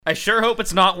I sure hope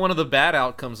it's not one of the bad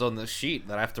outcomes on this sheet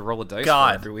that I have to roll a dice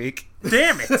for every week.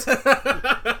 Damn it!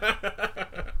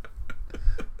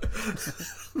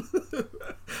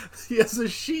 He has a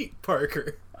sheet,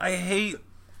 Parker. I hate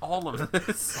all of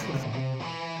this.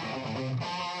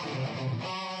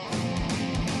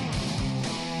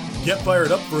 Get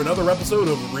fired up for another episode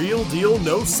of Real Deal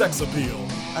No Sex Appeal.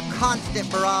 A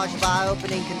constant barrage of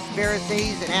eye-opening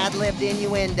conspiracies and ad-libbed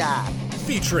innuendo.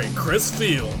 Featuring Chris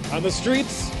Field. On the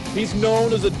streets, he's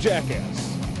known as a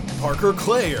jackass. Parker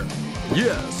Clayer.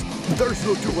 Yes, there's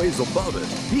no two ways about it.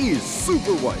 He's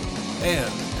super white.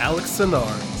 And Alex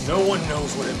Sinar. No one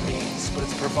knows what it means, but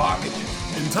it's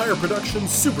provocative. Entire production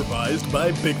supervised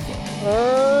by Bigfoot.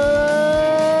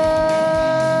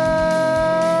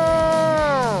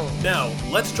 Now,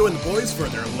 let's join the boys for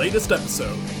their latest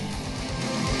episode.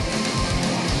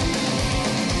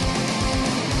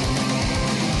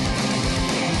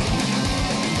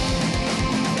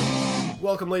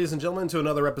 Welcome, ladies and gentlemen, to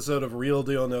another episode of Real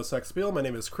Deal No Sex Appeal. My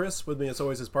name is Chris. With me, as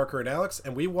always, is Parker and Alex,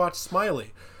 and we watched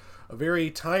Smiley, a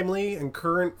very timely and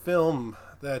current film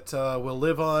that will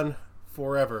live on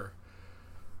forever.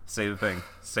 Say the thing.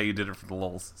 Say you did it for the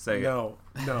lulz. Say it. No,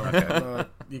 okay.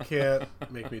 You can't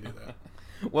make me do that.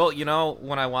 Well, you know,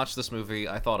 when I watched this movie,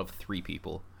 I thought of three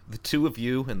people. The two of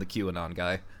you and the QAnon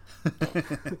guy.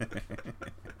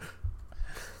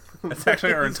 That's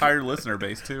actually our entire listener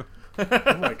base, too.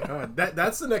 Oh my god.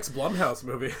 That's the next Blumhouse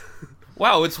movie.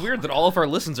 Wow, it's weird that all of our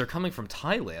listens are coming from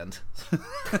Thailand.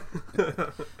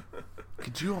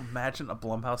 Could you imagine a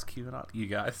Blumhouse QAnon? You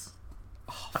guys?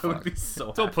 Oh, I would be so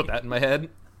happy. Don't put that in my head.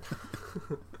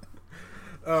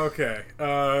 Okay.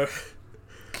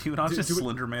 QAnon's just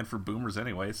Slender Man for boomers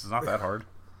anyways. It's not that hard.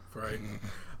 Right.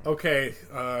 Okay,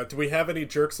 do we have any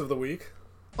jerks of the week?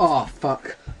 Oh,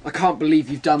 fuck. I can't believe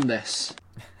you've done this.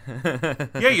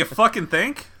 Yeah, you fucking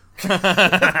think?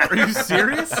 Are you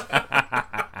serious? Why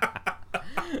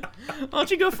don't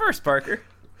you go first, Parker?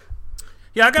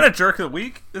 Yeah, I got a jerk of the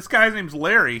week. This guy's name's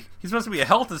Larry. He's supposed to be a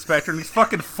health inspector, and he's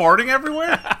fucking farting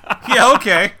everywhere? Yeah,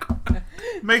 okay.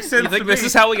 Makes sense You think to this me.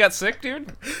 is how we got sick,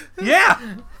 dude?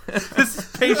 Yeah! This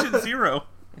is patient zero.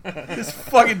 This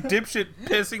fucking dipshit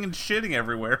pissing and shitting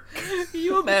everywhere. Can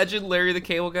you imagine Larry the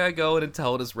Cable Guy going and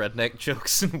telling his redneck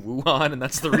jokes in Wuhan, and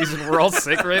that's the reason we're all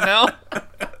sick right now?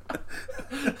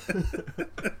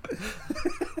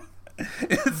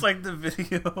 It's like the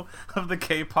video of the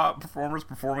K-pop performers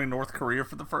performing in North Korea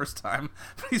for the first time.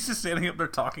 But he's just standing up there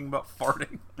talking about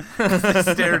farting. They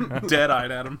stared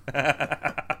dead-eyed at him.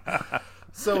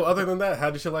 So, other than that, how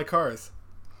did you like Cars?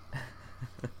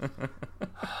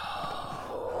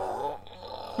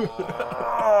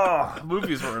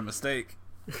 Movies were a mistake.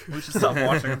 We should stop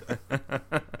watching.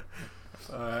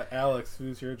 Alex,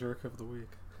 who's your jerk of the week?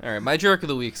 Alright, my jerk of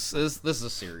the week is this is a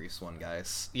serious one,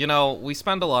 guys. You know, we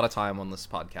spend a lot of time on this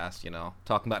podcast, you know,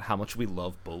 talking about how much we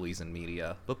love bullies in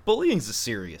media. But bullying's a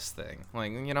serious thing.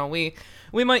 Like, you know, we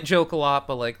might joke a lot,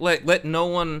 but like let no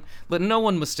one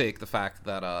mistake the fact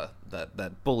that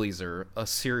that bullies are a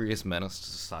serious menace to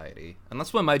society. And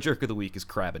that's why my jerk of the week is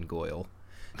Crabbe and Goyle.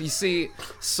 You see,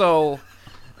 so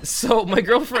my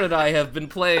girlfriend and I have been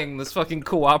playing this fucking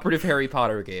cooperative Harry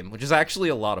Potter game, which is actually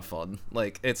a lot of fun.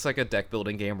 Like, it's like a deck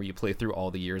building game where you play through all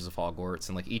the years of Hogwarts,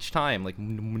 and like each time, like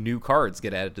new cards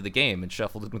get added to the game and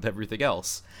shuffled in with everything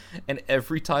else. And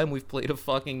every time we've played a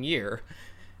fucking year,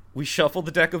 we shuffle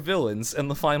the deck of villains, and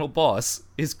the final boss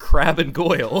is Crabbe and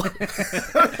Goyle.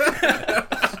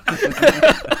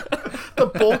 The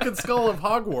bulk and skull of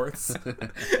Hogwarts.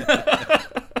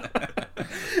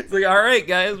 It's like, alright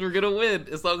guys, we're gonna win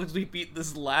as long as we beat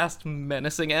this last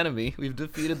menacing enemy. We've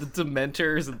defeated the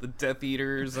Dementors and the Death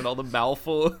Eaters and all the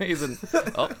Malfoys and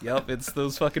oh, yep, it's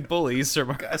those fucking bullies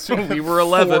from when we were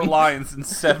 11. 4 lines in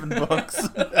 7 books.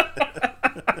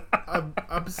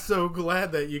 I'm so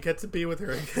glad that you get to be with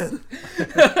her again.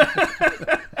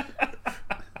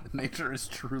 Nature is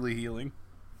truly healing.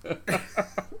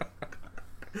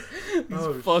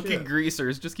 These fucking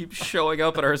greasers just keep showing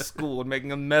up at our school and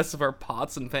making a mess of our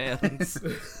pots and pans.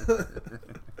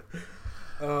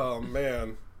 Oh,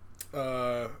 man.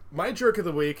 My jerk of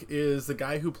the week is the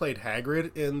guy who played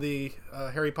Hagrid in the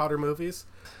Harry Potter movies.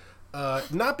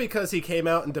 Not because he came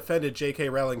out and defended J.K.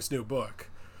 Rowling's new book,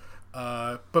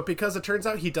 but because it turns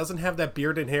out he doesn't have that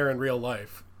beard and hair in real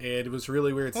life. And it was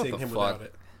really weird seeing him without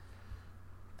it.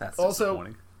 That's also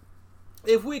disappointing.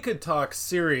 If we could talk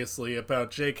seriously about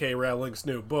J.K. Rowling's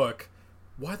new book,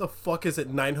 why the fuck is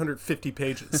it 950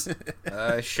 pages?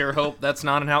 I sure hope that's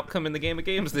not an outcome in the Game of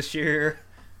Games this year.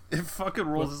 It fucking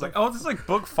rules. It's like, oh, this is like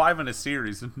book 5 in a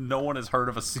series, and no one has heard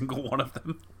of a single one of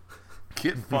them.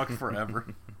 Get fucked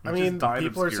forever. I mean, died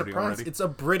people are obscurity surprised. already. It's a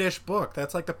British book.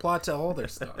 That's like the plot to all their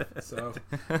stuff. So,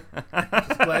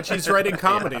 just glad she's writing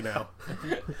comedy now.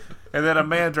 And then a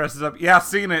man dresses up. Yeah, I've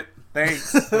seen it.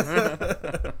 Thanks.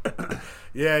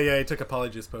 Yeah, he took a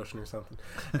polyjuice potion or something.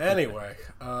 Anyway,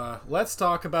 let's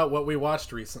talk about what we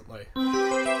watched recently.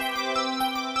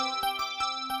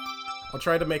 I'll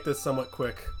try to make this somewhat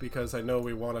quick because I know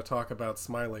we want to talk about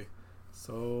Smiley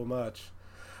so much.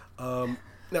 Now,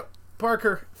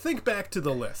 Parker, think back to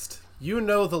the list. You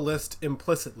know the list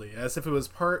implicitly, as if it was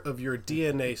part of your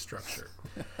DNA structure.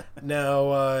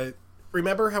 Now,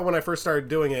 remember how when I first started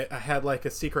doing it, I had like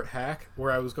a secret hack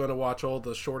where I was going to watch all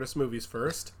the shortest movies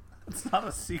first? It's not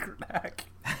a secret hack.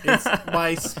 It's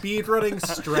my speedrunning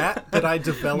strat that I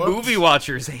developed. Movie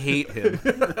watchers hate him.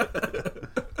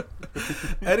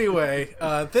 Anyway,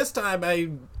 this time I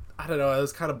don't know, I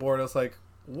was kind of bored. I was like,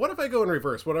 what if I go in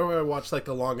reverse? What if I watch like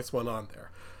the longest one on there?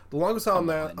 The longest on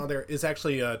there is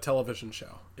actually a television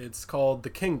show. It's called The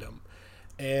Kingdom.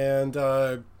 And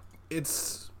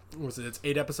it's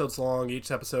 8 episodes long.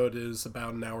 Each episode is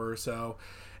about an hour or so.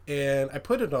 And I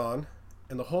put it on,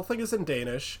 and the whole thing is in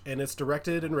Danish, and it's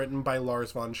directed and written by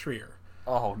Lars von Trier.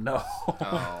 Oh, no.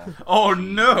 Oh, Oh,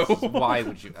 no. why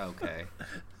would you? Okay.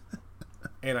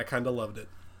 And I kind of loved it.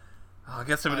 I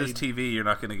guess if it is TV, you're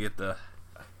not going to get the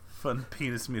fun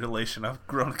penis mutilation I've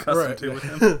grown accustomed to with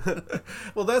him.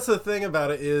 Well, that's the thing about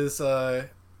it is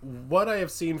what I have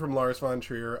seen from Lars von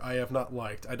Trier, I have not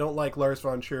liked. I don't like Lars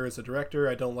von Trier as a director.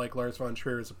 I don't like Lars von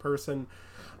Trier as a person.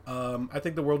 I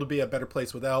think the world would be a better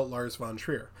place without Lars von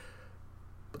Trier.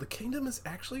 But The Kingdom is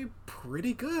actually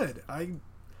pretty good.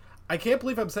 I can't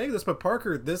believe I'm saying this, but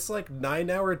Parker, this like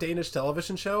 9-hour Danish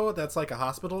television show that's like a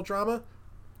hospital drama,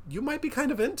 you might be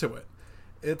kind of into it.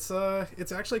 It's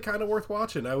actually kind of worth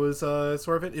watching. I was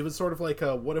it was sort of like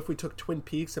what if we took Twin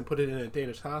Peaks and put it in a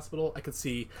Danish hospital? I could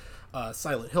see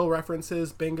Silent Hill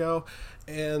references, bingo,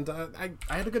 and I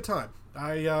had a good time.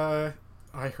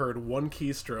 I heard one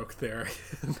keystroke there,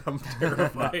 and I'm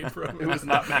terrified from it. It was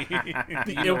not me.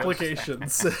 The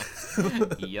implications.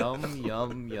 Yum,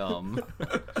 yum, yum.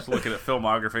 Just looking at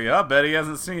filmography. I bet he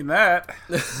hasn't seen that.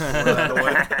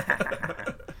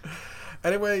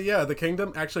 Anyway, yeah, The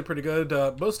Kingdom, actually pretty good.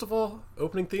 Most of all,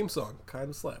 opening theme song, kind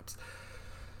of slaps.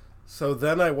 So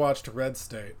then I watched Red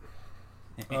State.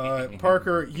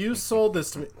 Parker, you sold this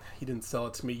to me. You didn't sell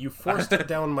it to me. You forced it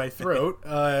down my throat.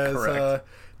 Correct.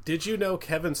 Did you know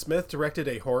Kevin Smith directed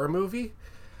a horror movie?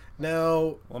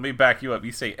 Now... Let me back you up.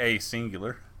 You say A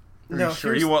singular. Are No, you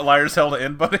sure here's- you want Liar's Hell to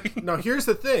end, buddy? Now, here's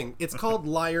the thing. It's called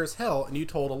Liar's Hell, and you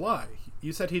told a lie.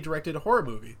 You said he directed a horror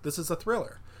movie. This is a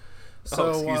thriller. So,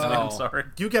 Excuse me. I'm sorry.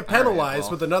 you get penalized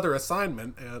well. with another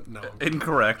assignment. No.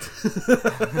 Incorrect.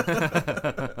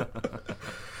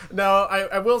 Now,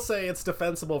 I will say it's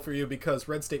defensible for you because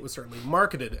Red State was certainly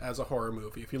marketed as a horror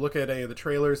movie. If you look at any of the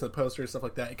trailers and the posters, stuff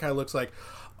like that, it kind of looks like,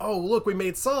 oh, look, we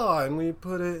made Saw and we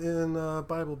put it in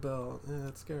Bible Belt. Yeah,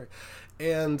 it's scary.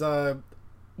 And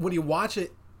when you watch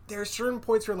it, there are certain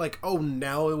points where like, oh,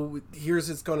 now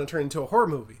it's going to turn into a horror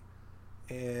movie.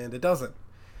 And it doesn't.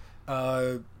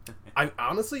 I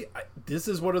honestly, this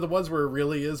is one of the ones where it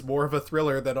really is more of a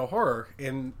thriller than a horror.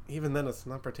 And even then, it's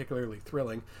not particularly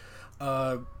thrilling.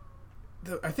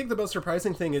 I think the most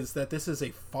surprising thing is that this is a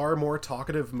far more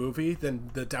talkative movie than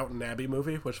the Downton Abbey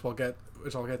movie, which I'll get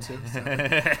to. So.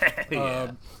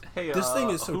 Hey, This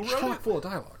thing is so who wrote chock it? full of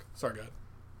dialogue. Sorry, go ahead.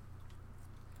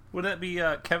 Would that be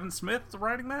Kevin Smith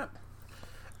writing that?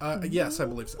 Yes, I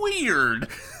believe so. Weird.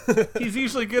 He's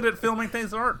usually good at filming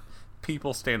things that aren't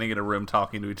people standing in a room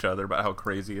talking to each other about how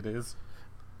crazy it is.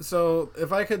 So,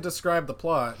 if I could describe the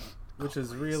plot, which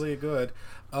is really good,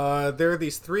 there are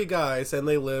these 3 guys, and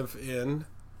they live in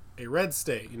a red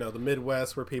state. You know, the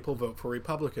Midwest, where people vote for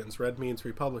Republicans. Red means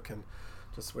Republican.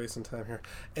 Just wasting time here.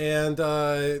 And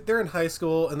they're in high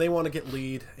school, and they want to get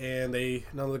lead, and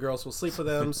none of the girls will sleep with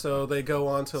them, so they go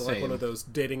on to like Same. one of those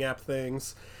dating app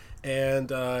things, and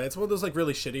it's one of those like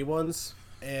really shitty ones.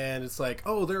 And it's like,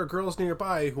 oh, there are girls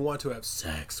nearby who want to have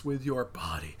sex with your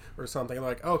body or something. I'm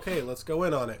like, okay, let's go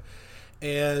in on it.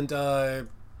 And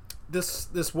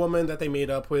this woman that they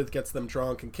meet up with gets them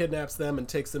drunk and kidnaps them and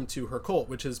takes them to her cult,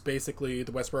 which is basically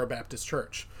the Westboro Baptist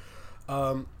Church.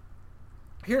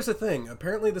 Here's the thing.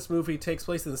 Apparently this movie takes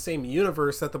place in the same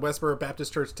universe that the Westboro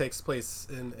Baptist Church takes place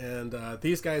in, and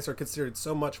these guys are considered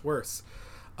so much worse.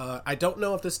 I don't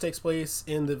know if this takes place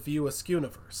in the View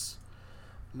Askew-niverse.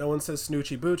 No one says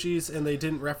Snoochie Boochies, and they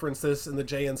didn't reference this in the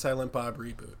Jay and Silent Bob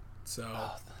reboot. So,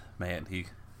 Man, he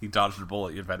dodged a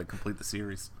bullet. You've had to complete the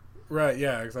series. Right,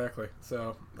 yeah, exactly.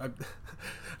 So,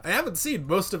 I haven't seen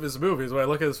most of his movies when I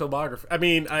look at his filmography. I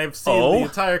mean, I've seen the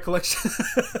entire collection.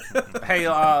 Hey,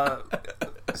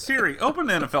 Siri, open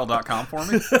NFL.com for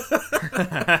me.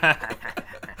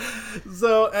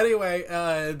 So,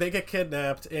 anyway, they get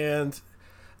kidnapped, and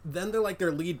then they're like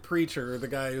their lead preacher, the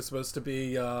guy who's supposed to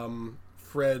be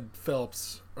Fred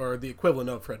Phelps, or the equivalent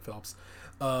of Fred Phelps.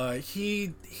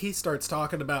 He starts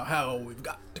talking about how we've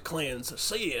got to cleanse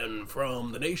sin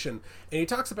from the nation, and he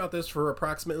talks about this for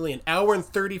approximately an hour and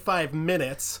 35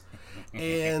 minutes.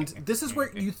 And this is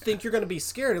where you think you're going to be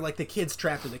scared. Like the kid's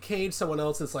trapped in the cage, someone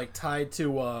else is like tied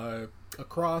to a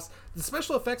cross. The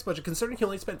special effects budget, considering he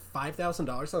only spent $5,000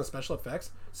 on the special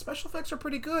effects are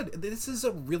pretty good. This is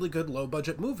a really good low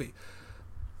budget movie,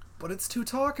 but it's too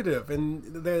talkative, and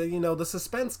the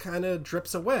suspense kind of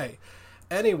drips away.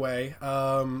 Anyway,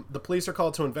 the police are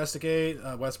called to investigate.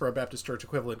 Westboro Baptist Church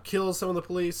equivalent kills some of the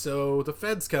police, so the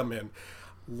feds come in,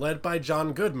 led by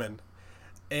John Goodman.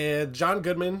 And John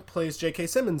Goodman plays J.K.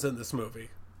 Simmons in this movie,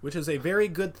 which is a very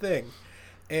good thing.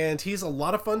 And he's a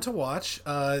lot of fun to watch.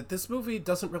 This movie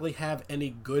doesn't really have any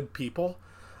good people.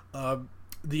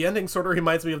 The ending sort of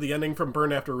reminds me of the ending from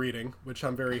Burn After Reading, which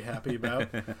I'm very happy about.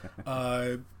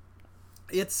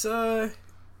 It's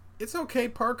okay,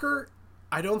 Parker.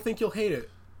 I don't think you'll hate it,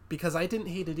 because I didn't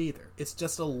hate it either. It's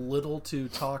just a little too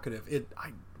talkative.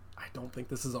 I don't think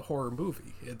this is a horror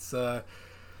movie.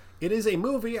 It is a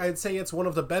movie. I'd say it's one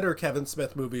of the better Kevin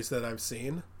Smith movies that I've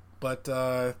seen, but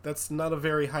that's not a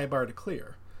very high bar to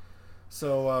clear.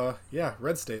 So, yeah,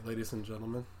 Red State, ladies and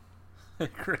gentlemen. Hey,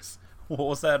 Chris, what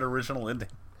was that original ending?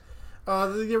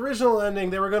 The original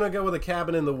ending, they were going to go with a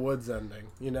cabin in the woods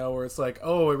ending, where it's like,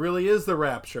 oh, it really is the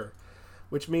rapture,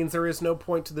 which means there is no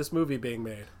point to this movie being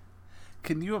made.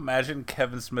 Can you imagine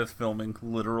Kevin Smith filming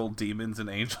literal demons and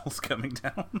angels coming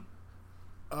down?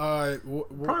 Probably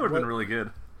would have been really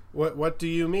good. What do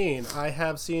you mean? I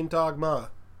have seen Dogma.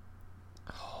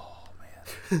 Oh,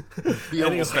 man. You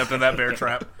almost stepped in that bear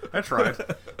trap. I tried.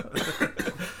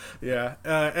 Yeah.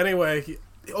 Anyway,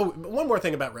 one more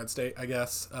thing about Red State, I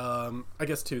guess. I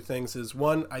guess two things is,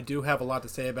 one, I do have a lot to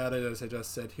say about it, as I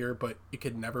just said here, but it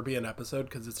could never be an episode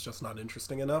because it's just not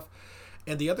interesting enough.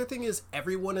 And the other thing is,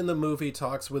 everyone in the movie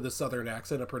talks with a southern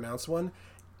accent, a pronounced one,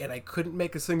 and I couldn't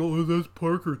make a single "oh, that's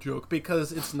Parker" joke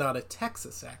because it's not a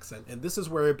Texas accent, and this is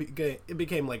where it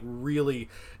became like really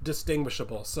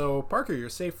distinguishable. So, Parker, you're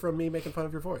safe from me making fun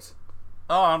of your voice.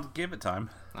 Oh, I'll give it time.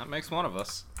 That makes one of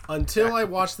us. Until I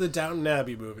watch the Downton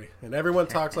Abbey movie, and everyone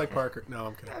talks like Parker. No,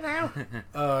 I'm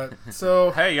kidding.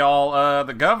 So, hey, y'all,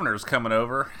 the governor's coming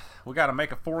over. We got to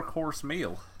make a 4-course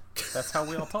meal. That's how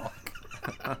we all talk.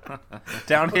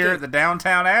 Down here at the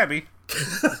Downtown Abbey.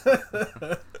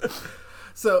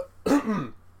 So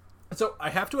I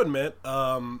have to admit,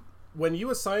 when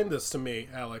you assigned this to me,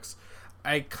 Alex,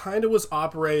 I kind of was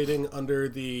operating under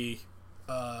the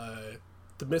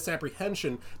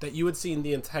misapprehension that you had seen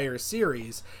the entire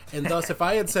series, and thus if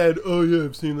I had said, oh yeah,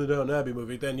 I've seen the Downton Abbey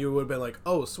movie, then you would have been like,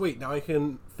 oh sweet, now I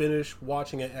can finish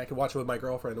watching it, and I can watch it with my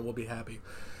girlfriend and we'll be happy,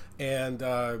 and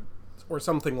or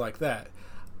something like that.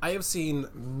 I have seen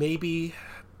maybe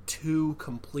 2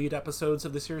 complete episodes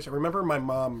of the series. I remember my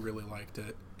mom really liked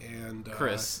it. And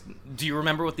Chris, do you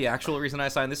remember what the actual reason I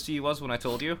assigned this to you was when I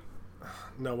told you?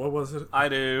 No, what was it? I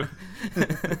do.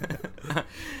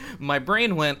 My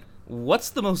brain went, what's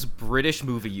the most British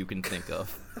movie you can think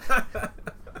of?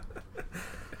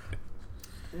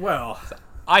 Well,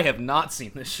 I have not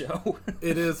seen this show.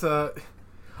 It is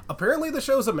apparently the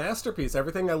show's a masterpiece.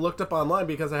 Everything I looked up online,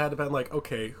 because I had to be like,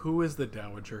 okay, who is the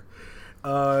Dowager?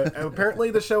 Apparently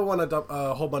the show won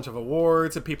a whole bunch of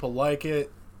awards and people like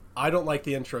it. I don't like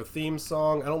the intro theme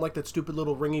song. I don't like that stupid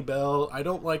little ringy bell. I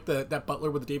don't like that butler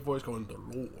with the deep voice going, the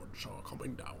lords are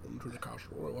coming down to the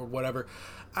castle, or whatever.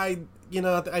 I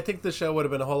think the show would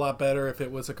have been a whole lot better if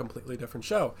it was a completely different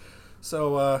show.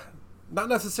 So, not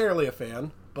necessarily a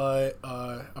fan, but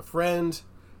a friend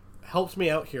helped me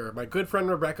out here. My good friend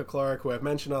Rebecca Clark, who I've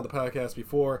mentioned on the podcast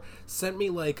before, sent me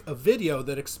like a video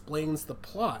that explains the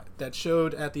plot that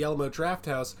showed at the Alamo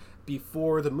Drafthouse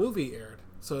before the movie aired.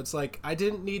 So it's like, I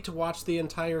didn't need to watch the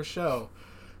entire show.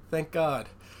 Thank God.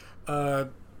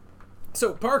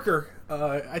 So Parker,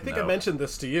 I think I mentioned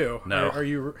this to you. No. Are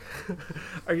you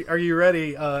are you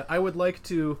ready? I would like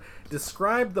to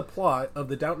describe the plot of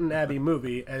the Downton Abbey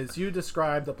movie as you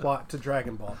describe the plot to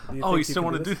Dragon Ball. You still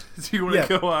want to do this? Do you want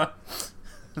to go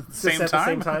same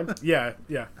time? Yeah.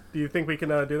 Do you think we can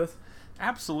do this?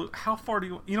 Absolutely. How far do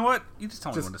you... You know what? You just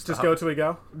tell me when to stop. Just go till we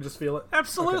go? Just feel it?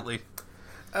 Absolutely. Okay.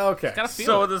 Okay. Gotta feel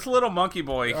So it. this little monkey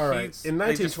boy, All right. he's, In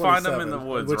they just find him in the 1927,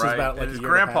 woods, which is right? about, like, and his a year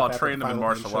and a grandpa half after trained him in Final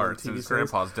martial Fantasy arts, and TV his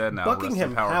series, grandpa's dead now. Buckingham Rest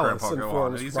in power, Palace Grandpa, go on.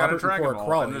 informs And he's got a Robert Dragon Cora Ball,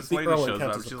 Crawley, and this the lady Earl and shows up.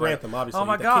 Countess She's of like, Grantham, obviously, "Oh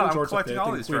my that God, King I'm George collecting V all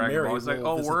and these Queen Dragon Mary Balls." He's like, will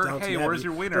 "Oh, visit word, Downton hey, Abbey where's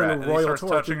your wiener during at?" the And he royal starts tour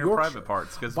touching through her Yorkshire. private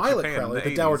parts because Violet Japan, Crowley, the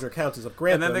the Dowager 80s. Countess of And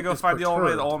Grantham, then they go is find the old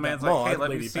man. The perturbed old man's that like, "Hey, Maud, let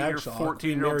me Lady see your Bagshaw, 14-year-old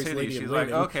Queen Mary's titties." lady She's in like,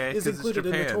 waiting, "Okay, is because it's included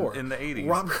in the Japan tour. in the 80s."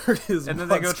 Robert is And then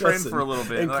they go Maud's train cousin for a little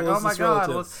bit. and They're like, "Oh my closest God,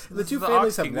 relative. the The two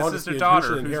families have long This is their disputed who daughter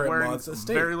should who's inherit wearing Maud's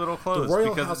estate. very little clothes The royal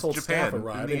because household it's staff Japan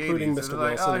arrived, in the including 80s. Mr. And they're like,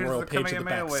 Wilson, "Oh, the here's royal the page of the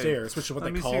Kamehameha back wave. stairs, which is what Let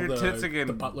they me see call your tits again,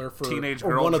 the butler for teenage or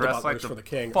girl one of the dressed like butlers the for the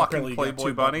king. fucking Apparently you get Playboy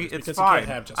two bunny. butlers It's because you can't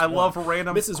fine. have just I one. love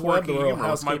random Mrs. Webb, quirky the royal humor with my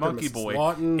housekeeper, monkey Mrs. boy,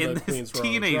 Lawton, and the this queen's royal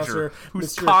teenager dresser, who's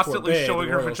Monsieur constantly Courbet, showing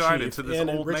the her royal vagina chief, to this and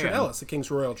old Richard man. Ellis, the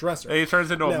king's royal dresser. And he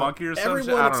turns into a Now, monkey or something.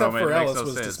 everyone I don't know, except man. for It makes Ellis no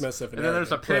was sense. dismissive And then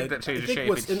there's a pig but that changes I think shape,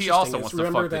 what's and he interesting also is, wants to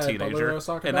remember fuck the that butler I teenager, was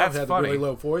talking and about that's had the really funny.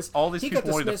 low voice? All these He got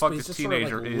people wanting to dismissed, fuck but this he's just sort of,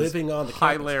 teenager like, is living on the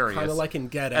campus, hilarious. kind of like in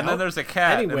Get Out. And then there's a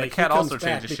cat, Anyway, and the cat he also comes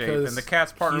back changes shape, because and the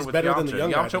cat's partnered he's with better than the Yamcha.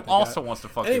 young guy Yamcha that they also got. wants to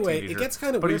fuck Anyway, the teenager. it gets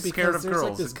kind of but weird he's scared because of there's girls,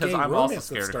 like this because gay I'm also romance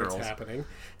that scared of starts girls. happening.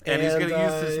 And he's gonna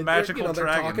use this they're, magical they're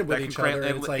dragon talking that with can each grant other,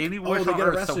 and it's like, any oh, wish they on get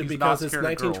Earth, so arrested he's because not it's scared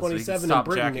of girls, so he can 1927 in stop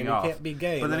Britain and jacking you off. can't be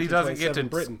gay. But in then he doesn't get 1927 to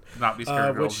Britain. not be scared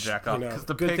of girls Which, to jack off, you know, because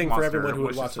the good pig thing for monster everyone who would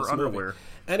wishes watch for this movie. underwear.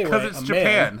 Anyway, Because it's a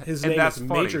Japan, man, his and name that's is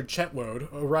funny. Major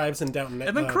Chetwode, arrives in Downton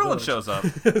And then Krillin Village, shows up.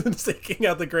 seeking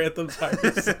out the Grantham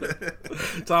Tires.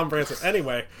 Tom Branson.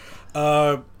 Anyway,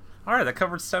 All right, that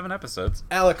covered 7 episodes.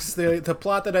 Alex, the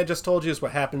plot that I just told you is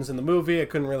what happens in the movie. I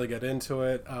couldn't really get into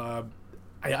it.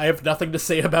 I have nothing to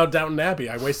say about Downton Abbey.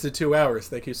 I wasted 2 hours.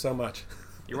 Thank you so much.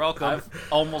 You're welcome. I've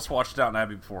almost watched Downton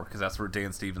Abbey before because that's where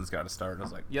Dan Stevens got to start. I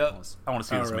was like, Yep. I want to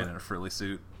see this really? man in a frilly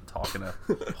suit talking a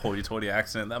hoity-toity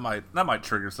accent. That might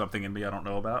trigger something in me I don't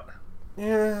know about.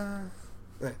 Yeah.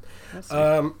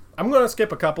 I'm going to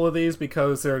skip a couple of these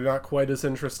because they're not quite as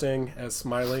interesting as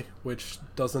Smiley, which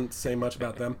doesn't say much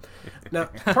about them. Now,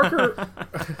 Parker,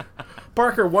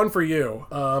 one for you.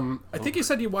 I think you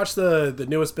said you watched the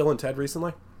newest Bill and Ted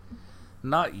recently.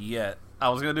 Not yet. I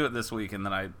was gonna do it this week and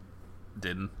then I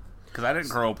didn't because I didn't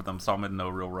grow up with them, so I'm in no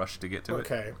real rush to get to it.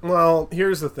 Okay. Well,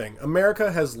 here's the thing.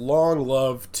 America has long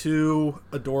loved 2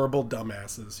 adorable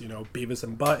dumbasses. You know, Beavis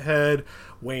and Butthead,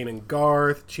 Wayne and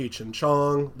Garth, Cheech and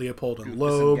Chong, Leopold and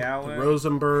Loeb, the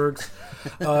Rosenbergs.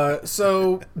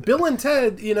 So Bill and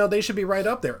Ted, you know, they should be right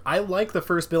up there. I like the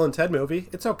first Bill and Ted movie.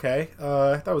 It's okay.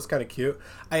 I thought it was kind of cute.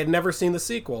 I had never seen the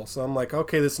sequel, so I'm like,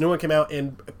 okay, this new one came out,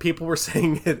 and people were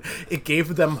saying it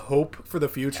gave them hope for the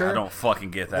future. I don't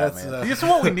fucking get that, That's, man. This is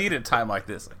what we need at a time like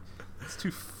this. Like, it's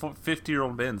 2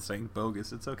 50-year-old men saying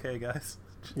bogus. It's okay, guys.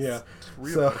 Yeah.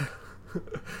 real.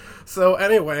 So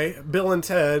anyway, Bill and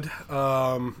Ted,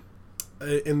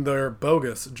 in their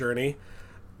bogus journey,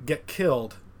 get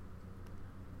killed.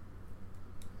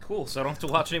 Cool, so I don't have to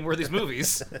watch any more of these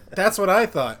movies. That's what I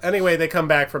thought. Anyway, they come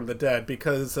back from the dead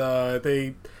because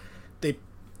they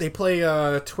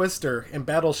play Twister in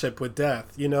Battleship with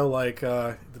Death. You know, like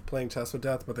they're playing chess with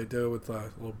Death, but they do it with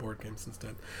little board games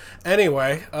instead.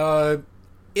 Anyway,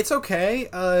 it's okay.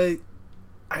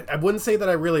 I wouldn't say that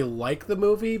I really like the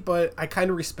movie, but I kind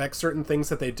of respect certain things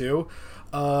that they do.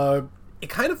 It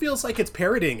kind of feels like it's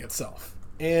parodying itself.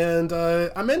 And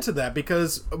I'm into that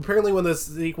because apparently when the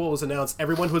sequel was announced,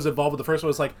 everyone who was involved with the first one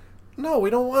was like, no, we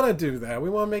don't want to do that. We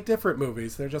want to make different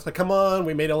movies. They're just like, come on,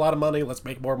 we made a lot of money. Let's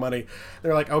make more money.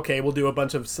 They're like, okay, we'll do a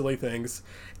bunch of silly things.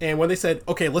 And when they said,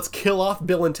 okay, let's kill off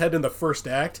Bill and Ted in the first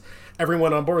act,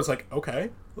 everyone on board was like,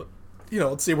 okay, you know,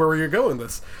 let's see where you're going with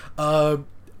this.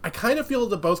 I kind of feel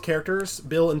that both characters,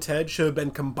 Bill and Ted, should have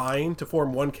been combined to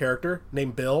form one character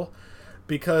named Bill,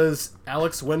 because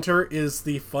Alex Winter is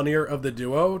the funnier of the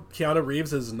duo. Keanu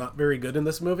Reeves is not very good in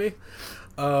this movie.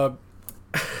 I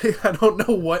don't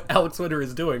know what Alex Winter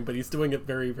is doing, but he's doing it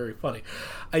very, very funny.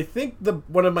 I think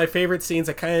one of my favorite scenes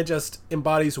that kind of just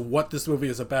embodies what this movie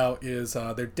is about is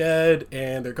they're dead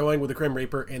and they're going with the Grim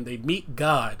Reaper and they meet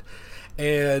God.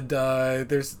 And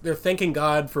they're thanking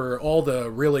God for all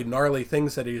the really gnarly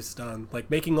things that he's done,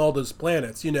 like making all those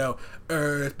planets, you know,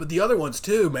 Earth, but the other ones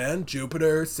too, man,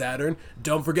 Jupiter, Saturn,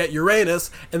 don't forget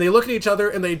Uranus. And they look at each other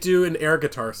and they do an air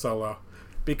guitar solo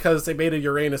because they made a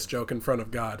Uranus joke in front of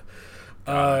God.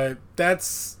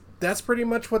 That's pretty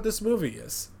much what this movie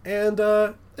is. And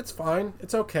it's fine.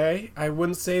 It's okay. I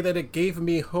wouldn't say that it gave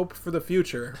me hope for the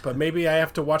future, but maybe I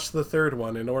have to watch the third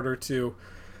one in order to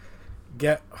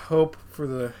get hope for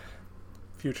the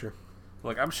future.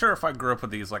 Look, I'm sure if I grew up with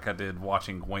these like I did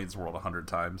watching Wayne's World 100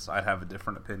 times, I'd have a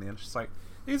different opinion. It's just like,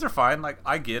 these are fine. Like,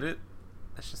 I get it.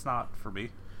 It's just not for me.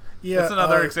 Yeah, That's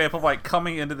another example of like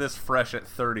coming into this fresh at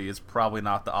 30 is probably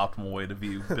not the optimal way to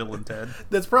view Bill and Ted.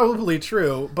 That's probably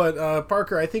true, but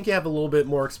Parker, I think you have a little bit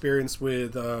more experience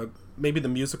with maybe the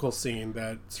musical scene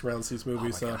that surrounds these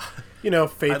movies.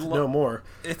 Faith No More.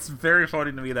 It's very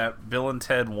funny to me that Bill and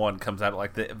Ted 1 comes out at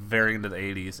like the very end of the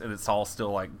 80s, and it's all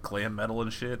still like glam metal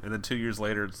and shit, and then 2 years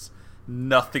later it's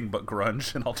nothing but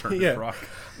grunge and alternative rock.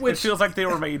 It feels like they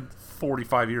were made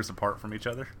 45 years apart from each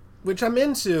other. Which I'm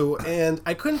into, and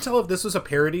I couldn't tell if this was a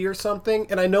parody or something,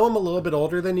 and I know I'm a little bit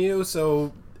older than you,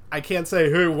 so I can't say,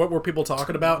 hey, what were people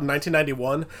talking about in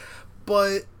 1991,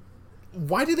 but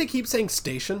why do they keep saying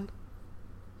station?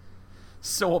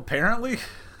 So apparently,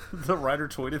 the writer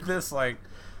tweeted this, like,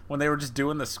 when they were just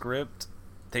doing the script,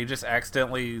 they just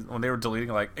accidentally, when they were deleting,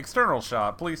 like, external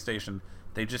shot, police station,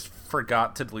 they just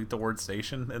forgot to delete the word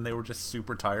station, and they were just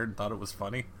super tired and thought it was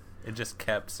funny. It just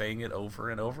kept saying it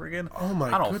over and over again. Oh my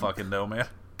god. I don't fucking know, man.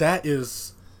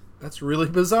 That's really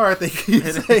bizarre. They keep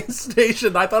saying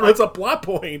station. I thought it was a plot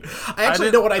point. I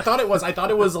actually know what I thought it was. I thought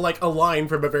it was like a line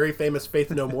from a very famous Faith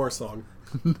No More song.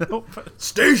 Nope.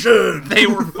 Station! They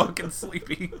were fucking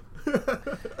sleepy.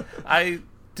 I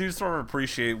do sort of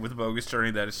appreciate with Bogus Journey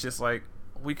that it's just like,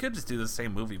 we could just do the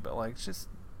same movie, but like, just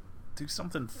do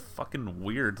something fucking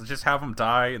weird. Just have them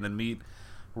die and then meet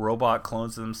robot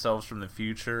clones of themselves from the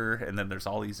future, and then there's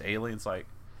all these aliens. Like,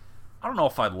 I don't know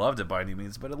if I loved it by any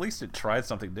means, but at least it tried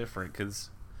something different,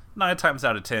 because 9 times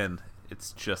out of 10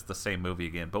 it's just the same movie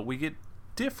again, but we get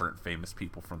different famous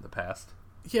people from the past.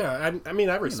 Yeah, I mean,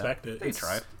 I respect it. They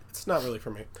tried. It's not really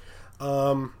for me.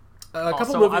 A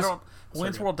couple movies.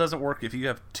 Wayne's World doesn't work if you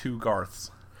have 2 Garths.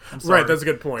 Right, that's a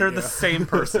good point. They're the same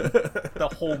person the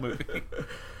whole movie.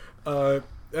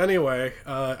 Anyway,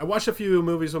 I watched a few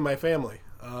movies with my family.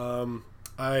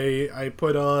 I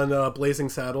put on Blazing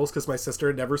Saddles because my sister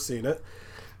had never seen it.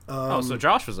 So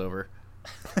Josh was over.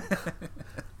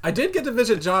 I did get to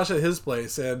visit Josh at his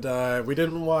place, and we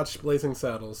didn't watch Blazing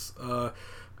Saddles.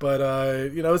 But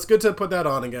it's good to put that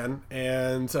on again.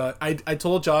 And I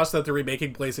told Josh that they're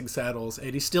remaking Blazing Saddles,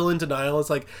 and he's still in denial.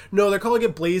 It's like, no, they're calling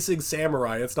it Blazing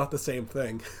Samurai. It's not the same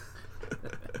thing.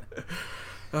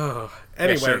 Anyway,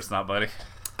 yeah, sure it's not, buddy.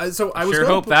 So I was sure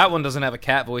hope that one doesn't have a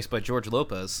cat voiced by George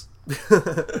Lopez.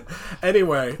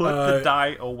 Anyway, put the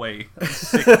die away.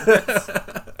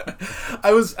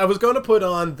 I was going to put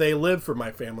on They Live for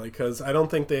my family because I don't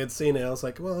think they had seen it. I was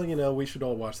like, well, we should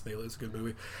all watch They Live. It's a good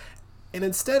movie. And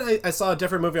instead, I saw a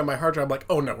different movie on my hard drive. I'm like,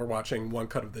 oh no, we're watching One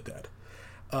Cut of the Dead.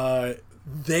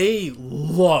 They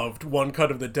loved One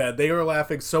Cut of the Dead. They were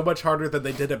laughing so much harder than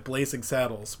they did at Blazing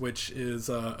Saddles, which is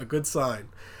a good sign.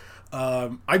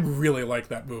 I really like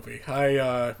that movie.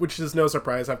 Which is no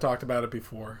surprise. I've talked about it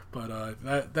before, but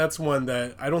that's one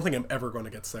that I don't think I'm ever going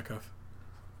to get sick of.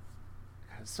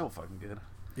 It's so fucking good.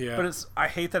 Yeah, but I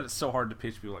hate that it's so hard to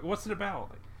pitch people. Like, what's it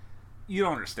about? Like, you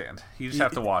don't understand. You just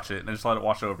have to watch it and just let it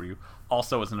wash over you.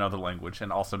 Also, it's another language,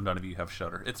 and also none of you have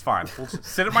Shudder. It's fine. We'll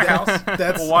sit at my house.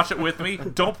 We'll watch it with me.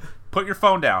 Don't put your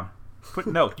phone down.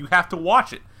 No, you have to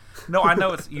watch it. No, I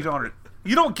know you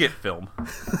don't get film.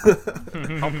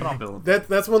 I'll put on film.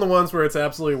 That's one of the ones where it's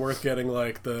absolutely worth getting,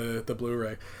 like the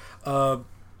Blu-ray.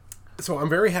 So I'm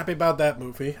very happy about that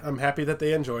movie. I'm happy that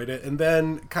they enjoyed it. And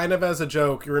then, kind of as a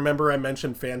joke, you remember I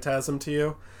mentioned Phantasm to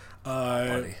you?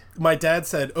 My dad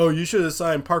said, "Oh, you should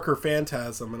assign Parker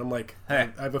Phantasm," and I'm like, "Hey,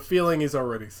 I have a feeling he's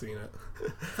already seen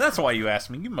it." That's why you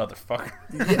asked me, you motherfucker.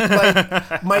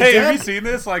 Yeah, my hey, dad, have you seen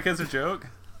this? Like, as a joke?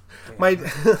 My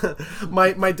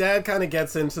dad kind of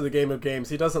gets into the game of games.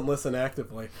 He doesn't listen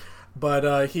actively,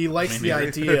 but he likes the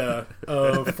idea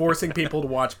of forcing people to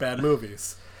watch bad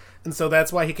movies. And so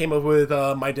that's why he came up with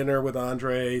My Dinner with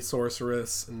Andre,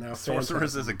 Sorceress, and now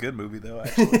Sorceress is a good movie, though,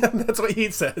 actually. That's what he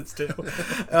says, too.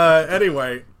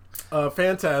 Anyway,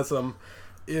 Phantasm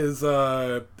is...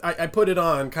 I put it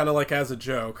on kind of like as a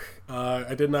joke.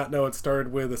 I did not know it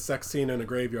started with a sex scene in a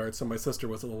graveyard, so my sister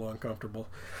was a little uncomfortable.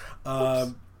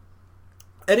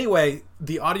 Anyway,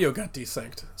 the audio got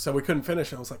desynced, so we couldn't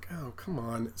finish. I was like, oh, come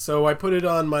on. So I put it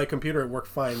on my computer. It worked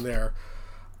fine there.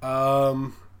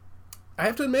 I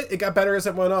have to admit, it got better as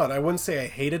it went on. I wouldn't say I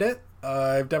hated it.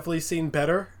 I've definitely seen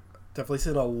better. Definitely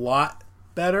seen a lot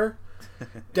better.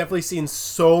 Definitely seen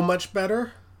so much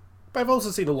better. But I've also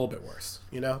seen a little bit worse.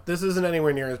 This isn't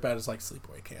anywhere near as bad as like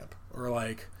Sleepaway Camp or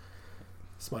like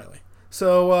Smiley.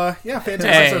 So yeah,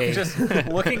 fantastic. Hey. Just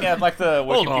looking at like the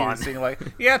Wikipedia, seeing like,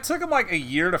 yeah, it took them like a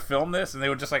year to film this, and they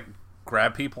would just like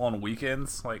grab people on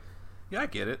weekends. Like, yeah, I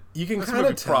get it. You can this kind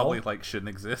of tell. Probably like shouldn't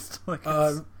exist. Like,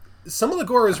 some of the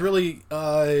gore is really,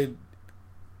 I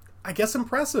guess,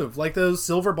 impressive. Like those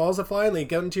silver balls that fly and they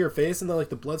get into your face and then like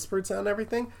the blood spurts out and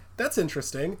everything. That's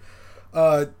interesting.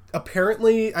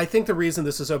 Apparently, I think the reason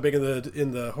this is so big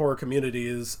in the horror community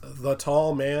is the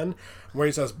tall man, where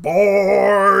he says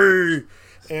 "boy,"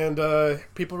 and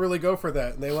people really go for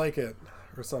that and they like it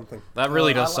or something. That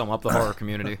really does sum up the horror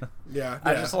community. Yeah,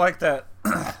 I just like that.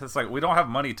 It's like we don't have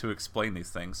money to explain these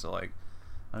things, so like,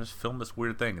 I just film this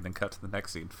weird thing and then cut to the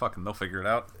next scene. Fucking, they'll figure it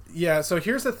out. Yeah, so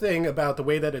here's the thing about the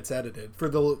way that it's edited. For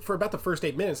about the first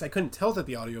 8 minutes, I couldn't tell that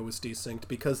the audio was desynced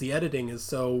because the editing is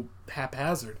so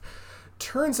haphazard.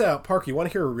 Turns out, Parker, you want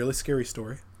to hear a really scary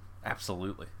story?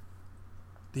 Absolutely.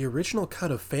 The original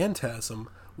cut of Phantasm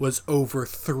was over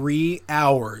 3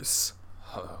 hours.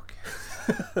 Oh,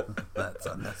 okay. That's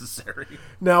unnecessary.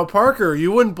 Now, Parker,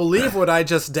 you wouldn't believe what I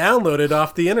just downloaded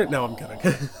off the internet. No, I'm kidding.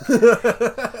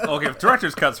 Okay, if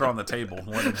director's cuts are on the table,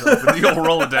 why don't you open the old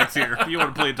Rolodex here if you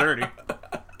want to play dirty?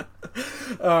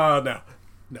 No.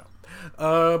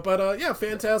 But yeah,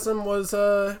 Phantasm was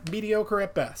mediocre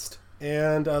at best.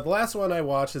 And the last one I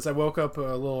watched is I woke up a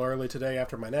little early today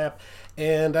after my nap,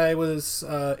 and I was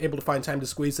able to find time to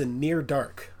squeeze in Near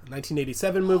Dark, a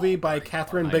 1987 movie by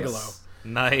Catherine Bigelow.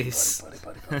 Nice.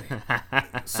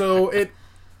 So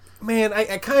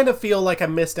I kind of feel like I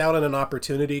missed out on an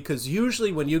opportunity, because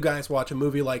usually when you guys watch a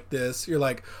movie like this, you're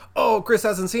like, oh, Chris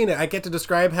hasn't seen it. I get to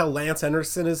describe how Lance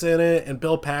Henriksen is in it and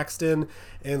Bill Paxton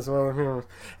and so,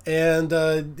 and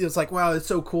it's like, wow, it's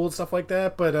so cool and stuff like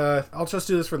that. But I'll just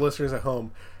do this for listeners at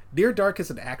home. Near Dark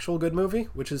is an actual good movie,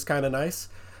 which is kind of nice.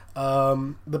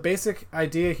 The basic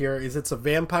idea here is it's a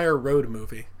vampire road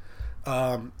movie.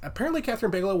 Apparently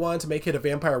Catherine Bigelow wanted to make it a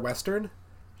vampire western.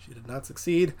 She did not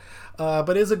succeed, but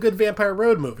it is a good vampire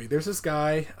road movie. There's this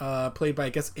guy played by, I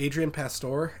guess, Adrian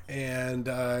Pastor,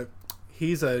 and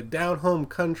he's a down-home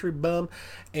country bum,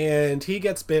 and he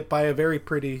gets bit by a very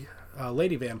pretty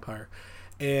lady vampire,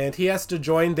 and he has to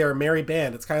join their merry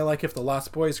band. It's kind of like if the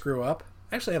Lost Boys grew up.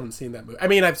 Actually, I haven't seen that movie. I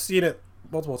mean, I've seen it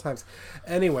multiple times.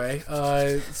 Anyway,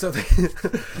 so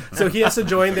he has to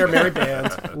join their merry band,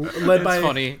 led by. It's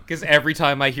funny because every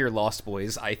time I hear Lost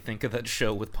Boys, I think of that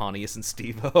show with Pontius and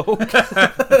Steve-O.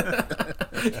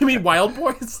 You mean Wild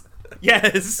Boys?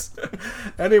 Yes.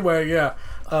 Anyway, yeah.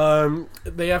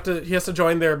 He has to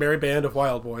join their merry band of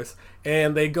Wild Boys,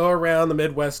 and they go around the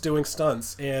Midwest doing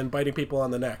stunts and biting people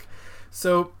on the neck.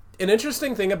 So an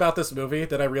interesting thing about this movie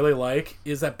that I really like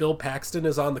is that Bill Paxton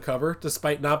is on the cover,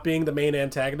 despite not being the main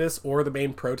antagonist or the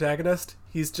main protagonist.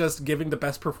 He's just giving the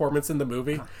best performance in the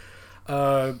movie.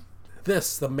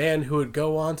 The man who would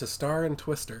go on to star in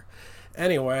Twister.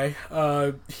 Anyway,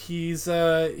 he's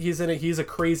in it. He's a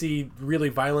crazy, really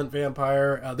violent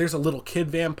vampire. There's a little kid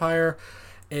vampire,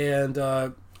 and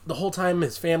the whole time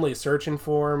his family is searching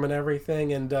for him and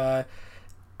everything. And I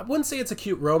wouldn't say it's a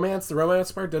cute romance. The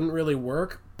romance part doesn't really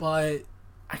work, but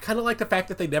I kind of like the fact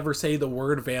that they never say the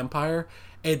word vampire,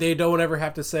 and they don't ever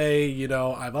have to say,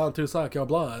 I want to suck your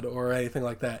blood or anything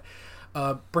like that.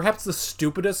 Perhaps the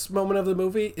stupidest moment of the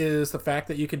movie is the fact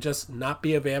that you could just not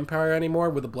be a vampire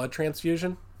anymore with a blood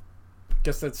transfusion.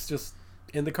 Guess that's just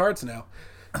in the cards now.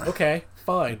 Okay,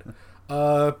 fine.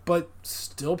 But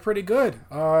still pretty good.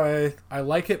 I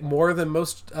like it more than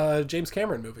most James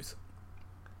Cameron movies.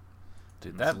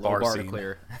 Dude, that bar scene.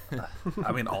 Clear.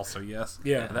 I mean, also, yes.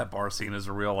 Yeah. That bar scene is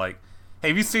a real, like, hey,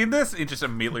 have you seen this? He just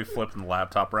immediately flipping the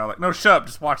laptop around, like, no, shut up,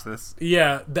 just watch this.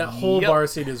 Yeah, that whole bar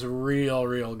scene is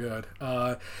real good.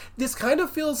 This kind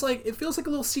of feels like a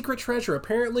little secret treasure.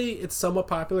 Apparently, it's somewhat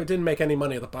popular. It didn't make any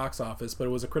money at the box office, but it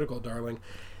was a critical darling.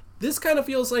 This kind of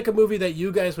feels like a movie that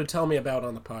you guys would tell me about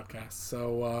on the podcast.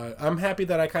 So I'm happy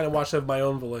that I kind of watched it of my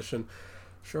own volition.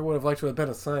 Sure would have liked to have been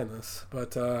assigned this,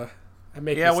 but I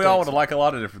make mistakes. We all would like a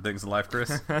lot of different things in life,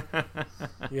 Chris.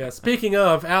 Yeah, speaking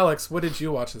of, Alex, what did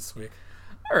you watch this week?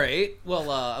 All right.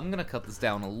 Well, I'm going to cut this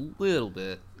down a little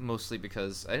bit, mostly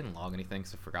because I didn't log anything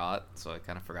because I forgot. So I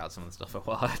kind of forgot some of the stuff I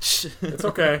watched. It's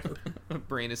okay. My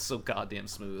brain is so goddamn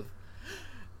smooth.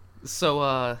 So,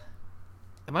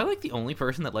 am I like the only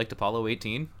person that liked Apollo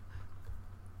 18?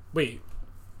 Wait.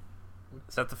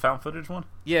 Is that the found footage one?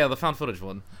 Yeah, the found footage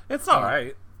one. It's all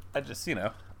right. I just,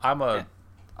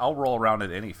 I'll roll around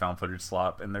at any found footage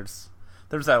slop, and there's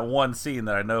that one scene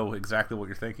that I know exactly what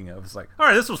you're thinking of. It's like, all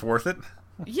right, this was worth it.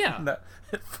 Yeah. And that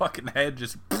fucking head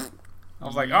just... I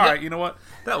was like, all right, you know what?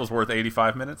 That was worth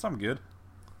 85 minutes. I'm good.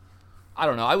 I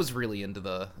don't know. I was really into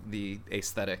the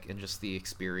aesthetic and just the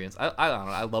experience. I don't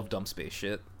know. I love dumb space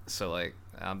shit. So, like,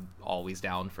 I'm always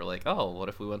down for, like, oh, what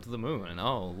if we went to the moon? And,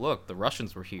 oh, look, the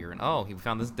Russians were here. And, oh, he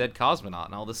found this dead cosmonaut.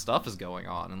 And all this stuff is going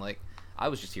on. And, like, I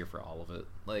was just here for all of it.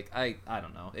 Like, I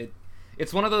don't know. It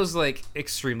It's one of those like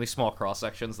extremely small cross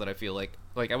sections that I feel like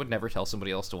I would never tell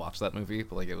somebody else to watch that movie,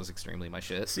 but like it was extremely my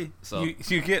shit. See, so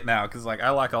you get now because like I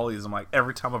like all these. I'm like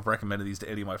every time I've recommended these to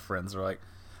any of my friends, they're like,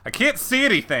 I can't see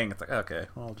anything. It's like okay,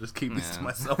 well, I'll just keep these to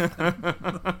myself.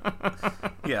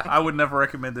 Yeah, I would never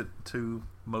recommend it to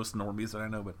most normies that I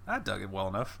know, but I dug it well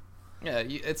enough. Yeah,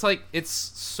 it's like it's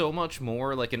so much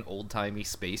more like an old-timey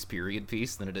space period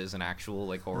piece than it is an actual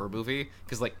like horror movie,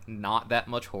 because like not that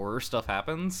much horror stuff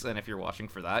happens, and if you're watching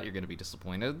for that, you're gonna be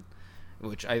disappointed.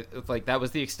 Which I like, that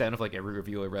was the extent of like every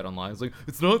review I read online. It's like,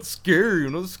 it's not scary.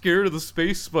 I'm not scared of the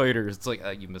space spiders. It's like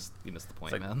you missed the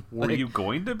point, like, man. Were like, you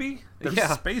going to be? There's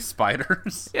yeah. space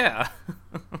spiders. Yeah.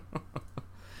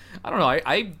 I don't know.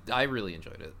 I really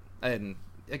enjoyed it, and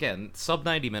again, sub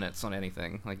 90 minutes on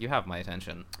anything. Like, you have my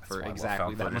attention for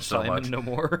exactly that much time and no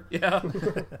more. Yeah.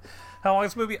 How long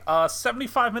is the movie?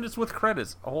 75 minutes with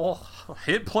credits. Oh,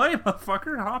 hit play,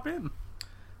 motherfucker. Hop in.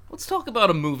 Let's talk about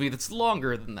a movie that's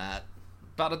longer than that.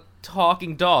 About a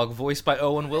talking dog voiced by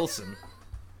Owen Wilson.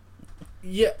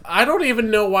 Yeah, I don't even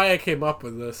know why I came up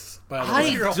with this. By the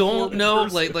way. I don't know.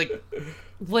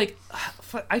 Like,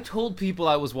 I told people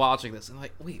I was watching this, and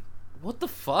like, wait, what the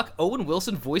fuck? Owen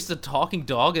Wilson voiced a talking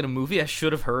dog in a movie I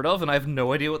should have heard of, and I have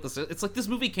no idea what this is. It's like this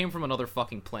movie came from another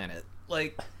fucking planet.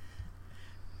 Like,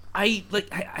 I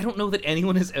don't know that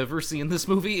anyone has ever seen this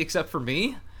movie except for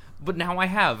me, but now I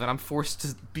have, and I'm forced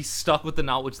to be stuck with the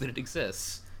knowledge that it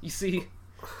exists. You see,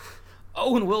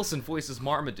 Owen Wilson voices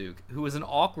Marmaduke, who is an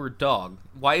awkward dog.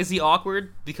 Why is he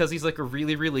awkward? Because he's like a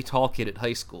really, really tall kid at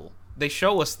high school. They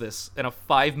show us this in a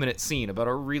 5-minute scene about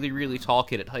a really, really tall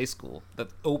kid at high school that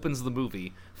opens the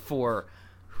movie for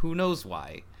who knows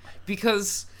why.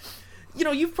 Because, you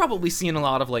know, you've probably seen a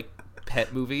lot of, like,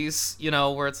 pet movies, you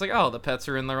know, where it's like, oh, the pets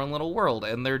are in their own little world,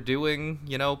 and they're doing,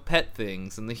 you know, pet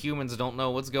things, and the humans don't know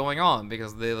what's going on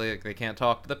because they can't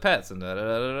talk to the pets, and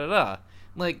da-da-da-da-da.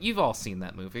 Like, you've all seen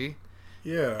that movie.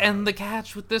 Yeah. And the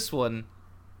catch with this one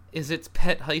is it's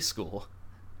pet high school.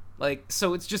 Like,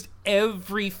 so it's just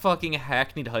every fucking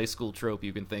hackneyed high school trope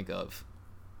you can think of,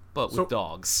 but with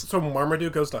dogs. So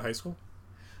Marmaduke goes to high school?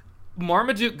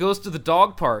 Marmaduke goes to the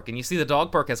dog park, and you see the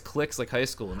dog park has cliques like high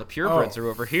school, and the purebreds are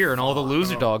over here, and all the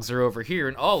loser dogs are over here,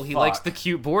 and he likes the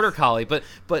cute border collie, but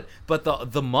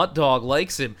the mutt dog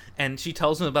likes him, and she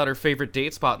tells him about her favorite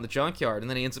date spot in the junkyard, and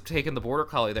then he ends up taking the border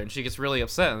collie there, and she gets really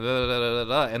upset,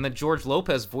 and then George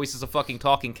Lopez voices a fucking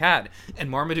talking cat, and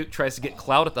Marmaduke tries to get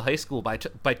clout at the high school by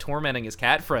tormenting his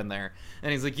cat friend there,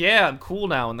 and he's like, yeah, I'm cool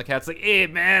now, and the cat's like, hey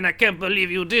man, I can't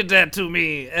believe you did that to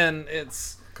me, and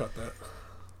it's... Cut that.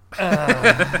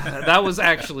 That was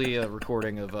actually a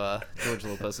recording of George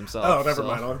Lopez himself. Oh, never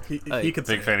mind. He could.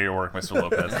 Big fan of your work, Mr.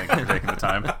 Lopez. Thank you for taking the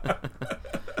time.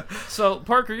 So,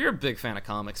 Parker, you're a big fan of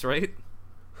comics, right?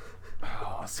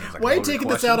 Oh, seems like Why are you taking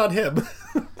this out on him?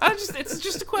 It's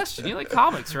just a question. You like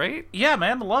comics, right? Yeah,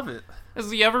 man, love it.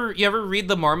 You ever read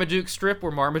the Marmaduke strip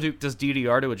where Marmaduke does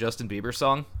DDR to a Justin Bieber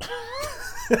song?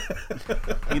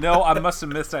 You know, I must have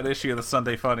missed that issue of the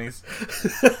Sunday Funnies.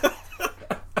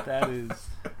 That is...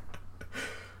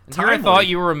 And here I thought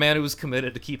you were a man who was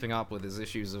committed to keeping up with his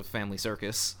issues of Family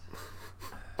Circus.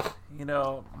 You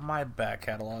know, my back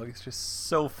catalog is just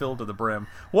so filled to the brim.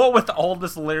 What with all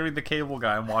this Larry the Cable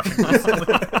Guy I'm watching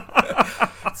constantly.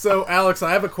 So, Alex,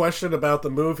 I have a question about the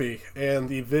movie and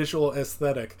the visual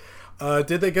aesthetic.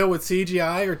 Did they go with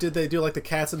CGI, or did they do like the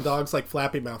cats and dogs like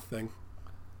Flappy Mouth thing?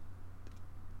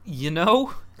 You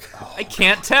know, I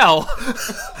can't tell.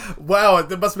 Wow, it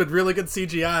must have been really good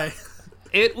CGI.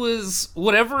 It was,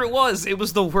 whatever it was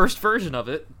the worst version of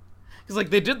it. Because, like,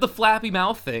 they did the Flappy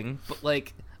Mouth thing, but,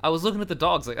 like, I was looking at the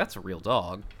dogs, like, that's a real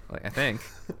dog. Like, I think.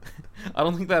 I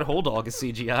don't think that whole dog is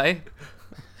CGI.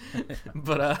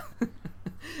 But,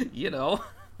 you know,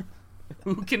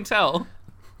 who can tell?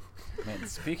 Man,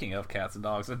 speaking of cats and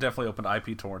dogs, I definitely opened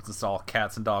IP Torrents and saw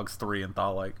Cats and Dogs 3 and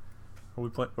thought, like,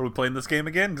 are we playing this game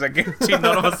again? Because I guarantee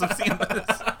none of us have seen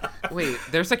this. Wait,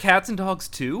 there's a Cats and Dogs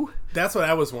 2? That's what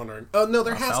I was wondering. Oh, no,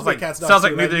 there has to be a Cats and Dogs 2. Sounds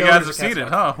like neither of you guys have seen it,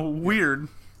 huh? Weird.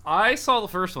 I saw the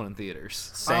first one in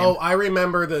theaters. Same. Oh, I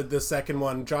remember the second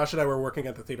one. Josh and I were working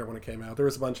at the theater when it came out. There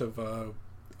was a bunch of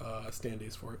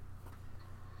standees for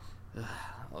it.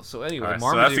 So anyway, right,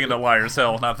 Marmaduke... So that's into Liar's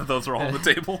Hell, not that those are all on the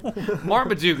table.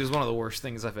 Marmaduke is one of the worst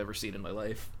things I've ever seen in my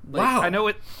life. Like, Wow. I know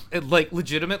it, like,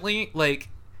 legitimately, like...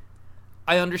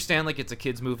 I understand, like, it's a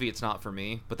kid's movie, it's not for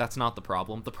me, but that's not the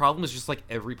problem. The problem is just, like,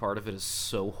 every part of it is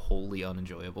so wholly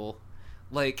unenjoyable.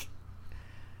 Like,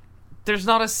 there's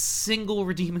not a single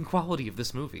redeeming quality of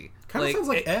this movie. Kind of sounds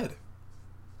like Ed.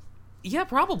 Yeah,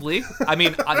 probably. I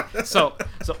mean, so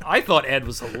I thought Ed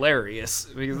was hilarious.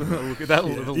 Because look at that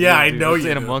little Yeah, I dude know who's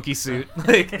you in a do. monkey suit.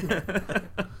 Like,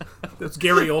 That's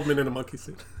Gary Oldman in a monkey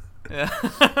suit.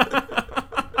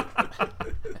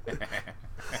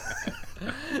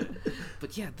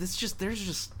 but yeah,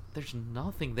 there's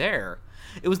nothing there.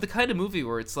 It was the kind of movie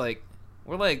where it's like,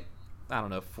 we're like, I don't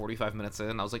know, 45 minutes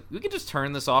in. I was like, we could just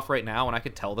turn this off right now, and I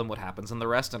could tell them what happens in the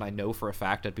rest, and I know for a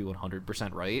fact I'd be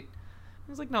 100% right.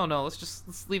 I was like, no,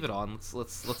 let's leave it on.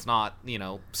 Let's not,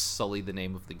 sully the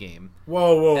name of the game.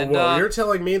 Whoa. And, You're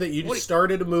telling me that you what- just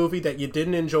started a movie that you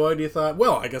didn't enjoy and you thought,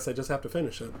 well, I guess I just have to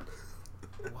finish it.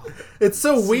 It's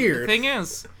so weird.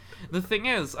 The thing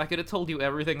is, I could have told you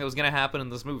everything that was going to happen in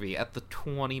this movie at the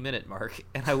 20-minute mark,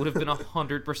 and I would have been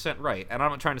 100% right. And I'm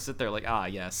not trying to sit there like,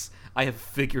 yes, I have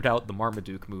figured out the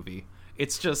Marmaduke movie.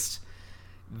 It's just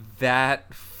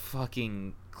that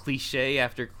fucking cliche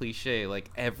after cliche. Like,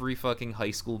 every fucking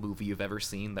high school movie you've ever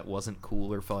seen that wasn't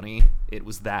cool or funny, it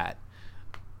was that,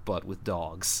 but with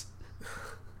dogs.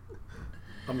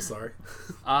 I'm sorry.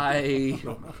 I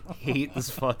hate this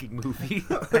fucking movie.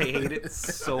 I hate it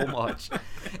so much.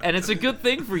 And it's a good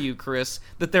thing for you, Chris,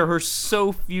 that there are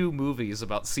so few movies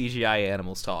about CGI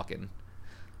animals talking.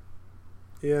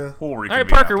 Yeah. We'll All right, reconvene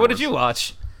Parker, what did afterwards. you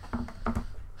watch?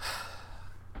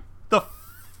 The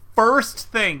first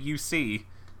thing you see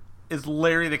is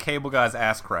Larry the Cable Guy's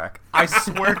ass crack. I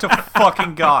swear to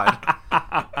fucking God.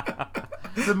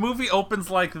 The movie opens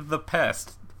like The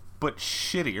Pest, but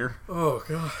shittier. Oh,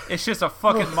 God. It's just a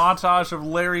fucking montage of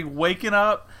Larry waking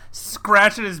up,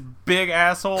 scratching his big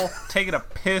asshole, taking a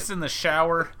piss in the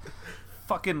shower,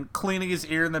 fucking cleaning his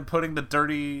ear, and then putting the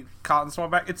dirty cotton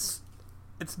swab back. It's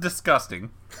disgusting.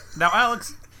 Now,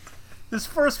 Alex, this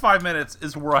first 5 minutes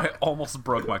is where I almost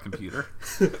broke my computer.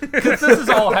 Because this is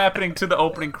all happening to the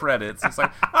opening credits. It's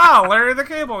like, Larry the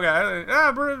Cable Guy.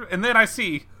 And then I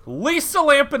see Lisa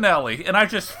Lampanelli. And I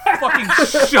just fucking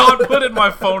putting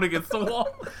my phone against the wall.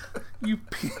 You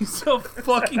piece of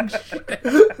fucking shit.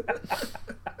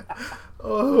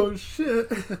 Oh, shit.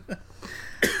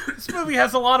 This movie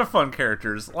has a lot of fun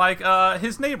characters, like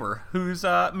his neighbor, who's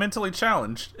mentally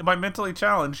challenged. And by mentally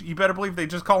challenged, you better believe they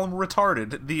just call him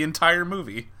retarded the entire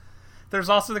movie. There's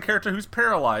also the character who's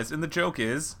paralyzed, and the joke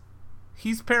is,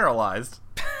 he's paralyzed.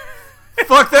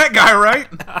 Fuck that guy, right?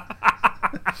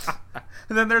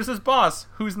 And then there's his boss,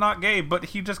 who's not gay, but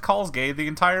he just calls gay the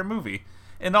entire movie.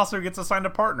 And also gets assigned a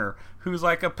partner, who's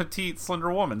like a petite,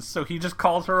 slender woman, so he just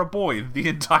calls her a boy the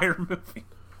entire movie.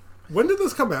 When did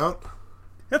this come out?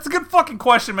 That's a good fucking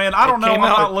question, man. I don't know. I'm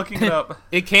not looking it up.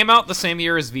 It came out the same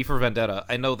year as V for Vendetta.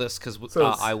 I know this because So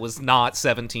it's- I was not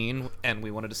 17, and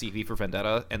we wanted to see V for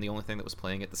Vendetta, and the only thing that was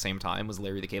playing at the same time was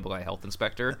Larry the Cable Guy Health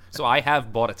Inspector. So I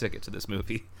have bought a ticket to this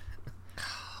movie.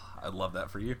 I love that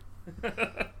for you.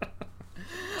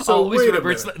 So, Always wait a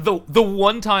remember, it's minute. the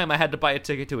one time I had to buy a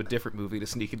ticket to a different movie to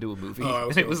sneak into a movie, I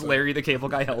was and it gonna was say. Larry the Cable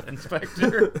Guy Health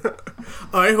Inspector.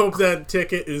 I hope that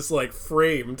ticket is, like,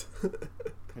 framed.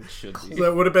 It should be.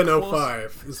 That would have been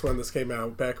 05 is when this came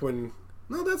out, back when...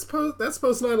 No, that's post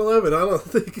 9/11. I don't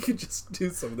think you could just do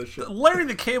some of this shit. Larry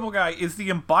the Cable Guy is the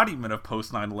embodiment of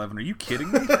post 9/11. Are you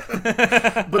kidding me?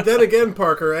 But then again,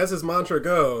 Parker, as his mantra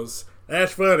goes,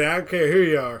 that's funny, I don't care who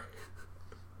you are.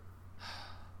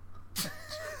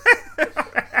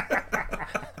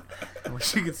 I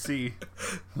wish you could see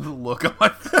the look on my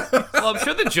face. Well, I'm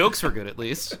sure the jokes were good at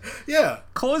least. Yeah.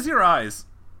 Close your eyes.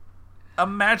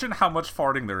 Imagine how much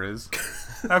farting there is.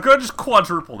 Now go just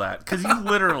quadruple that, because you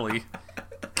literally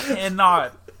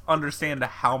cannot understand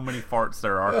how many farts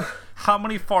there are. How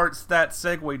many farts that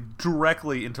segue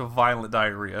directly into violent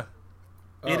diarrhea.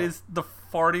 It is the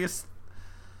fartiest.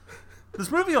 This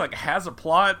movie like has a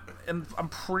plot, and I'm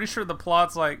pretty sure the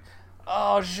plot's like,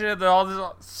 oh shit, all these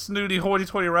snooty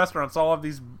hoity-toity restaurants all have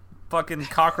these fucking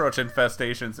cockroach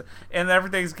infestations, and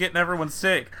everything's getting everyone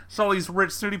sick. So all these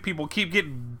rich snooty people keep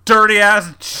getting dirty ass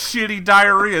shitty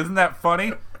diarrhea. Isn't that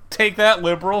funny? Take that,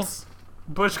 liberals.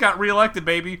 Bush got reelected,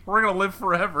 baby. We're gonna live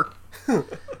forever.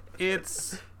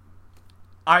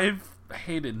 I've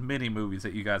hated many movies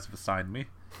that you guys have assigned me,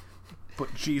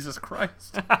 but Jesus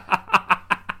Christ.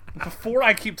 Before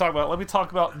I keep talking about it, let me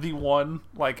talk about the one,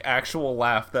 like, actual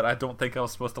laugh that I don't think I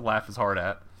was supposed to laugh as hard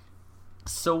at.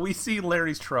 So we see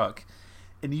Larry's truck,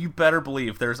 and you better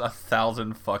believe there's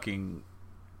 1,000 fucking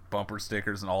bumper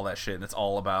stickers and all that shit, and it's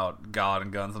all about God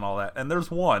and guns and all that. And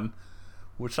there's one,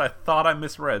 which I thought I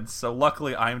misread, so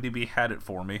luckily IMDb had it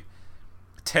for me.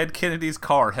 Ted Kennedy's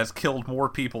car has killed more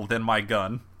people than my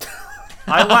gun.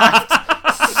 I laughed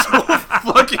so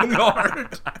fucking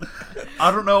hard. I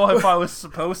don't know if I was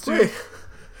supposed to, Wait.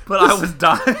 but I was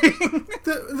dying.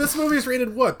 This movie's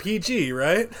rated what? PG,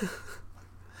 right?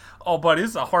 Oh, buddy, this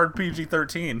is a hard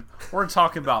PG-13. We're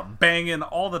talking about banging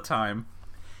all the time.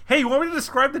 Hey, you want me to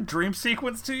describe the dream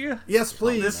sequence to you? Yes,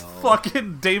 please. This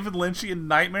fucking David Lynchian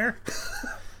nightmare.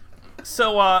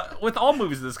 So, with all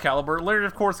movies of this caliber, Larry,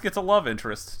 of course, gets a love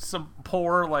interest. Some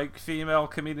poor, like, female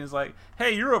comedian's like,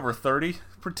 hey, you're over 30.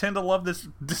 Pretend to love this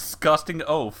disgusting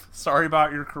oaf. Sorry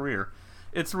about your career.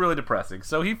 It's really depressing.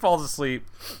 So he falls asleep,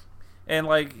 and,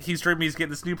 like, he's dreaming he's getting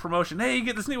this new promotion. Hey, you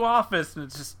get this new office. And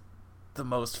it's just the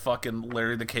most fucking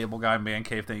Larry the Cable Guy man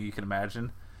cave thing you can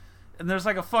imagine. And there's,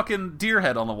 like, a fucking deer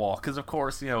head on the wall. Because, of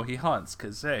course, you know, he hunts.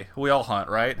 Because, hey, we all hunt,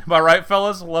 right? Am I right,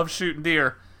 fellas? Love shooting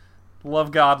deer.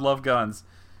 Love God, love guns.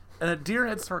 And a deer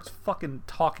head starts fucking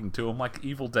talking to him like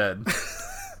Evil Dead.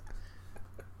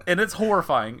 And it's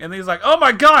horrifying. And he's like, oh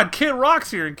my God, Kid Rock's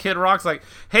here. And Kid Rock's like,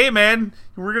 hey man,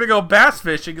 we're gonna go bass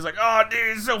fishing. He's like, oh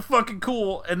dude, it's so fucking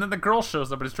cool. And then the girl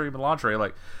shows up in his dream in lingerie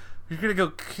like, you're gonna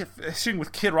go fishing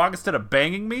with Kid Rock instead of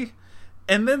banging me?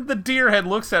 And then the deer head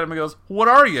looks at him and goes, what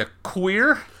are you,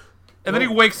 queer? And then he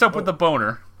wakes up with the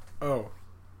boner. Oh.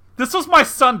 This was my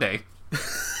Sunday.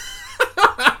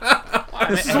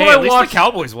 This is what I watched. The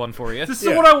Cowboys won for you. This is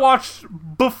what I watched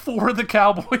before the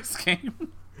Cowboys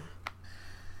game.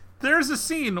 There's a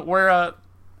scene where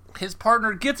his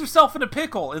partner gets himself in a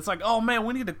pickle. It's like, oh man,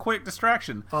 we need a quick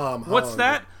distraction. What's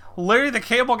that? Larry the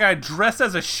Cable Guy dressed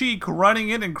as a sheik running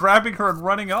in and grabbing her and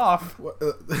running off.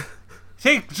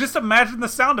 Hey, just imagine the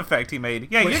sound effect he made.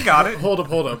 Yeah, you got it. Hold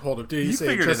up. Did you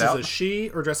say dressed as a she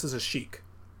or dressed as a sheik?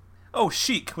 Oh,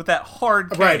 chic, with that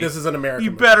hard K. Right, this is an American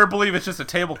You movie. better believe it's just a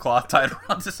tablecloth tied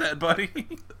around his head, buddy.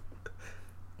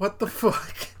 What the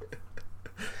fuck?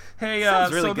 Hey,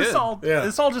 really so good.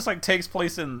 this all just like takes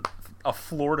place in a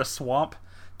Florida swamp.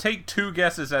 Take two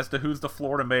guesses as to who's the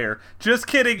Florida mayor. Just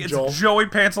kidding, it's Joey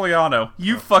Pantoliano.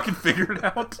 You fucking figured it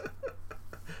out.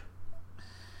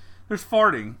 There's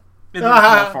farting. And there's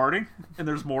more farting. And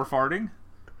there's more farting.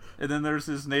 And then there's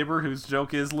his neighbor whose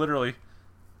joke is literally,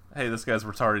 hey, this guy's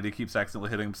retarded. He keeps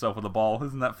accidentally hitting himself with a ball.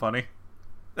 Isn't that funny?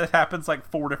 That happens like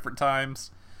 4 different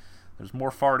times. There's more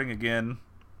farting again.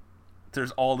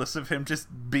 There's all this of him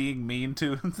just being mean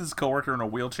to his coworker in a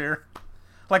wheelchair.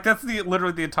 Like, that's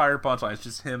literally the entire punchline. It's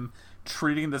just him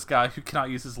treating this guy who cannot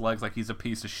use his legs like he's a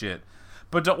piece of shit.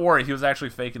 But don't worry, he was actually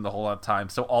faking the whole lot of time,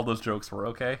 so all those jokes were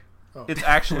okay. Oh. It's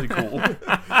actually cool.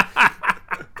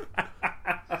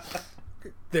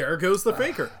 There goes the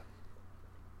faker.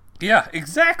 Yeah,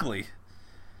 exactly.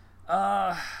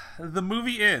 The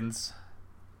movie ends.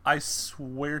 I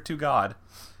swear to God,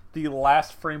 the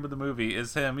last frame of the movie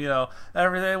is him, you know,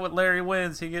 every day when Larry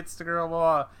wins, he gets the girl,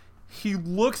 blah, blah. He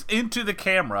looks into the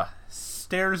camera,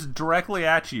 stares directly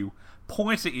at you,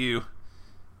 points at you.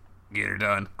 Get her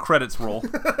done. Credits roll.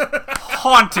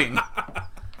 Haunting.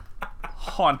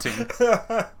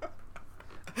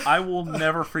 I will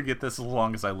never forget this as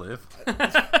long as I live.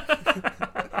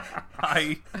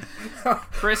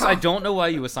 Chris, I don't know why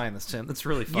you assigned this to him. That's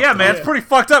really fucked up. Man, it's pretty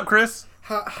fucked up, Chris.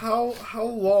 How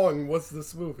long was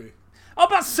this movie?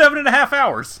 About 7.5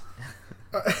 hours.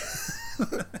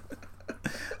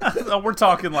 We're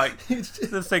talking like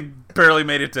this thing barely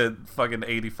made it to fucking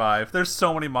 85. There's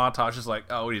so many montages like,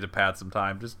 oh, we need to pad some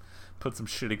time. Just put some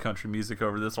shitty country music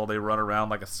over this while they run around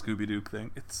like a Scooby-Doo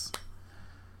thing. It's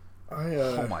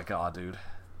oh my God, dude.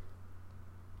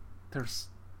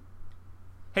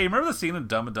 Hey, remember the scene in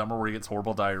Dumb and Dumber where he gets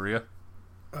horrible diarrhea?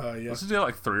 Yeah. Let's just do it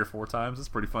like 3 or 4 times. It's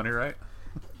pretty funny, right?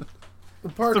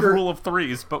 Parker, it's the rule of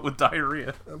 3s, but with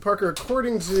diarrhea. Parker,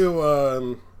 according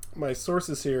to my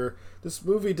sources here, this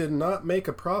movie did not make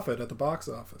a profit at the box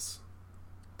office.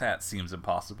 That seems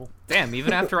impossible. Damn,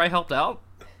 even after I helped out?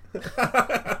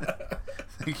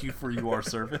 Thank you for your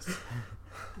service.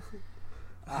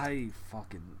 I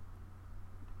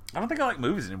don't think I like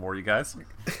movies anymore, you guys.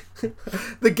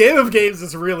 The game of games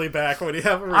is really back when you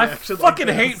have a reaction. I fucking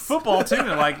hate football too.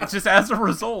 Like, it's just as a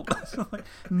result, like,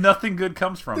 nothing good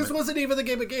comes from it. This wasn't even the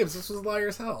game of games. This was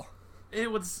Liar's Hell.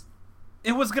 It was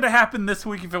gonna happen this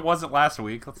week if it wasn't last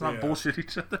week. Let's not bullshit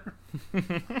each other.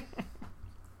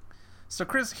 So,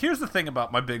 Chris, here's the thing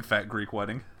about my big fat Greek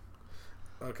wedding.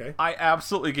 Okay. I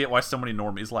absolutely get why so many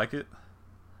normies like it.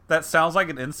 That sounds like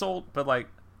an insult, but like,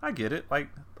 I get it. Like,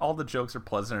 all the jokes are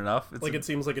pleasant enough. It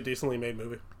seems like a decently made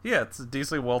movie. Yeah, it's a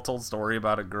decently well-told story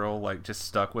about a girl, like, just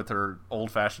stuck with her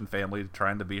old-fashioned family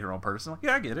trying to be her own person. Like,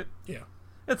 yeah, I get it. Yeah.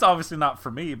 It's obviously not for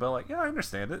me, but, like, yeah, I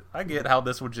understand it. I get how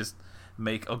this would just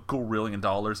make $1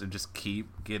 gazillion and just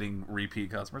keep getting repeat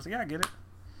customers. Like, yeah, I get it.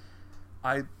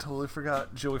 I totally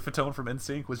forgot Joey Fatone from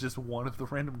NSYNC was just one of the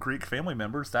random Greek family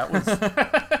members. That was...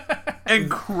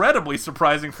 incredibly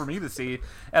surprising for me to see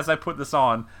as I put this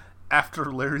on after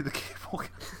Larry the Cable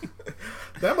Guy.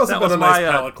 That must have been a nice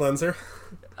palate cleanser.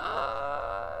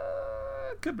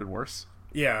 Could have been worse.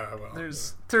 Yeah, well,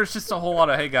 There's just a whole lot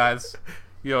of, hey guys,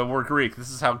 we're Greek. This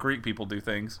is how Greek people do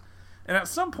things. And at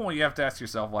some point you have to ask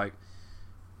yourself, like,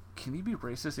 can you be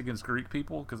racist against Greek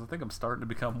people? Because I think I'm starting to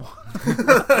become one.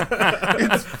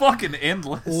 It's fucking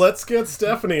endless. Let's get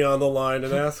Stephanie on the line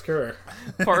and ask her.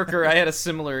 Parker, I had a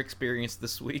similar experience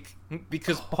this week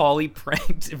because Paulie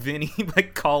pranked Vinny by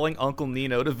calling Uncle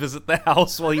Nino to visit the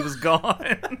house while he was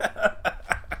gone.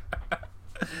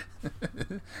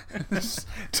 Just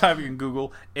typing in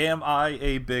Google, am I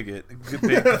a bigot?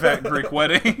 Big fat Greek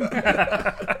wedding.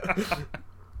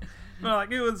 No, like,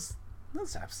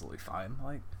 that's absolutely fine.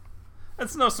 Like,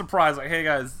 it's no surprise. Like, hey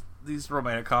guys, these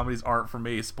romantic comedies aren't for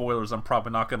me. Spoilers, I'm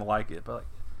probably not gonna like it. But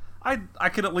like, I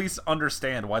could at least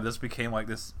understand why this became like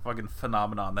this fucking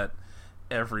phenomenon that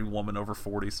every woman over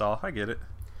 40 saw. I get it.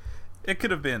 It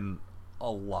could have been a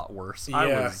lot worse.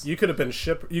 Yeah, you could have been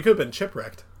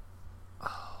shipwrecked.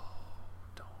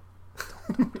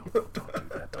 Don't do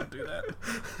that. Don't do that.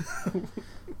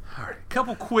 All right,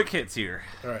 couple quick hits here.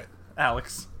 All right,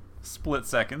 Alex, split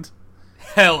second.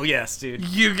 Hell yes, dude.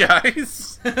 You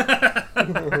guys. That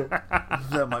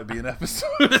might be an episode.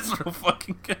 It's real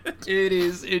fucking good. It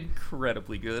is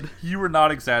incredibly good. You were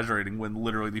not exaggerating when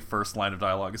literally the first line of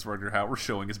dialogue is Rutger Hauer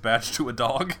showing his badge to a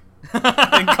dog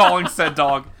and calling said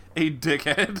dog a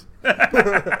dickhead.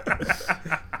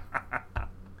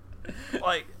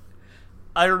 Like,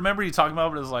 I remember you talking about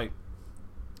it, but it was like,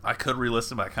 I could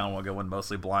re-listen, but I kind of want to go in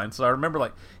mostly blind. So I remember,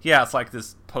 like, yeah, it's like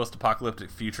this post-apocalyptic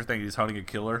future thing. He's hunting a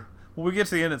killer. When we get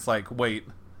to the end, it's like, wait,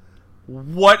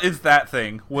 what is that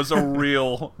thing? Was a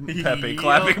real Pepe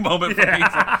clapping moment for me.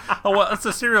 It's like, oh, well, it's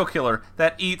a serial killer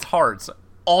that eats hearts.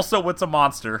 Also, it's a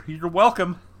monster. You're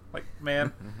welcome. Like,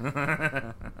 man.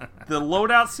 The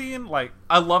loadout scene, like,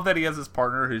 I love that he has this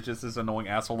partner who's just this annoying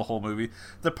asshole the whole movie.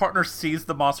 The partner sees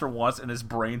the monster once and his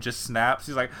brain just snaps.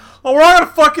 He's like, oh, we're all gonna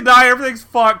fucking die. Everything's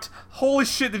fucked. Holy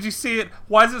shit, did you see it?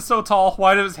 Why is it so tall?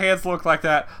 Why do his hands look like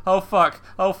that? Oh, fuck.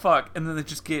 Oh, fuck. And then they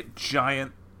just get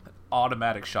giant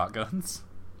automatic shotguns.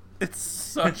 It's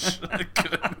such a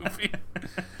good movie.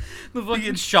 The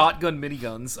fucking shotgun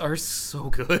miniguns are so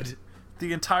good.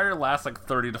 The entire last, like,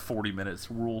 30 to 40 minutes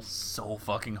rules so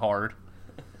fucking hard.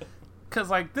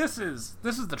 Because, like, this is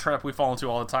the trap we fall into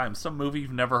all the time. Some movie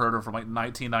you've never heard of from, like,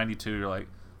 1992, you're like,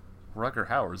 Rutger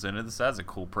Hauer's in it, this has a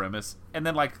cool premise. And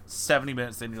then, like, 70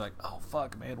 minutes in, you're like, oh,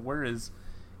 fuck, man, where is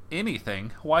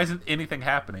anything? Why isn't anything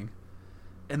happening?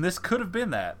 And this could have been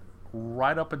that,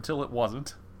 right up until it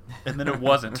wasn't. And then it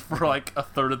wasn't for, like, a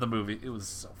third of the movie. It was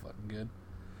so fucking good.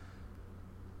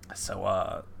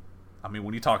 So, I mean,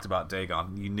 when you talked about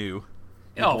Dagon, you knew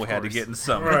we had to get in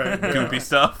some goopy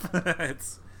stuff.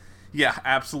 It's, yeah,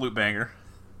 absolute banger.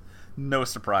 No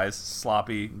surprise.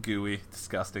 Sloppy, gooey,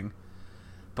 disgusting.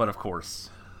 But, of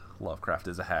course, Lovecraft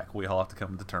is a hack. We all have to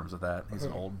come to terms with that. He's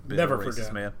an old, bitter,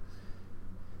 racist man.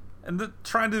 And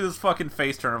trying to do this fucking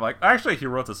face turn of like, actually, he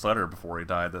wrote this letter before he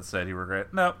died that said he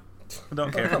regret. Nope.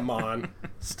 Don't care. Come on.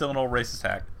 Still an old racist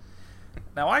hack.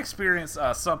 Now, I experienced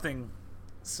something...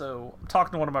 So, I'm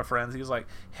talking to one of my friends. He was like,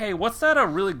 hey, what's that a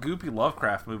really goopy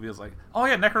Lovecraft movie? I was like, oh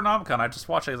yeah, Necronomicon. I just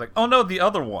watched it. He's like, oh no, the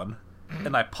other one.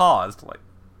 And I paused, like,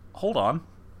 hold on.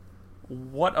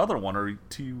 What other one are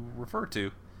you refer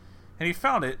to? And he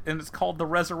found it, and it's called The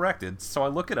Resurrected. So I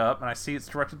look it up, and I see it's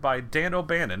directed by Dan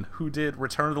O'Bannon, who did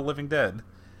Return of the Living Dead.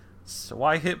 So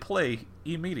I hit play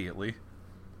immediately.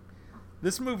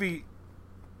 This movie,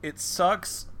 it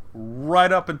sucks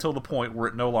right up until the point where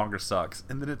it no longer sucks,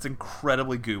 and then it's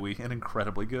incredibly gooey and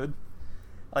incredibly good.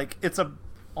 Like, it's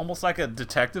almost like a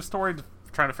detective story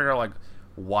trying to figure out, like,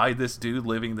 why this dude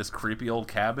living in this creepy old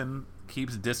cabin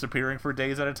keeps disappearing for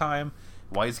days at a time,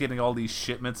 why he's getting all these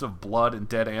shipments of blood and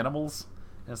dead animals.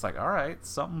 And it's like, alright,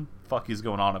 something fucky's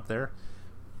going on up there.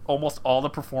 Almost all the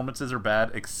performances are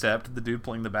bad except the dude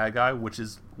playing the bad guy, which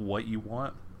is what you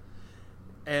want.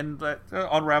 And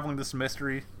unraveling this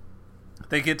mystery,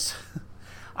 they get...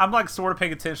 I'm, like, sort of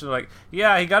paying attention to, like,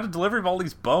 yeah, he got a delivery of all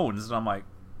these bones. And I'm like,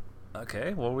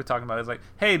 okay, what are we talking about? He's like,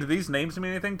 hey, do these names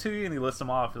mean anything to you? And he lists them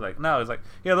off. He's like, no. He's like,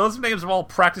 yeah, those are names of all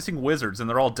practicing wizards, and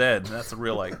they're all dead. And that's a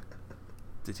real, like...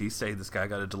 Did he say this guy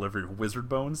got a delivery of wizard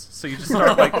bones? So you just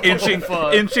start, like, inching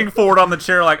forward on the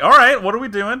chair, like, all right, what are we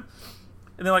doing?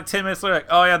 And then, like, 10 minutes later, like,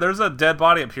 oh, yeah, there's a dead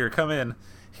body up here. Come in.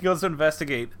 He goes to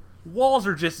investigate. Walls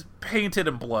are just painted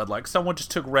in blood. Like, someone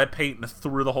just took red paint and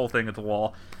threw the whole thing at the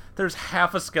wall. There's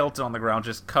half a skeleton on the ground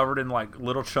just covered in, like,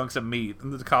 little chunks of meat.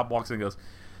 And the cop walks in and goes,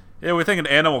 yeah, we think an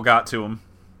animal got to him.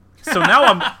 So now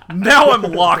I'm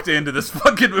locked into this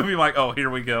fucking movie. I'm like, oh, here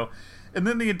we go. And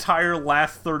then the entire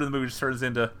last third of the movie just turns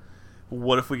into,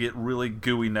 what if we get really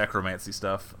gooey necromancy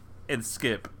stuff? And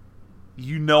Skip,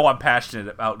 you know I'm passionate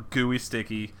about gooey,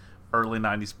 sticky, early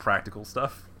 90s practical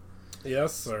stuff.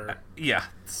 Yes, sir. Yeah,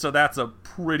 so that's a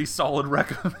pretty solid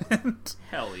recommend.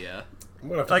 Hell yeah. I'm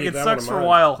gonna have to Like, keep it that sucks one for in a mind.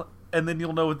 while, and then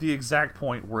you'll know the exact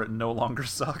point where it no longer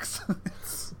sucks.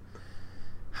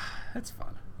 It's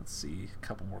fun. Let's see a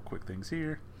couple more quick things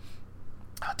here.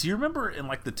 Do you remember in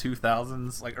like the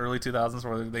 2000s, like early 2000s,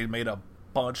 where they made a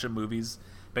bunch of movies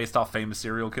based off famous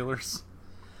serial killers?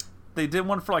 They did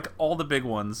one for like all the big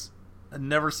ones. I've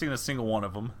never seen a single one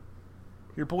of them.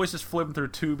 Your boy's just flipping through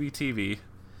Tubi TV.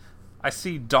 I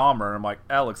see Dahmer, and I'm like,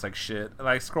 that looks like shit. And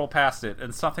I scroll past it,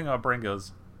 and something on my brain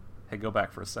goes, hey, go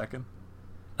back for a second.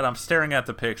 And I'm staring at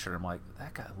the picture. I'm like,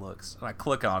 that guy looks. And I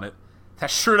click on it. That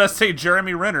sure does say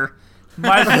Jeremy Renner.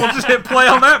 Might as well just hit play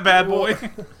on that bad boy.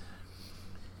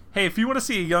 Hey, if you want to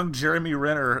see a young Jeremy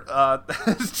Renner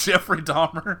as Jeffrey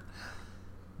Dahmer,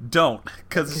 don't.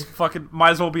 Because it's fucking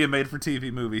might as well be a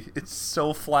made-for-TV movie. It's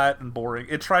so flat and boring.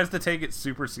 It tries to take it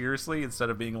super seriously instead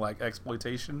of being like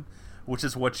exploitation, which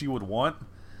is what you would want.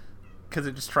 Because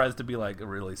it just tries to be like a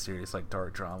really serious, like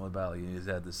dark drama about he's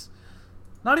had this,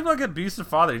 not even like an abusive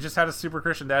father. He just had a super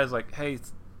Christian dad who's like, hey,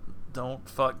 don't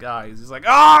fuck guys. He's like,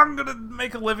 oh, I'm gonna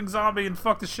make a living zombie and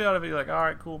fuck the shit out of it. You're like, all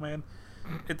right, cool, man.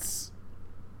 It's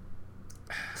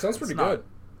Sounds pretty not- good.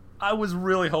 I was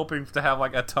really hoping to have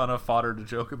like a ton of fodder to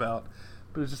joke about,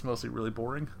 but it's just mostly really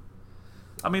boring.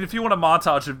 I mean, if you want a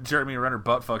montage of Jeremy Renner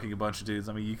butt fucking a bunch of dudes,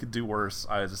 I mean, you could do worse.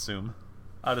 I'd assume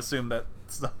that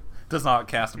does not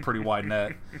cast a pretty wide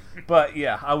net. But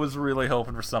yeah, I was really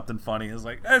hoping for something funny. It's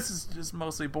like, this is just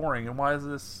mostly boring, and why is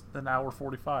this an hour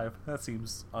 45? That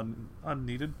seems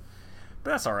unneeded.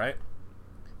 But that's all right.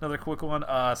 Another quick one.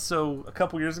 So a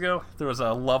couple years ago, there was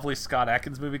a lovely Scott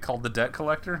Adkins movie called The Debt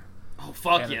Collector. Oh,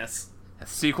 fuck And yes. A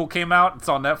sequel came out. It's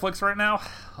on Netflix right now.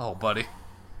 Oh, buddy.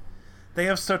 They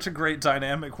have such a great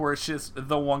dynamic where it's just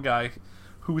the one guy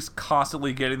who's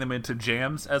constantly getting them into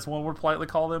jams, as one would politely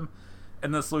call them.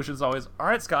 And the solution is always, all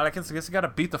right, Scott, I guess you got to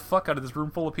beat the fuck out of this room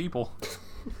full of people.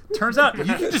 Turns out you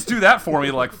can just do that for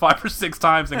me like 5 or 6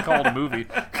 times and call it a movie.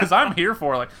 Because I'm here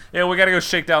for it. Like, yeah, we got to go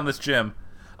shake down this gym.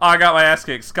 Oh, I got my ass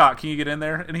kicked. Scott, can you get in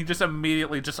there? And he just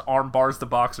immediately just arm bars the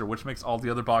boxer, which makes all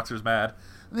the other boxers mad.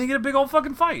 And then you get a big old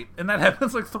fucking fight. And that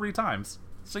happens like 3 times.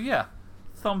 So yeah,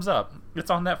 thumbs up.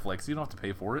 It's on Netflix. You don't have to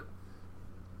pay for it.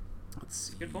 Let's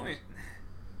see. Good point.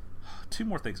 2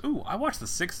 more things. Ooh, I watched The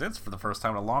Sixth Sense for the first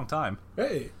time in a long time.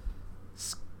 Hey.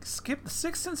 Skip, The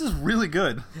Sixth Sense is really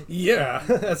good. Yeah,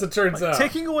 as it turns out.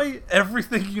 Taking away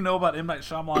everything you know about M. Night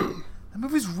Shyamalan, that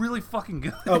movie's really fucking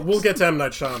good. We'll get to M.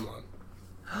 Night Shyamalan.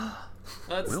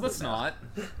 Let's not.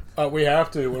 We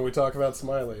have to when we talk about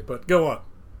Smiley, but go on.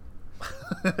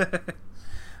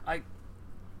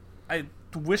 I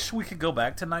wish we could go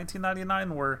back to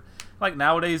 1999 where, like,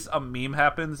 nowadays a meme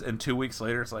happens and 2 weeks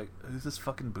later it's like, who's this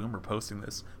fucking boomer posting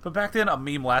this? But back then a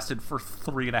meme lasted for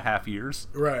 3.5 years.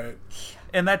 Right.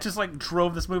 And that just, like,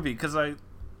 drove this movie because I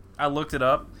looked it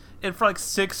up. And for like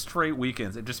 6 straight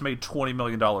weekends, it just made $20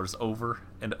 million over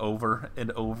and over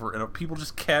and over. And people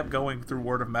just kept going through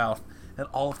word of mouth and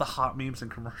all of the hot memes and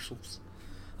commercials.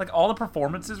 Like, all the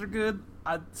performances are good.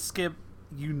 Skip,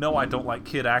 you know I don't like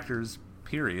kid actors,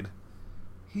 period.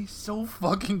 He's so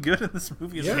fucking good in this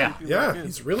movie. It's Yeah, really yeah, good.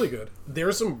 he's really good.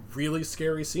 There's some really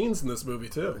scary scenes in this movie,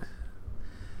 too.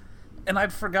 And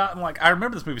I'd forgotten, like, I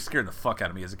remember this movie scared the fuck out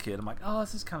of me as a kid. I'm like, oh,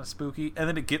 this is kind of spooky. And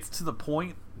then it gets to the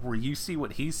point where you see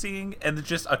what he's seeing, and it's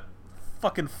just a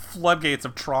fucking floodgates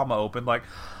of trauma open. Like,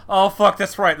 oh, fuck,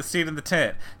 that's right, the scene in the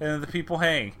tent. And then the people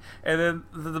hang. And then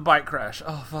the bike crash.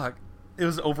 Oh, fuck. It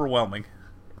was overwhelming.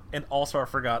 And also, I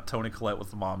forgot Toni Collette was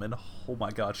the mom, and oh my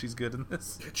god, she's good in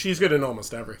this. She's good in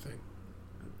almost everything.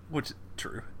 Which,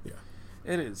 true. Yeah.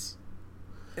 It is.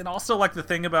 And also, like, the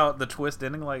thing about the twist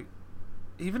ending, like,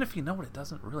 even if you know it, it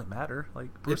doesn't really matter.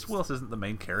 Like, Bruce Willis isn't the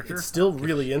main character. It's still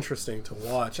really interesting to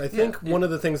watch. I think one of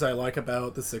the things I like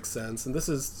about The Sixth Sense, and this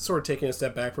is sort of taking a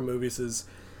step back from movies, is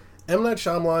M. Night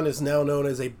Shyamalan is now known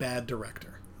as a bad director.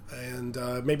 And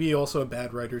maybe also a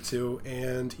bad writer, too.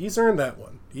 And he's earned that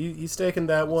one. He's taken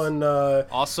that one.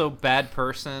 Also, bad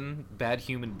person, bad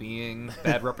human being,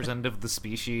 bad representative of the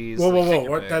species. Whoa, whoa, Like, take whoa!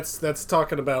 your What, pick. that's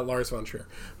talking about Lars von Trier.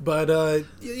 But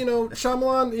you know,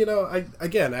 Shyamalan. You know,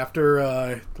 again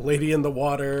after Lady in the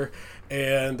Water,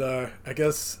 and I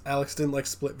guess Alex didn't like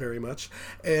Split very much,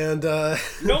 and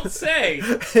Don't say.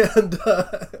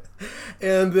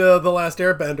 and The Last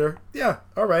Airbender. Yeah,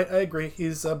 all right, I agree.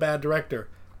 He's a bad director.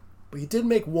 but he did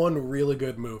make one really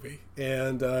good movie,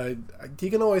 and he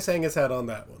can always hang his hat on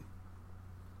that one.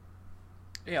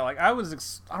 Yeah, like I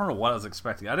don't know what I was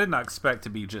expecting. I did not expect to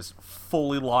be just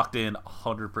fully locked in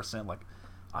 100%. Like,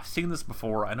 I've seen this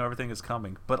before. I know everything is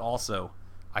coming, but also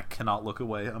I cannot look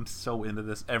away. I'm so into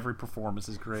this. Every performance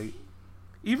is great.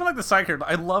 Even like the side character,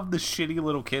 I love the shitty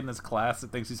little kid in his class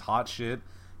that thinks he's hot shit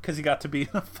because he got to be in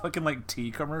a fucking like tea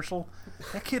commercial.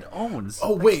 That kid owns.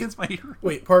 Oh that wait, kid's my hero.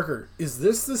 Wait, Parker, is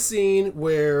this the scene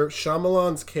where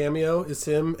Shyamalan's cameo is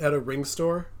him at a ring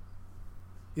store?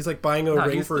 He's like buying a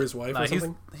ring for his wife or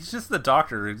something? He's just the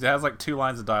doctor. He has like 2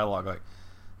 lines of dialogue like,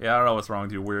 yeah, I don't know what's wrong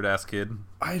with you, weird ass kid.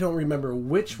 I don't remember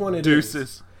which one it Deuces.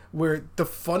 is. Where the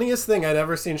funniest thing I'd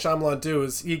ever seen Shyamalan do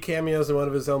is he cameos in one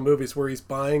of his own movies where he's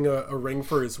buying a ring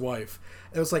for his wife.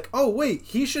 And it was like, oh wait,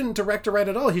 he shouldn't direct or write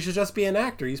at all. He should just be an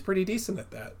actor. He's pretty decent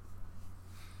at that.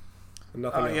 And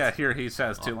nothing else. Yeah, here he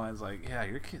says 2 lines like, yeah,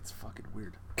 your kid's fucking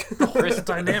weird. The whole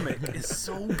dynamic is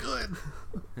so good.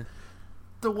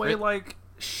 The way like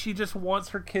she just wants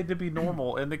her kid to be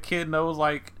normal, and the kid knows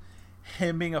like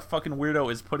him being a fucking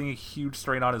weirdo is putting a huge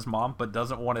strain on his mom, but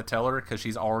doesn't want to tell her because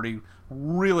she's already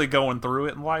really going through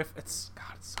it in life. It's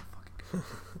so fucking good.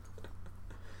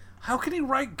 How can he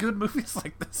write good movies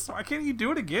like this? Why can't he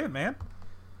do it again, man?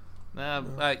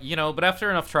 But after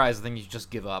enough tries, I think you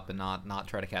just give up and not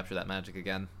try to capture that magic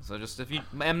again. So just if you,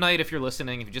 M. Night, if you're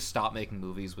listening, if you just stop making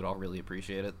movies, we'd all really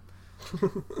appreciate it.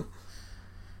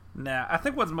 Nah, I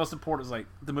think what's most important is like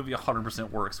the movie 100%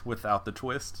 works without the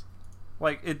twist.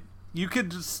 Like you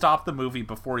could just stop the movie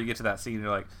before you get to that scene. And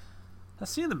you're like, that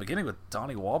scene in the beginning with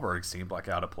Donnie Wahlberg seemed like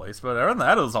out of place, but other than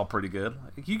that, it was all pretty good.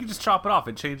 Like, you can just chop it off.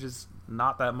 It changes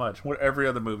not that much. Where every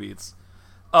other movie, it's,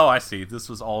 oh, I see. This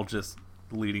was all just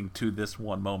leading to this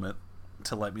one moment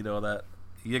to let me know that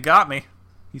you got me,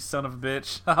 you son of a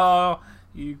bitch. Oh,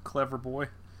 you clever boy.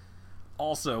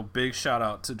 Also, big shout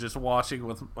out to just watching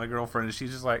with my girlfriend, and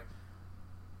she's just like,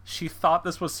 she thought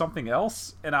this was something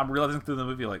else, and I'm realizing through the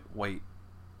movie, like, wait,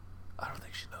 I don't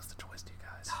think she knows the twist, you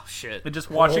guys. Oh shit! And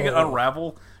just watching it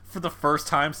unravel for the first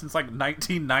time since like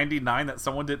 1999 that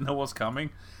someone didn't know was coming.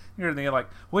 You're thinking like,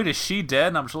 wait, is she dead?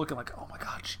 And I'm just looking like, oh my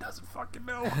god, she doesn't fucking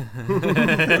know.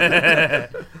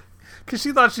 Because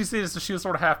she thought she seen it, so she was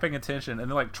sort of half paying attention,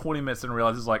 and then like 20 minutes and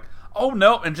realizes like, oh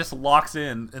no, and just locks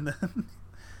in, and then.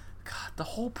 God, the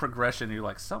whole progression, you're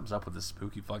like, something's up with this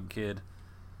spooky fucking kid.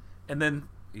 And then,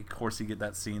 of course, you get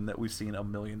that scene that we've seen a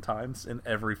million times in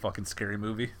every fucking scary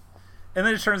movie. And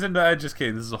then it turns into, just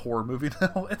kidding, this is a horror movie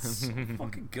now. It's so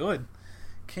fucking good.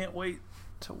 Can't wait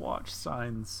to watch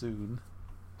Signs soon.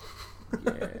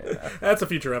 Yeah. That's a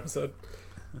future episode.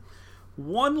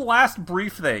 One last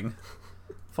brief thing.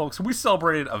 Folks, we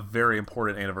celebrated a very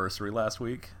important anniversary last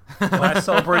week. And I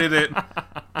celebrated it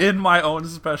in my own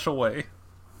special way.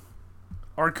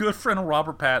 Our good friend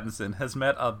Robert Pattinson has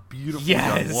met a beautiful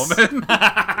young woman.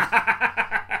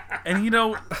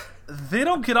 And, they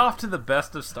don't get off to the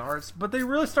best of starts, but they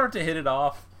really start to hit it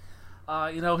off.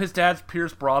 His dad's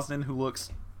Pierce Brosnan, who looks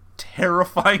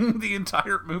terrifying the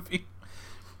entire movie.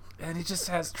 And he just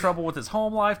has trouble with his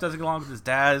home life, doesn't get along with his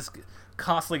dad, is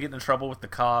constantly getting in trouble with the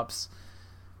cops.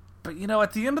 But,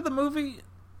 at the end of the movie,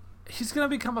 he's going to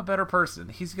become a better person.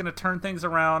 He's going to turn things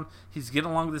around. He's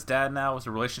getting along with his dad now. His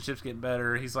relationship's getting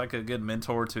better. He's like a good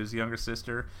mentor to his younger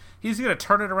sister. He's going to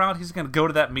turn it around. He's going to go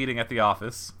to that meeting at the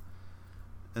office.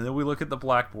 And then we look at the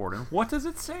blackboard, and what does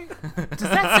it say? Does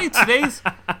that say today's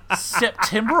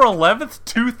September 11th,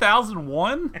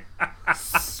 2001?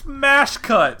 Smash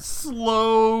cut.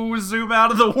 Slow zoom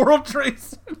out of the World Trade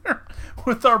Center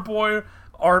with our boy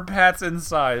Art Pats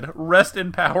inside. Rest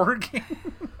in power, King.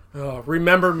 Oh,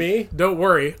 remember me? Don't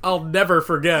worry. I'll never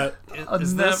forget.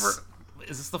 Is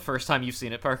this the first time you've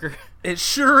seen it, Parker? It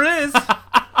sure is.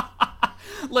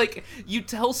 Like, you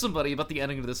tell somebody about the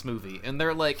ending of this movie, and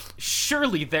they're like,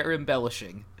 surely they're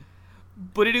embellishing.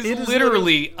 But it is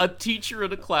literally a teacher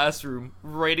in a classroom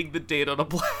writing the date on a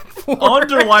blackboard.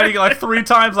 Underlining it like 3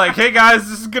 times, like, hey guys,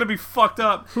 this is going to be fucked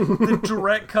up. The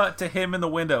direct cut to him in the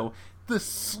window. The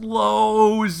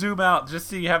slow zoom out, just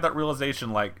so you have that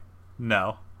realization, like,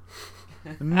 no.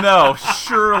 No,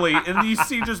 surely. And you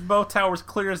see just both towers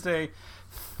clear as day.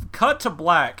 Cut to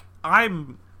black.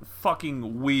 I'm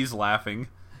fucking wheeze laughing.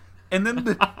 And then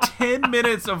the 10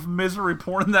 minutes of misery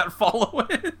porn that follow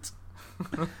it.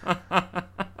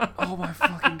 Oh my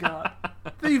fucking god.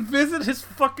 They visit his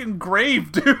fucking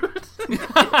grave, dude.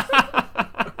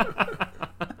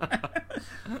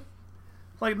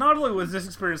 Like, not only was this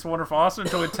experience wonderful, I also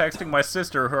enjoyed texting my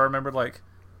sister, who I remembered, like,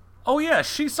 oh yeah,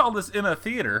 she saw this in a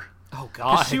theater. Oh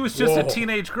god. She was just a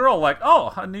teenage girl, like,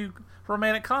 oh, a new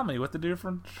romantic comedy with the dude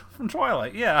from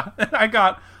Twilight. Yeah. And I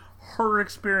got her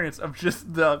experience of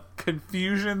just the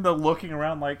confusion, the looking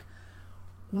around like,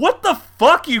 what the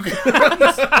fuck, you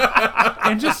guys?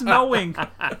 And just knowing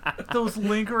those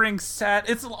lingering sad...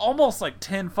 It's almost like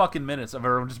 10 fucking minutes of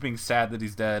everyone just being sad that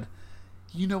he's dead.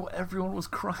 You know, everyone was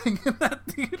crying in that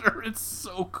theater. It's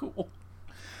so cool.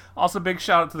 Also, big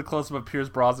shout out to the close-up of Pierce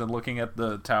Brosnan looking at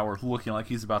the tower, looking like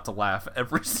he's about to laugh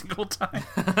every single time.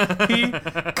 He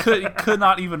could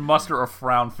not even muster a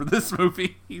frown for this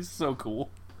movie. He's so cool.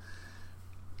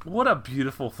 What a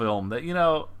beautiful film that, you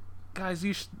know... Guys,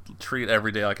 you should treat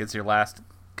every day like it's your last,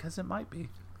 because it might be.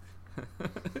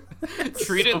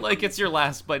 Treat it like it's your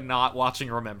last by not watching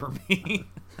Remember Me.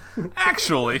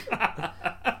 Actually.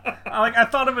 I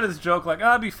thought of it as a joke, like,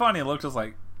 it'd be funny. And looked, was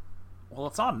like, well,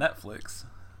 it's on Netflix.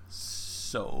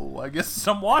 So, I guess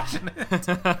I'm watching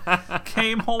it.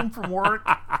 Came home from work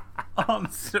on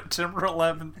September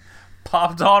 11th.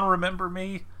 Popped on Remember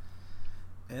Me.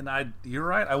 And you're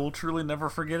right, I will truly never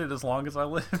forget it as long as I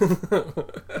live.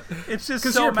 It's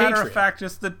just so matter of fact,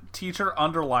 just the teacher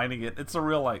underlining it. It's a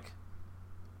real like,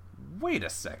 wait a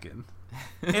second.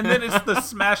 And then it's the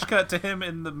smash cut to him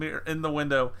in the mirror, in the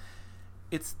window.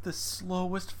 It's the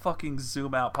slowest fucking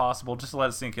zoom out possible, just to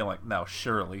let it sink in. Like, no,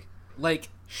 surely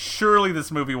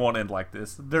this movie won't end like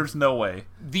this. There's no way.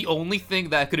 The only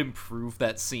thing that could improve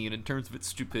that scene in terms of its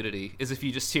stupidity is if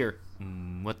you just hear,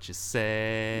 what you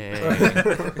say?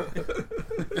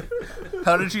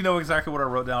 How did you know exactly what I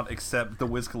wrote down except the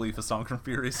Wiz Khalifa song from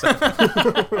Fury 7?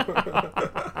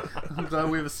 I'm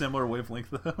glad we have a similar wavelength,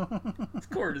 though. Of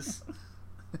course.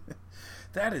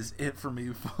 That is it for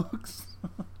me, folks.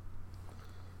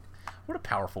 What a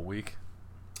powerful week.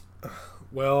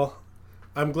 Well,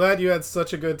 I'm glad you had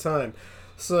such a good time.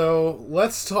 So,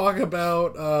 let's talk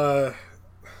about,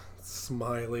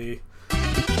 Smiley.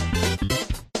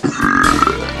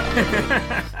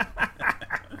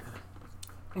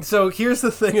 So here's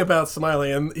the thing about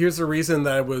Smiley, and here's the reason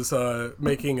that I was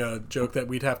making a joke that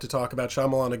we'd have to talk about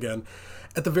Shyamalan again.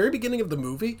 At the very beginning of the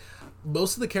movie,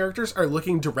 most of the characters are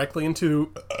looking directly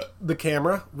into the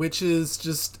camera, which is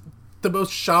just the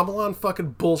most Shyamalan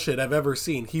fucking bullshit I've ever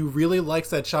seen. He really likes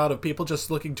that shot of people just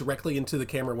looking directly into the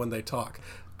camera when they talk.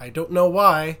 I don't know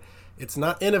why. It's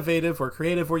not innovative or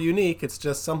creative or unique. It's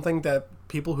just something that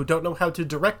people who don't know how to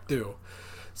direct do.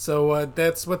 So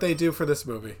that's what they do for this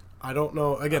movie. I don't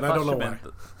know. Again, I don't know why.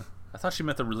 I thought she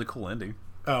meant the really cool ending.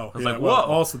 Oh, I was yeah, like, well,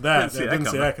 whoa. also that. I didn't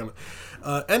see that coming.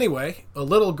 Anyway, a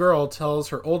little girl tells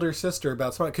her older sister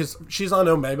about Smiley, because she's on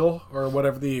Omegle, or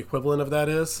whatever the equivalent of that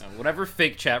is. Whatever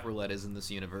fake chat roulette is in this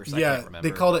universe, I can't remember.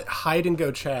 They called it Hide and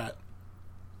Go Chat.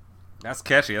 That's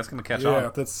catchy. That's going to catch on.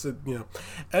 Yeah, that's,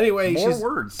 Anyway, more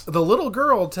words. The little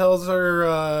girl tells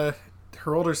her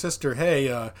her older sister, hey,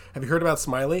 have you heard about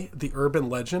Smiley, the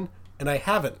urban legend? And I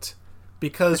haven't.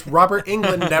 Because Robert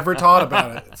Englund never taught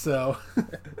about it, so... Oh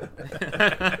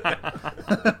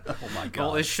my god.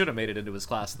 Well, it should have made it into his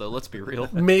class, though, let's be real.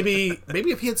 Maybe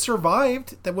if he had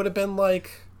survived, that would have been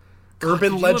like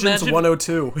Urban Legends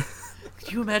 102.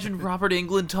 Could you imagine Robert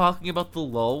Englund talking about the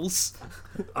lulls?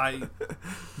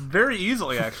 Very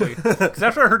easily, actually. Because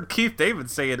after I heard Keith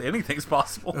David say it, anything's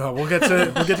possible. We'll get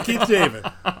to Keith David.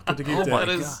 That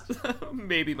is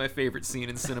maybe my favorite scene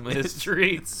in cinema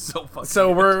history. It's so fucking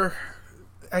So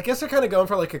I guess they're kind of going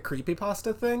for like a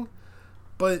creepypasta thing,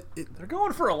 but they're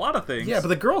going for a lot of things. Yeah, but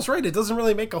the girl's right. It doesn't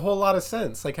really make a whole lot of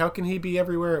sense. Like, how can he be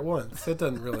everywhere at once? It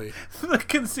doesn't really. The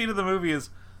conceit of the movie is,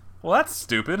 well, that's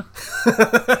stupid.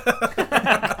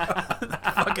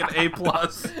 Fucking A+.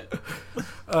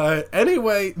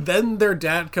 Anyway, then their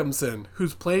dad comes in,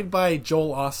 who's played by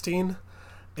Joel Osteen,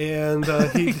 and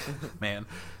he. Man,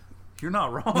 you're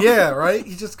not wrong. Yeah, right.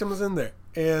 He just comes in there.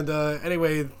 And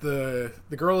anyway, the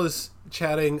girl is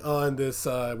chatting on this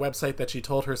website that she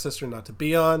told her sister not to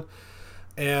be on.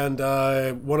 And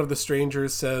one of the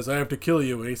strangers says, I have to kill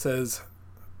you. And he says,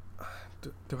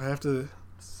 do I have to...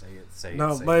 Say it.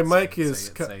 No, say my it, mic say is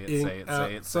it, cutting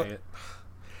out. Say it.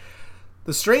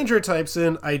 The stranger types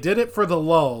in, I did it for the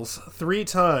lulls 3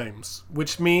 times,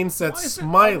 which means that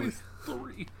Smiley...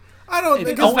 I don't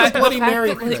think it's Bloody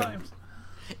Mary thing.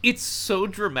 It's so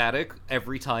dramatic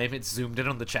every time it's zoomed in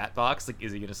on the chat box. Like,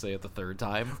 is he gonna say it the 3rd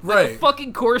time? Right. Like, of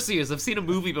fucking course he is. I've seen a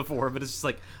movie before, but it's just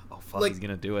like, oh fuck, he's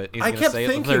gonna do it. He's gonna say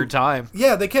it the 3rd time.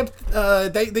 Yeah, they kept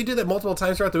they do that multiple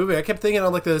times throughout the movie. I kept thinking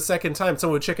on like the 2nd time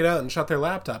someone would check it out and shut their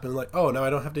laptop and like, oh, now I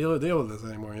don't have to deal with this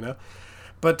anymore, you know?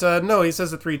 But no, he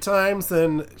says it 3 times.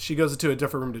 Then she goes into a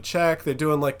different room to check. They're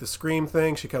doing like the scream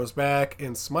thing. She comes back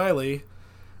and Smiley,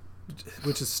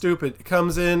 which is stupid,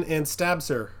 comes in and stabs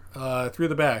her through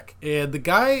the back. And the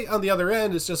guy on the other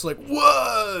end is just like,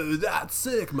 whoa, that's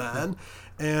sick, man.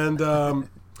 And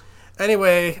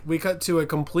Anyway, we cut to a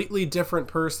completely different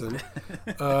person.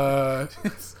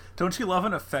 Don't you love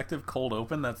an effective cold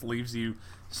open that leaves you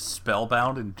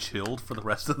spellbound and chilled for the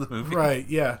rest of the movie? Right,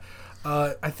 yeah.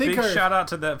 I think Big shout out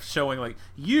to them showing, like,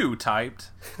 you typed,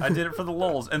 I did it for the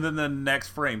lulz, and then the next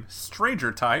frame,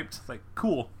 stranger typed. It's like,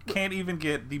 cool. Can't even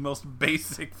get the most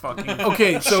basic fucking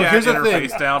Okay, so chat here's the thing.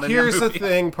 interface down in your Here's the movie.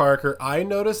 thing, Parker. I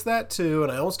noticed that too,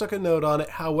 and I almost took a note on it.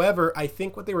 However, I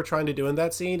think what they were trying to do in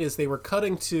that scene is they were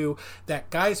cutting to that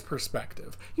guy's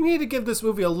perspective. You need to give this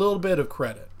movie a little bit of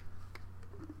credit.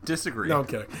 Disagree. No, I'm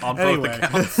kidding. On Anyway.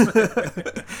 both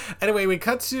accounts. Anyway, we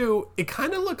cut to, it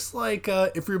kind of looks like,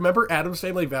 if you remember Addams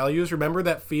Family Values, remember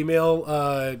that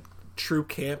female troop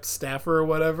camp staffer or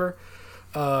whatever?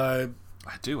 I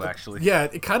do, actually. Yeah,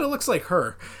 it kind of looks like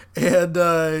her.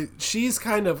 And she's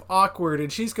kind of awkward,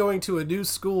 and she's going to a new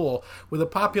school with a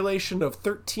population of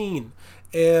 13.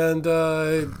 And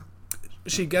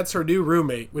she gets her new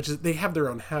roommate, which is, they have their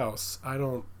own house.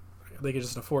 They can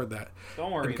just afford that.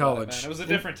 Don't worry in college. about it, man. It was a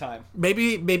different time.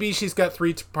 Maybe she's got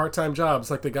 3 part-time jobs,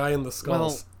 like the guy in the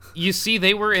skulls. Well, you see,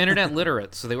 they were internet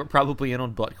literate, so they were probably in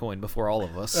on Buttcoin before all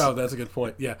of us. Oh, that's a good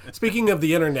point. Yeah. Speaking of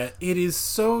the internet, it is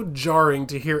so jarring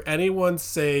to hear anyone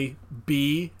say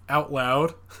 "b" out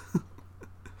loud.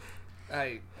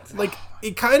 Like,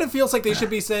 it kind of feels like they should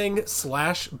be saying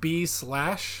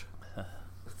 /b/.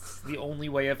 The only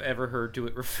way I've ever heard to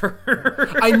it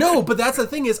refer. I know, but that's the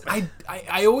thing is,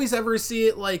 I always ever see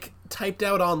it like typed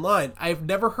out online. I've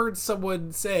never heard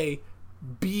someone say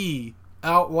 "b"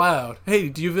 out loud. Hey,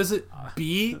 do you visit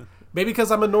B? Maybe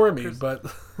because I'm a normie, but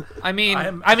I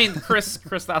mean, Chris,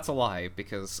 that's a lie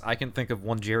because I can think of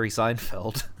one Jerry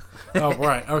Seinfeld. oh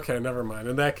right, okay, never mind.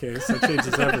 In that case, it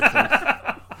changes everything.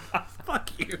 Fuck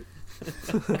you.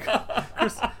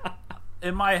 Chris,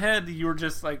 in my head, you were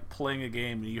just like playing a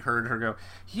game and you heard her go,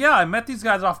 "Yeah, I met these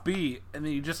guys off B," and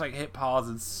then you just like hit pause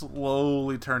and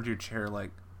slowly turned your chair like,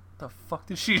 the fuck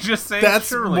did she just say? That's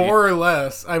Surely. more or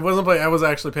less. I was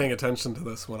actually paying attention to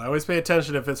this one. I always pay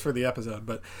attention if it's for the episode.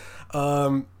 But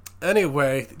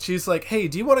anyway, she's like, "Hey,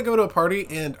 do you want to go to a party?"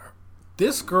 And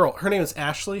this girl, her name is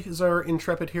Ashley, is our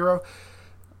intrepid hero.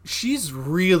 She's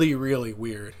really, really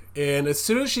weird. And as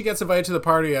soon as she gets invited to the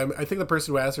party, I think the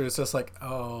person who asked her is just like,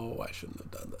 "Oh, I shouldn't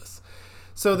have done this."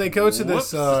 So they go to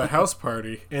this house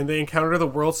party, and they encounter the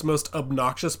world's most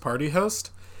obnoxious party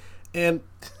host. And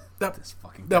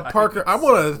now, Parker, I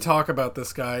want to talk about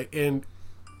this guy. And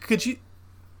could you...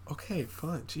 Okay,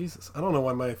 fine. Jesus. I don't know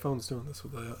why my phone's doing this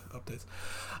with the updates.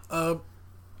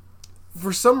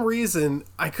 For some reason,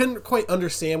 I couldn't quite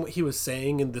understand what he was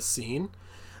saying in this scene.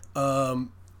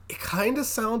 It kind of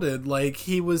sounded like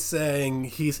he was saying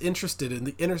he's interested in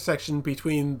the intersection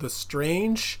between the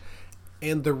strange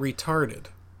and the retarded.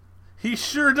 He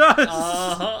sure does.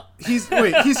 Uh-huh. He's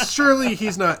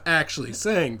not actually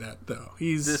saying that though.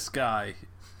 This guy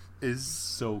is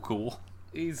so cool.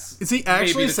 Is he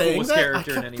actually saying that? I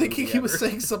kept thinking he was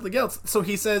saying something else. So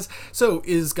he says, "So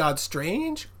is God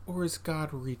strange or is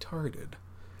God retarded?"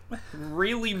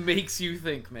 Really makes you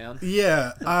think, man.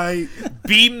 Yeah,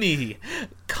 Be me.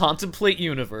 Contemplate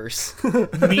universe.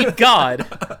 Meet God.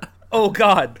 Oh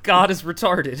God, God is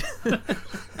retarded.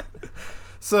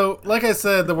 So, like I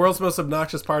said, the world's most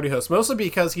obnoxious party host, mostly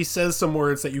because he says some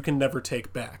words that you can never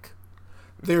take back.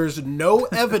 There's no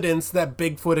evidence that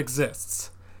Bigfoot exists.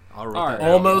 I'll write that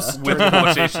Almost with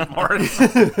quotation marks.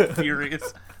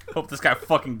 Furious. Hope this guy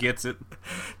fucking gets it.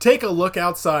 Take a look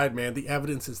outside, man. The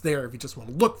evidence is there if you just want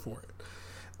to look for it.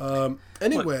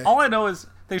 Anyway. Look, all I know is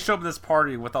they show up at this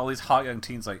party with all these hot young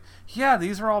teens like, "Yeah,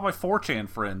 these are all my 4chan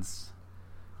friends."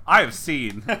 I have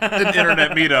seen an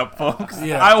internet meetup, folks.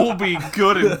 Yeah. I will be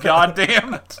good and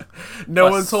goddamn it. No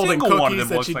one's holding single one of cookies them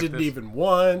that you looks like didn't this. even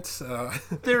want.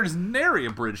 There's nary a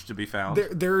bridge to be found.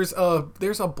 There's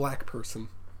a black person.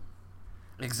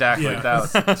 Exactly.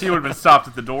 Yeah. She would have been stopped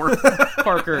at the door.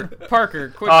 Parker,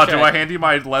 quick Oh, check. do I hand you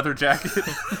my leather jacket?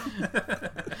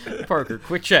 Parker,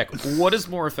 quick check. What is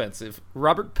more offensive?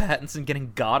 Robert Pattinson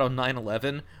getting God on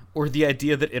 9/11 or the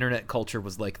idea that internet culture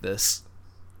was like this?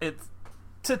 It's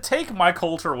to take my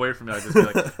culture away from me. I just be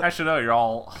like, actually, no, you're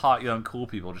all hot, young, cool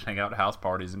people. Just hang out at house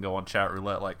parties and go on chat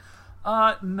roulette. Like,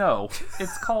 no.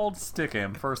 It's called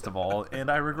Stick'em, first of all,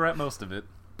 and I regret most of it.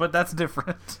 But that's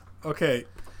different. Okay,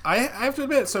 I have to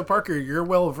admit, so Parker, you're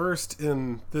well versed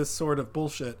in this sort of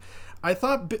bullshit. I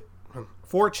thought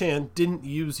 4chan didn't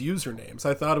use usernames.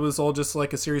 I thought it was all just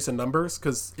like a series of numbers,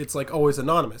 because it's like always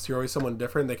anonymous. You're always someone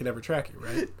different, they can never track you,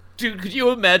 right? Dude, could you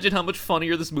imagine how much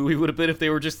funnier this movie would have been if they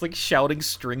were just like shouting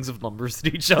strings of numbers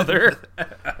at each other?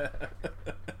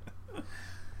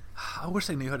 I wish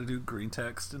they knew how to do green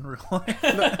text in real life.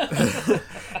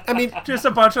 I mean, Just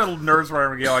a bunch of nerds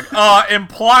running around like,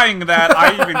 implying that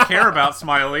I even care about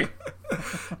Smiley.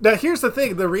 now here's the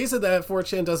thing. The reason that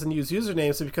 4chan doesn't use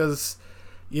usernames is because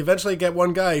you eventually get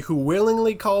one guy who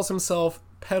willingly calls himself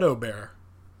Pedo Bear.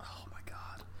 Oh my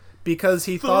god. Because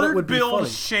he thought it would be Bill funny.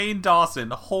 Shane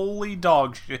Dawson. Holy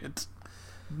dog shit.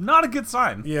 Not a good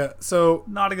sign. Yeah, so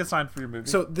Not a good sign for your movie.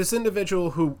 So this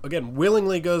individual who, again,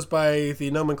 willingly goes by the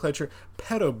nomenclature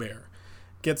Pedo Bear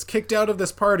gets kicked out of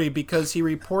this party because he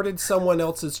reported someone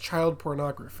else's child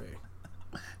pornography.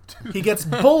 He gets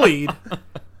bullied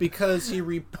because he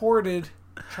reported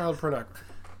child pornography.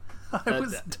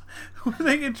 When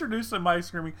they introduced him by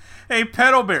screaming, "Hey,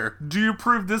 Pedo Bear, do you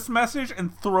approve this message?"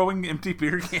 and throwing empty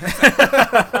beer cans.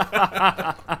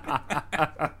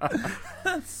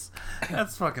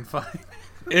 That's fucking funny.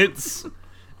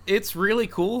 It's really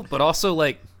cool, but also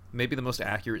like maybe the most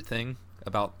accurate thing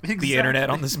about the internet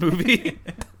on this movie.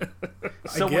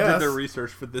 Someone guess. did their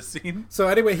research for this scene. So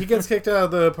anyway, he gets kicked out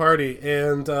of the party,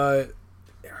 and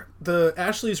the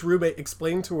Ashley's roommate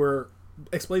explains to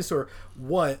her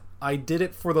what "I did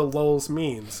it for the lulz"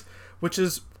 means, which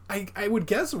is I would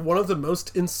guess one of the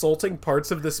most insulting parts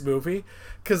of this movie,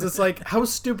 because it's like, how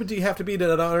stupid do you have to be to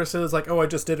not understand it's like, oh, I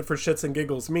just did it for shits and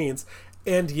giggles means.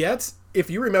 And yet, if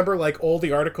you remember like all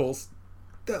the articles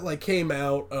that like came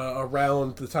out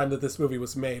around the time that this movie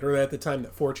was made, or at the time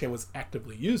that 4chan was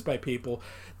actively used by people,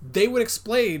 they would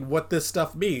explain what this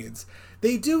stuff means.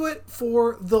 They do it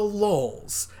for the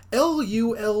lulz.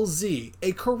 LULZ,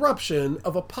 a corruption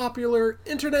of a popular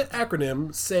internet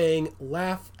acronym saying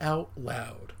laugh out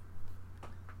loud.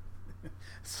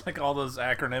 It's like all those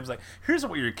acronyms. Like, here's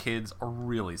what your kids are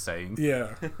really saying.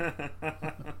 Yeah.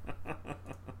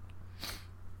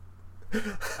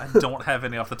 I don't have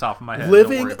any off the top of my head. Don't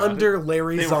Living worry about under it.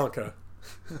 Larry Zonka.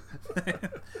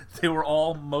 They were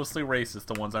all mostly racist,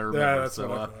 the ones I remember. Yeah, that's so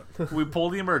what I thought. we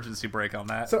pulled the emergency brake on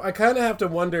that. So I kind of have to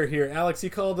wonder here, Alex, you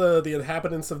call the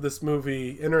inhabitants of this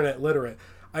movie internet literate.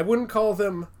 I wouldn't call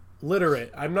them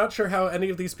literate. I'm not sure how any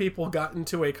of these people got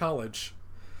into a college.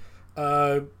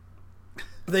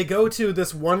 They go to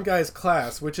this one guy's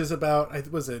class, which is about,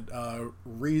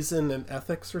 reason and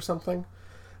ethics or something,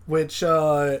 which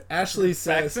Ashley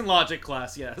says... Facts and logic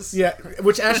class, yes. Yeah,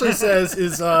 which Ashley says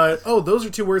is, those are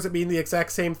two words that mean the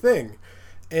exact same thing.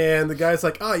 And the guy's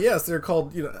like, yes, they're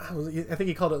called, I think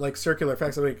he called it like circular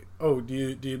facts. I'm like, oh,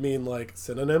 do you mean like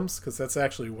synonyms? Because that's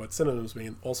actually what synonyms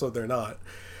mean. Also, they're not.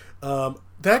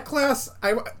 That class,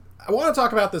 I want to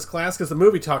talk about this class because the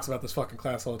movie talks about this fucking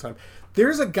class all the time.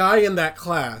 There's a guy in that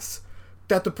class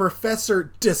that the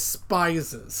professor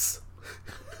despises.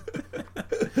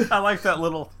 I like that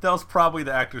that was probably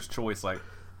the actor's choice. Like,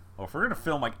 well, if we're going to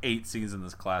film like 8 scenes in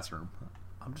this classroom,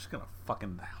 I'm just going to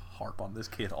fucking harp on this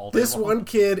kid all day This long. one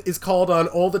kid is called on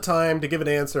all the time to give an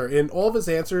answer, and all of his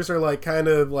answers are like kind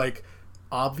of like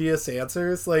obvious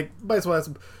answers. Like, might as well ask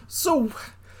him, so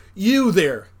you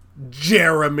there,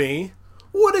 Jeremy,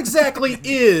 what exactly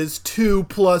is 2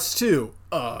 + 2?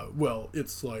 Well,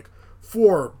 it's like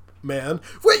 4, man.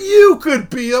 Well, you could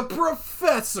be a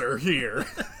professor here.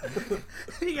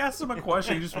 He asks him a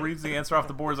question, he just reads the answer off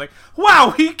the board. He's like,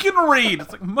 wow, he can read!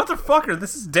 It's like, motherfucker,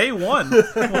 this is day 1.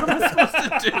 What am I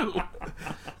supposed to do?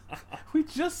 We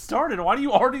just started. Why do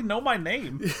you already know my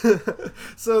name?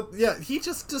 So, yeah, he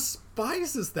just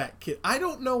despises that kid. I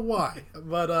don't know why,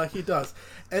 but he does.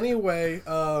 Anyway,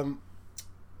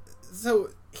 so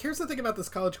here's the thing about this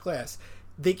college class.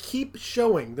 They keep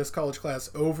showing this college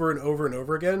class over and over and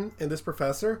over again, and this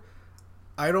professor,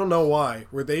 I don't know why.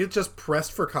 Were they just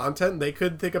pressed for content? They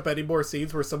couldn't think up any more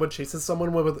scenes where someone chases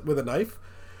someone with a knife?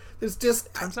 There's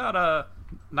just... Turns out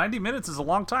 90 minutes is a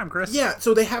long time, Chris. Yeah,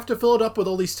 so they have to fill it up with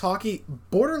all these talky,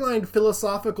 borderline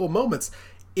philosophical moments.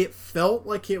 It felt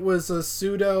like it was a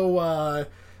pseudo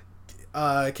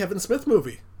Kevin Smith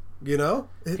movie, you know?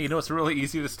 You know what's really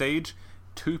easy to stage?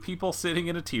 2 people sitting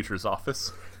in a teacher's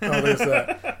office. Oh, there's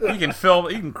that. You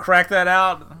can crack that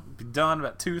out, be done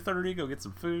about 2:30, go get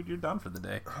some food, you're done for the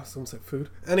day. Oh, someone said food.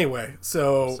 Anyway,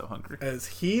 so hungry. As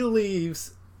he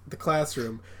leaves the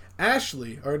classroom,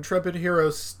 Ashley, our intrepid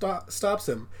hero, stops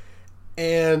him,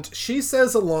 and she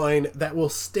says a line that will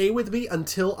stay with me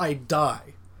until I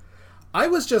die. I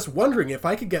was just wondering if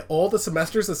I could get all the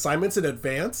semester's assignments in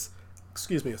advance.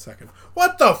 Excuse me a second.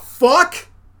 What the fuck?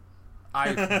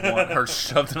 I want her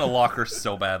shoved in a locker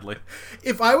so badly.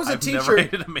 If I was a I've teacher, never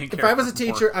hated a main if I was a character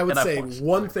teacher, before, I would and I've say watched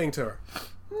one thing to her.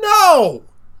 No!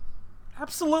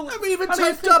 Absolutely. I haven't even How do you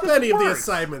typed think up this any of the works?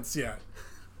 assignments yet.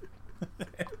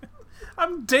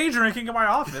 I'm day drinking in my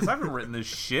office. I haven't written this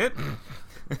shit.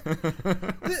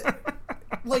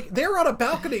 Like, they're on a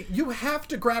balcony. You have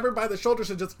to grab her by the shoulders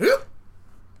and just...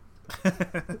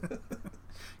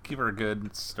 Give her a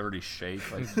good sturdy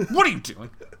shake. Like, what are you doing?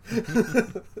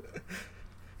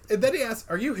 And then he asks,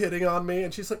 "Are you hitting on me?"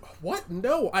 And she's like, "What?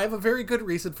 No, I have a very good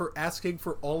reason for asking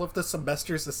for all of the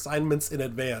semester's assignments in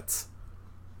advance."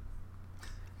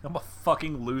 I'm a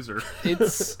fucking loser.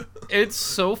 It's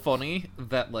so funny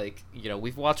that, like, you know,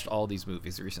 we've watched all these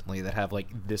movies recently that have,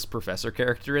 like, this professor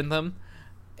character in them,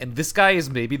 and this guy is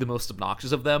maybe the most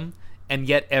obnoxious of them, and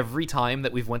yet every time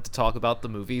that we've went to talk about the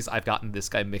movies, I've gotten this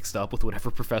guy mixed up with whatever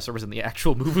professor was in the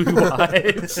actual movie we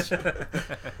watched.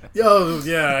 Oh,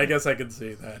 yeah, I guess I can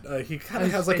see that. He kind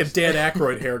of has like a Dan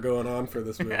Aykroyd hair going on for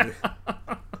this movie.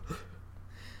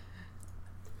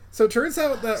 So it turns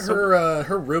out that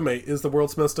her roommate is the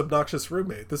world's most obnoxious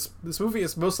roommate. This movie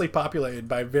is mostly populated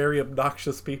by very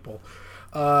obnoxious people.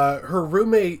 Her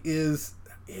roommate is,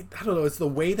 I don't know, it's the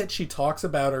way that she talks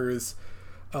about her is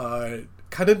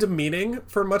kind of demeaning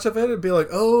for much of it. It'd be like,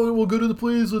 "Oh, we'll go to the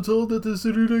police, we'll tell them that the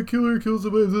serial killer kills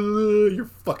somebody." You're a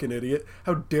fucking idiot.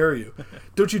 How dare you?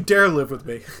 Don't you dare live with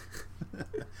me.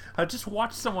 I just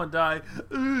watched someone die.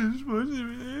 Come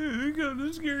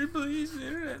to scary police.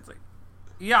 It's like,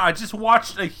 yeah, I just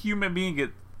watched a human being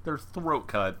get their throat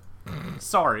cut.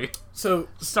 Sorry.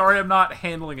 Sorry I'm not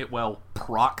handling it well,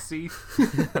 Proxy.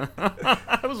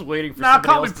 I was waiting for Nah, somebody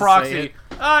call me else Proxy. to say it.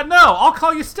 No, I'll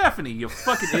call you Stephanie, you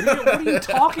fucking idiot. What are you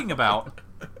talking about?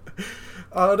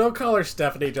 Don't call her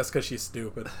Stephanie just because she's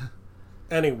stupid.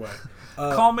 Anyway.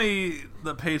 Call me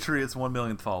the Patriots 1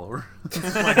 millionth follower.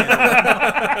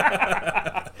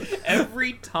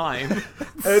 Every time.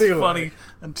 Anyway. Funny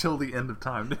until the end of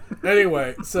time.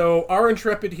 Anyway, so our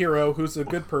intrepid hero, who's a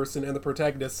good person, and the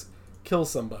protagonist kills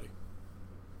somebody.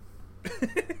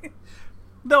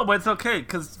 No, but it's okay,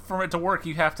 because for it to work,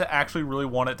 you have to actually really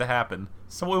want it to happen.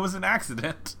 So it was an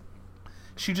accident.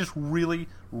 She just really,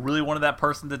 really wanted that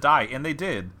person to die, and they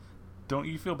did. Don't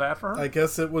you feel bad for her? I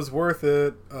guess it was worth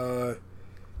it.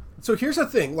 So here's the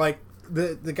thing, like,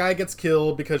 the guy gets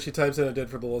killed because she types in a dead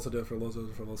for the Lols, a dead for the Lols, a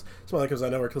dead for the Lols. Somebody comes out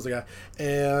of nowhere, kills the guy.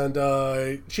 And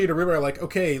she and her roommate are like,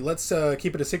 "Okay, let's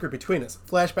keep it a secret between us."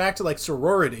 Flashback to, like,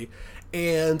 sorority.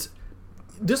 And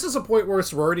this is a point where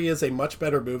sorority is a much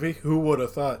better movie. Who would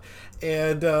have thought?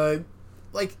 And,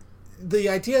 like, the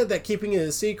idea that keeping it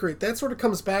a secret, that sort of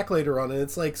comes back later on, and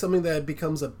it's like something that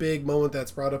becomes a big moment that's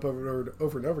brought up over and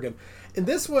over again. In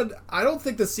this one, I don't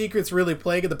think the secret's really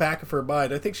playing in the back of her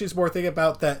mind. I think she's more thinking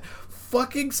about that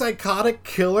fucking psychotic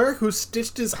killer who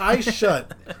stitched his eyes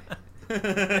shut.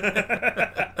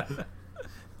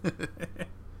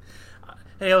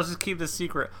 Hey, let's just keep this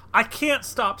secret. I can't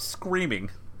stop screaming.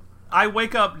 I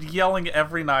wake up yelling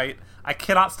every night. I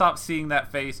cannot stop seeing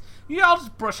that face. Yeah, I'll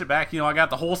just brush it back. You know, I got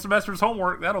the whole semester's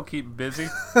homework. That'll keep me busy.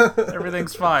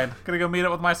 Everything's fine. Gonna go meet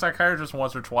up with my psychiatrist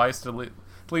once or twice to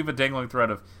leave a dangling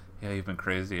thread of, "Yeah, you've been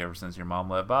crazy ever since your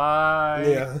mom left. Bye."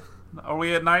 Yeah. Are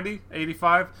we at 90?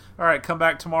 85? All right, come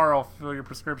back tomorrow. I'll fill your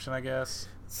prescription, I guess.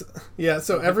 So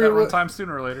We'll everyone, time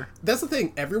sooner or later. that's the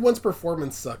thing, everyone's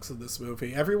performance sucks in this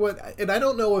movie. Everyone, and I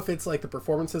don't know if it's like the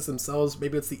performances themselves,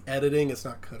 maybe it's the editing, it's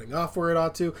not cutting off where it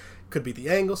ought to, could be the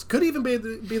angles, could even be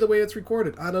the way it's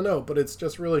recorded, I don't know, but it's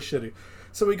just really shitty.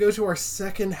 So we go to our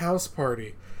second house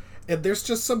party, and there's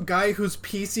just some guy who's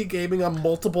PC gaming on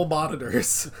multiple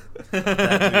monitors.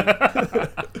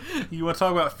 You want to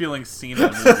talk about feeling seen in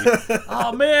a movie?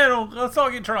 Oh man, let's all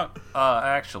get drunk.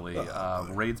 Actually,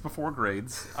 raids before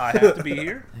grades. I have to be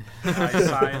here. I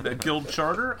signed a guild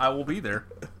charter. I will be there.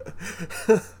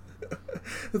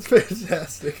 It's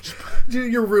fantastic.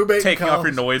 Your roommate Taking comes. off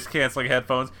your noise canceling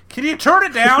headphones. Can you turn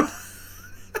it down?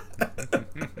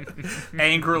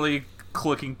 Angrily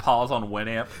clicking pause on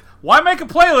Winamp. Why make a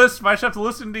playlist if I just have to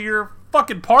listen to your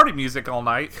fucking party music all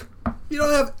night? You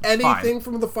don't have anything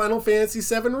from the Final Fantasy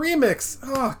VII remix.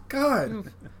 Oh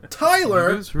God,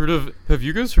 Tyler. Have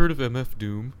you guys heard of MF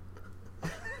Doom?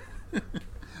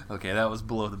 Okay, that was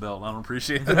below the belt. I don't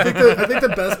appreciate that. I think the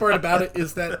best part about it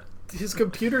is that his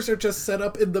computers are just set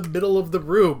up in the middle of the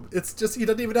room. It's just, he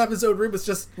doesn't even have his own room. It's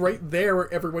just right there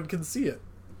where everyone can see it.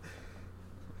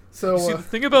 So See, the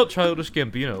thing about Childish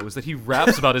Gambino is that he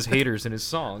raps about his haters in his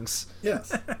songs.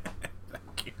 yes.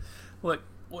 Look,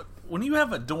 when you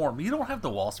have a dorm, you don't have the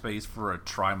wall space for a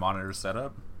tri-monitor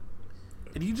setup.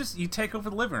 And you take over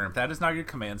the living room. That is now your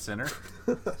command center.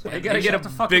 You gotta get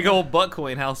a big old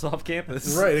buttcoin house off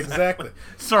campus. Right, exactly.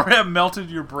 Sorry, I melted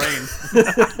your brain.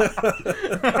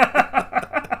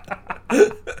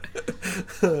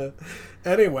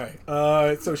 Anyway,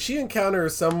 so she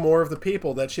encounters some more of the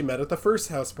people that she met at the first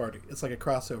house party. It's like a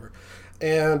crossover.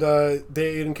 And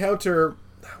they encounter,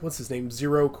 what's his name,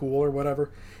 Zero Cool or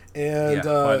whatever. And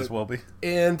yeah, might as well be.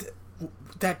 And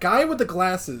that guy with the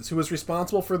glasses who was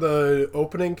responsible for the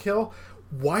opening kill,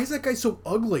 why is that guy so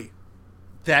ugly?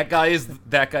 That guy is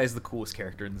the coolest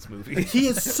character in this movie. He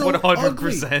is so 100%.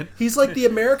 Ugly. He's like the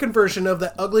American version of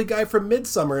that ugly guy from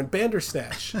Midsummer and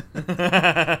Bandersnatch.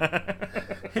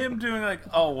 Him doing like,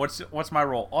 oh, what's my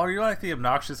role? Oh, you're like the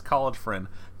obnoxious college friend.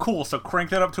 Cool, so crank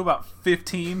that up to about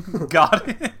 15. Got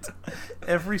it.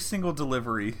 Every single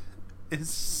delivery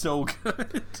is so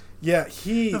good. Yeah,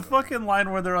 the fucking line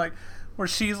where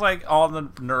she's like on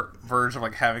the verge of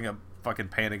like having a fucking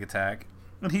panic attack,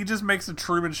 and he just makes a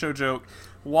Truman Show joke,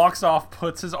 walks off,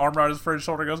 puts his arm around his friend's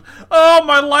shoulder, and goes, "Oh,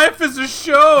 my life is a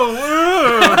show."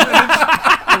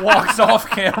 And walks off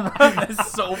camera.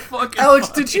 It's so fucking Alex,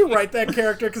 funny. did you write that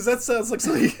character? Because that sounds like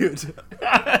something you do.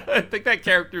 I think that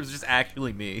character is just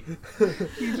actually me.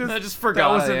 I just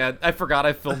forgot. I forgot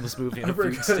I filmed this movie in a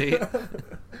food state.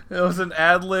 It was an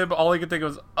ad lib. All I could think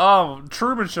of was, "Oh,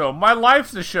 Truman Show. My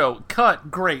life's a show. Cut.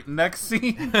 Great. Next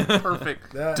scene.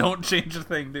 Perfect. Don't change a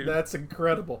thing, dude." That's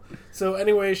incredible. So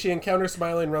anyway, she encounters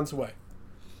Smiley and runs away.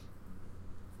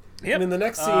 Yep. And in the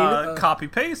next scene, copy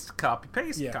paste. All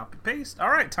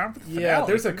right, time for the finale. Yeah,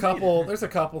 there's a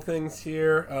couple things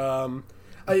here.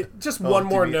 One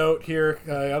more note here.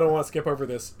 I don't want to skip over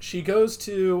this. She goes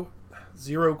to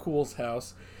Zero Cool's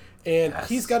house, and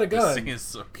he's got a gun.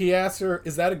 He asks her,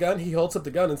 "Is that a gun?" He holds up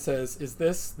the gun and says, "Is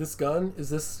this gun?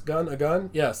 Is this gun a gun?"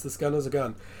 "Yes, this gun is a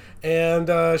gun."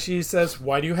 And she says,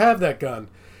 "Why do you have that gun?"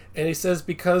 And he says,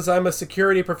 "Because I'm a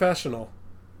security professional,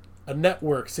 a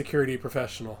network security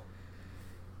professional."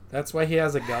 That's why he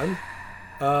has a gun.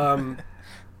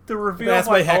 The reveal of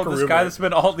like, this guy that's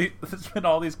been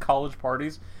all these college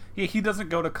parties. He doesn't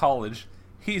go to college.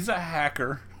 He's a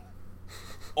hacker.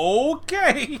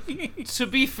 Okay. To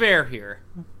be fair here,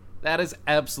 that is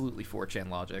absolutely 4chan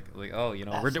logic. Like, oh,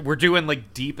 we're doing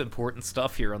like deep important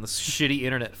stuff here on this shitty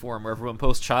internet forum where everyone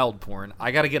posts child porn.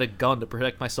 I gotta get a gun to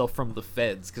protect myself from the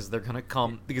feds because they're gonna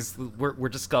come because we're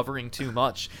discovering too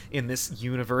much in this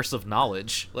universe of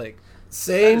knowledge. Like.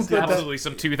 Same, but absolutely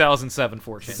some 2007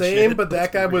 4chan Same, shit. but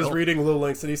that guy was reading Lil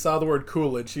Links and he saw the word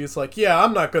Coolidge. He's like, "Yeah,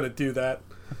 I'm not going to do that."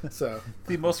 So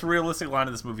the most realistic line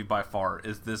in this movie by far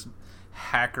is this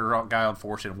hacker guy on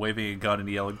 4chan waving a gun and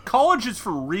yelling, "College is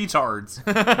for retards."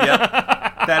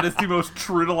 Yep, that is the most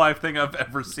true to life thing I've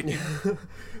ever seen.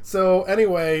 So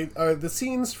anyway, the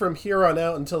scenes from here on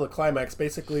out until the climax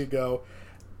basically go: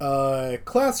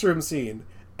 classroom scene,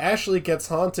 Ashley gets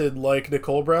haunted like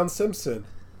Nicole Brown Simpson.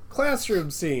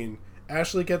 Classroom scene,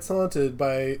 Ashley gets haunted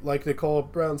by like Nicole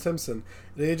Brown Simpson.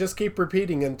 They just keep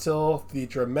repeating until the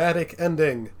dramatic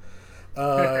ending,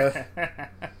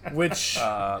 which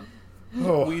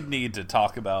we need to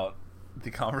talk about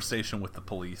the conversation with the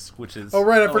police, which is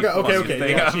I forgot.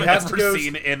 Okay. Yeah, she has to go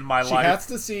in my life. She has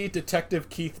to see Detective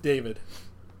Keith David.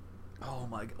 Oh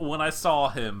my god! When I saw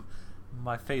him,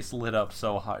 my face lit up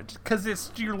so hard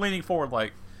because you're leaning forward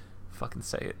like, fucking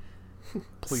say it.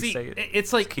 Please say it.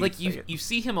 It's like you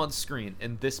see him on screen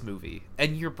in this movie,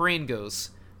 and your brain goes,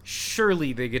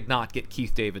 surely they did not get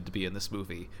Keith David to be in this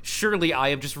movie. Surely I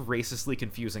am just racistly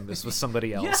confusing this with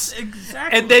somebody else. Yes,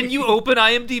 exactly. And then you open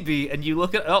IMDb and you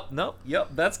look at, oh, no, yep,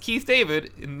 that's Keith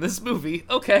David in this movie.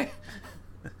 Okay.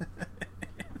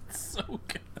 It's so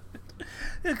good.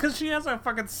 Because she has a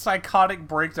fucking psychotic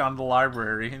breakdown in the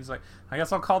library. And he's like, I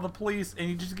guess I'll call the police. And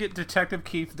you just get Detective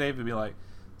Keith David and be like,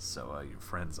 so your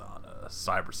friends on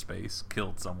cyberspace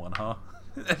killed someone, huh?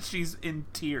 And she's in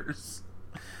tears.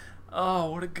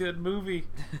 Oh, what a good movie.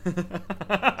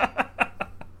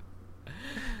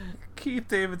 Keith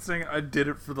David saying, "I did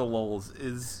it for the lulz"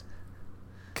 is...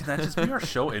 Can that just be our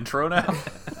show intro now?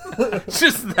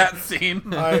 Just that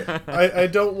scene. I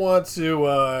don't want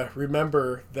to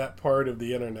remember that part of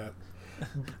the internet.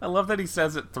 I love that he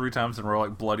says it 3 times in a row,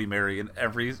 like Bloody Mary, and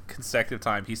every consecutive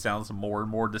time he sounds more and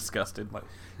more disgusted. Like,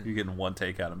 you're getting one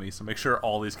take out of me, so make sure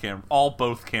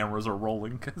both cameras are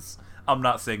rolling, because I'm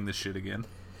not saying this shit again.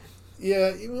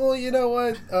 Yeah, well, you know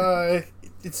what?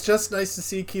 It's just nice to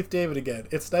see Keith David again.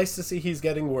 It's nice to see he's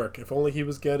getting work. If only he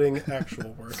was getting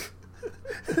actual work.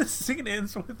 The scene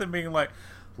ends with him being like,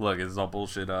 look, it's all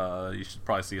bullshit. You should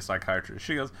probably see a psychiatrist.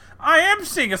 She goes, I am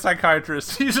seeing a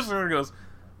psychiatrist. He just sort of goes,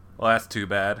 well, that's too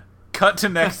bad. Cut to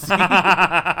next scene.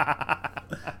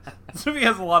 This movie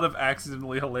has a lot of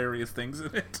accidentally hilarious things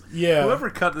in it. Yeah.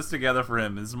 Whoever cut this together for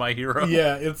him is my hero.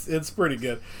 Yeah, it's pretty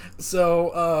good.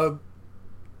 So,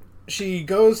 she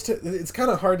goes to... It's kind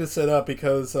of hard to set up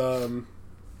because,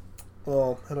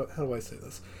 well, how do I say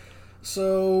this?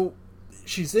 So,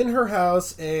 she's in her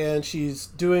house and she's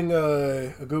doing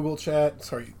a Google chat,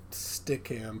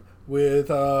 Stickam, with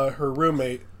her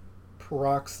roommate,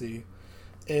 Proxy.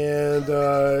 And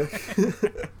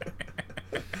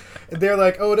they're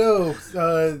like, "Oh no,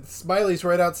 Smiley's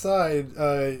right outside."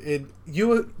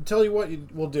 You tell you what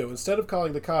we'll do. Instead of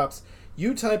calling the cops,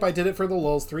 you type "I did it for the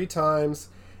lulz" 3 times,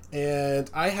 and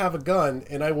I have a gun,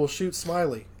 and I will shoot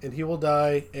Smiley, and he will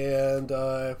die, and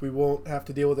we won't have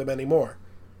to deal with him anymore.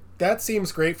 That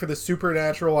seems great for the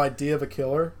supernatural idea of a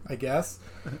killer, I guess.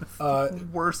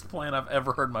 Worst plan I've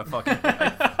ever heard in my fucking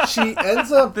life. She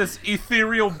ends up... This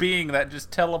ethereal being that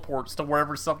just teleports to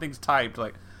wherever something's typed.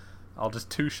 Like, I'll just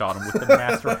two-shot him with the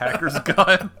Master Hacker's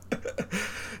gun.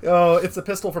 Oh, it's a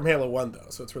pistol from Halo 1, though,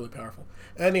 so it's really powerful.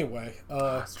 Anyway.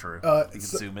 That's true. You can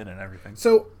zoom in and everything.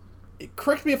 So,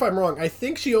 correct me if I'm wrong. I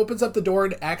think she opens up the door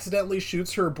and accidentally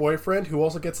shoots her boyfriend, who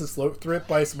also gets his throat ripped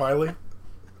by Smiley.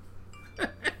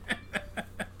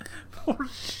 Poor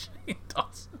Shane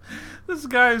Dawson. This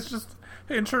guy is just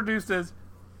introduced as,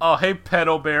 "Oh, hey,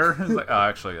 pedo bear." He's like, "Oh,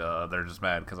 actually, they're just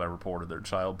mad because I reported their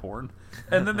child porn."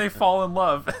 And then they fall in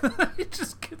love. He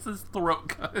just gets his throat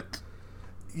cut.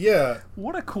 Yeah.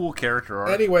 What a cool character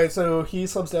arc. Anyway, so he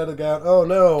slumps down to the ground. "Oh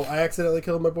no, I accidentally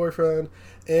killed my boyfriend."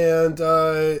 And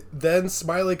then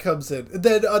Smiley comes in.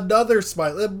 Then another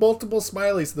Smiley. Multiple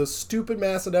Smileys. Those stupid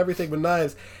masks and everything with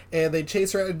knives. And they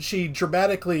chase her out, and she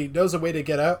dramatically knows a way to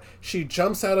get out. She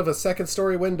jumps out of a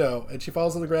second-story window, and she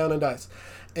falls on the ground and dies.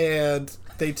 And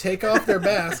they take off their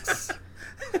masks.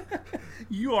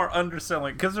 You are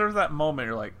underselling. Because there's that moment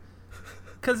you're like...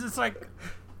 Because it's like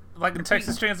in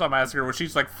Texas Chainsaw Massacre where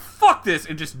she's like, "Fuck this,"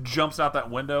 and just jumps out that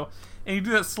window. And you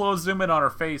do that slow zoom in on her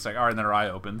face. Like, all right, and then her eye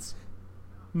opens.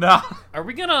 No. Are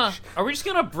we just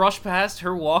gonna brush past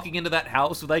her walking into that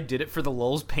house with "I did it for the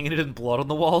lulz" painted in blood on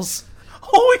the walls?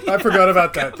 Oh, yeah. I forgot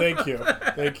about that. Thank you.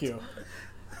 Thank you.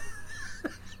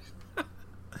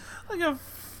 Like a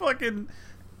fucking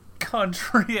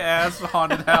country-ass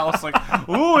haunted house. Like,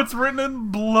 ooh, it's written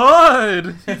in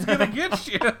blood. He's gonna get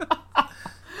you.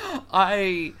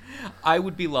 I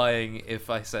would be lying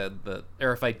if I said that,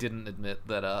 or if I didn't admit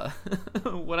that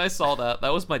when I saw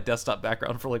that was my desktop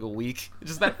background for like a week.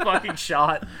 Just that fucking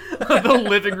shot of the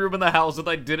living room in the house with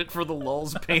 "I did it for the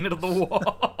lulz" painted on the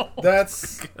wall.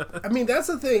 That's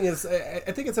the thing is,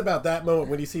 I think it's about that moment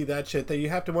when you see that shit that you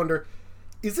have to wonder,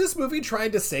 is this movie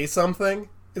trying to say something?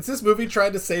 Is this movie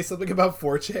trying to say something about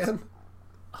 4chan?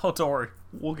 Oh, don't worry.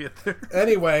 We'll get there.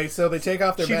 Anyway, so they take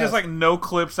off their She masks. just, like, no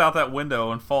clips out that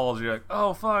window and falls. You're like,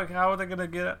 oh, fuck, how are they going to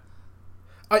get it?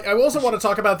 I also want to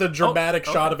talk about the dramatic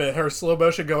shot of it, her slow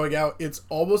motion going out. It's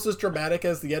almost as dramatic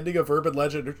as the ending of Urban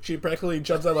Legend. She practically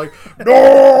jumps out like,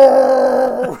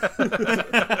 "No!"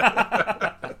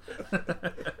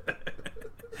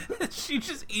 She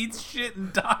just eats shit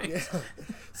and dies. Yeah.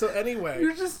 So anyway,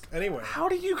 how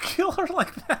do you kill her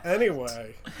like that?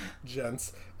 Anyway,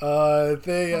 gents,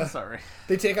 I'm sorry.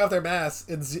 They take off their masks.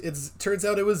 It turns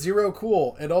out it was Zero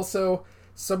Cool, and also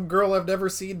some girl I've never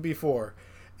seen before.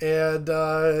 And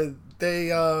they're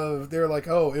like,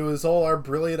 "Oh, it was all our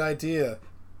brilliant idea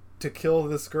to kill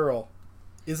this girl.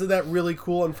 Isn't that really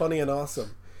cool and funny and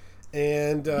awesome?"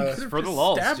 And for the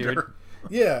lulz, dude. Her.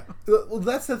 Yeah, well,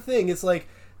 that's the thing. It's like,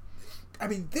 I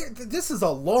mean, this is a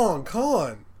long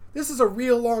con. This is a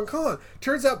real long con.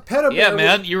 Turns out Pedo Yeah, Bear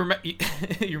man.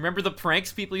 You remember the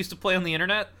pranks people used to play on the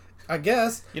internet? I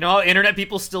guess. You know how internet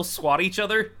people still swat each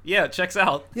other? Yeah, it checks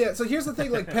out. Yeah, so here's the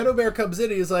thing, like, Pedo Bear comes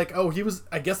in, and he's like, oh, he was,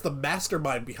 I guess, the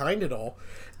mastermind behind it all.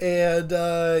 And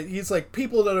he's like,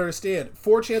 people don't understand.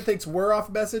 4chan thinks we're off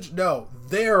message? No,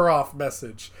 they're off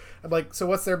message. I'm like, so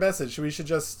what's their message? We should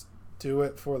just do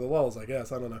it for the lulz, I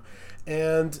guess. I don't know.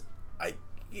 And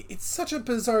it's such a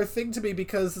bizarre thing to me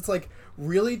because it's like,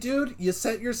 really, dude? You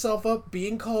set yourself up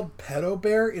being called Pedo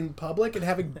Bear in public and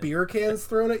having beer cans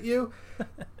thrown at you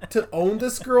to own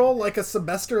this girl like a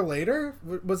semester later?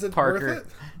 Was it worth it?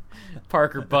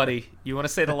 Parker, buddy, you want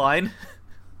to say the line?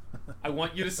 I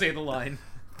want you to say the line.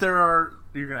 You're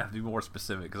going to have to be more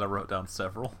specific because I wrote down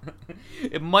several.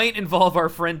 It might involve our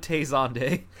friend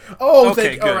Tezonde. Oh,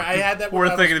 okay, good. All right, I had that.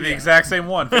 We're thinking of the exact same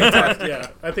one. Fantastic. Yeah,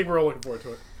 I think we're all looking forward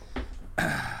to it.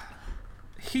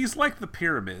 He's like the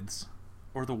pyramids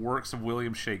or the works of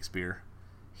William Shakespeare.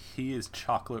 He is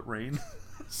Chocolate Rain.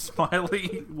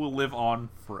 Smiley will live on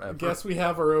forever. I guess we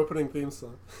have our opening theme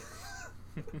song.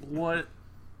 What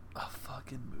a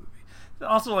fucking movie.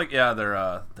 Also, like, yeah,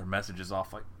 their message is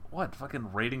off. Like, what?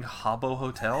 Fucking raiding Habbo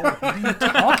Hotel? What are you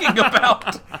talking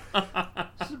about?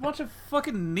 Just a bunch of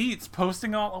fucking neats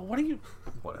posting all. What are you?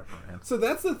 Whatever, man. So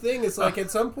that's the thing. Is like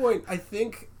at some point, I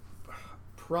think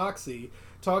Proxy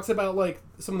talks about like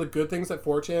some of the good things that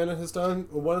 4chan has done.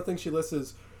 One of the things she lists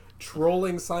is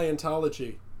trolling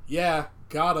Scientology. Yeah,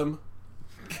 got him.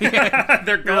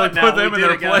 They're gone now. Put them in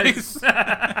their place.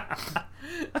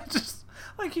 I just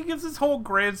like he gives this whole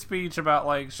grand speech about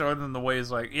like showing them the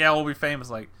ways like, yeah, we'll be famous.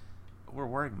 Like, we're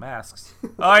wearing masks.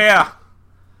 Oh yeah.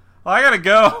 Well, I gotta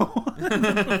go.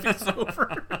 The movie's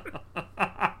over.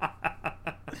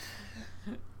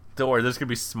 Don't worry, there's gonna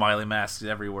be smiley masks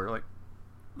everywhere. Like,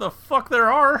 the fuck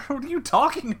there are? What are you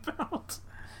talking about?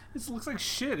 This looks like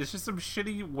shit. It's just some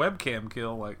shitty webcam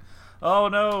kill. Like, oh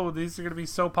no, these are gonna be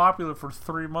so popular for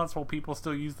 3 months while people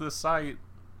still use this site,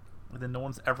 and then no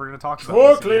one's ever gonna talk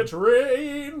about this Chocolate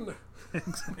rain.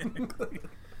 Exactly.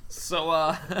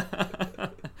 So,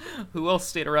 who else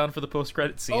stayed around for the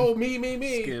post-credit scene? Oh,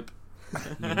 me. Skip.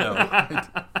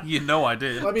 You know I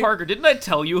did. I mean, Parker, didn't I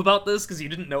tell you about this because you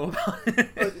didn't know about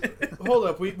it? hold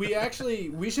up.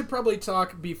 We should probably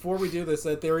talk before we do this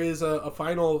that there is a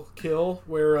final kill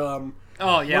where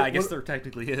Oh yeah, I guess there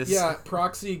technically is. Yeah,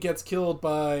 Proxy gets killed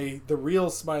by the real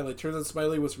Smiley. Turns out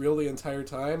Smiley was real the entire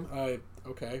time.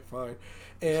 Okay, fine.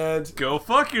 And Go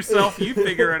fuck yourself. You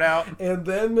figure it out. and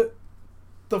then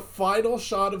the final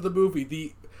shot of the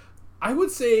movie, I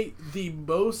would say the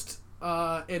most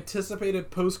anticipated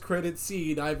post-credit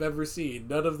scene I've ever seen.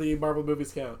 None of the Marvel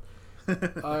movies count.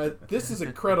 This is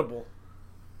incredible.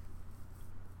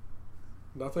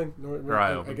 Nothing?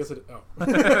 No, I guess it... Oh.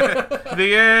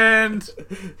 The end!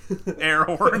 Air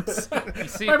horns. You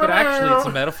see, but actually it's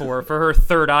a metaphor for her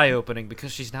third eye opening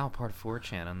because she's now part of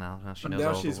 4chan and now she knows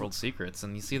all the world's secrets.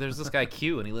 And you see there's this guy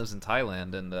Q and he lives in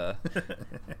Thailand and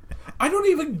I don't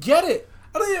even get it!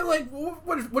 I don't even, like,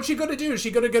 what's she gonna do? Is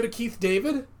she gonna go to Keith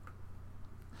David?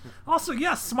 Also,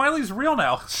 yeah, Smiley's real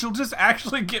now. She'll just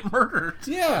actually get murdered.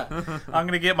 Yeah. I'm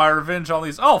gonna get my revenge on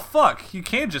these. Oh, fuck. You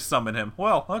can just summon him.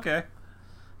 Well, okay.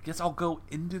 Guess I'll go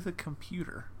into the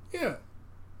computer. Yeah.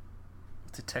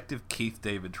 Detective Keith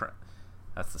David.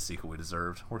 That's the sequel we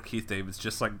deserved. Where Keith David's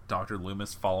just like Dr.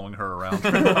 Loomis following her around.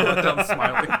 Down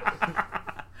Smiley.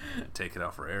 Take it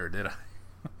out for air, did I?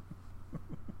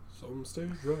 Some stay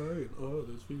dry and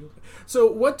others feel...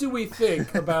 So, what do we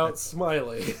think about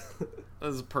Smiley?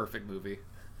 this is a perfect movie.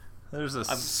 There's a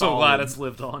I'm so glad it's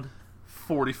lived on.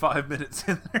 45 minutes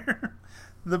in there.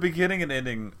 The beginning and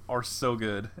ending are so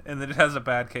good, and then it has a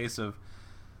bad case of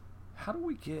how do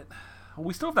we get... Well,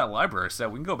 we still have that library set.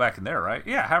 We can go back in there, right?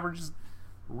 Yeah, have her just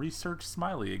research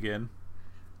Smiley again.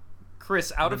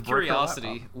 Chris, out of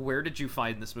curiosity, where did you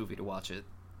find this movie to watch it?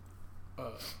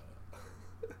 The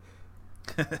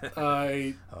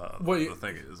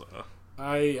thing is,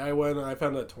 I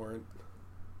found that torrent.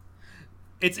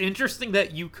 It's interesting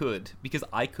that you could, because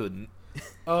I couldn't.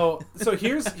 Oh, so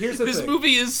here's the thing. This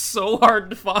movie is so hard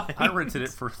to find. I rented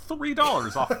it for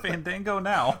 $3 off Fandango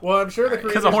now. Well, I'm sure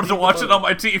because I wanted to watch it on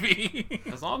my TV.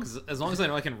 As long as I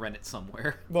know I can rent it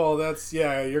somewhere. Well,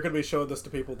 you're gonna be showing this to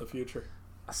people in the future.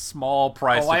 A small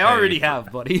price. Oh, I already have,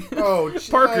 buddy. Oh,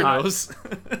 Parker knows.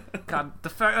 God, the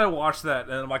fact that I watched that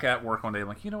and I'm like at work one day, I'm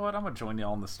like, you know what? I'm gonna join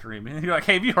y'all on the stream. And you're like,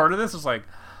 hey, have you heard of this? It's like,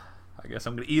 I guess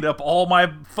I'm gonna eat up all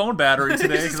my phone battery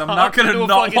today because I'm not gonna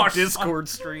not watch Discord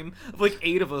stream of like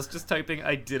 8 of us just typing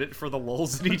 "I did it" for the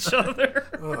lulz at each other.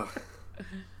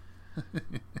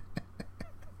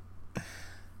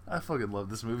 I fucking love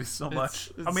this movie so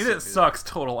much. It's I mean, so it sucks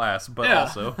total ass, but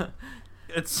also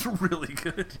it's really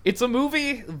good. It's a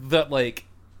movie that like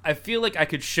I feel like I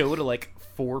could show to like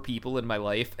 4 people in my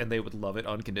life and they would love it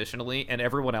unconditionally, and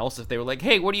everyone else, if they were like,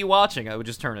 "Hey, what are you watching?" I would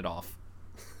just turn it off.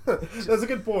 That's a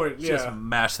good point. Yeah. Just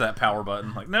mash that power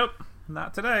button. Like, nope,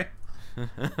 not today.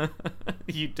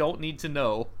 You don't need to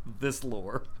know this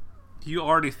lore. You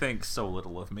already think so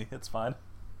little of me. It's fine.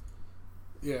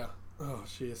 Yeah. Oh,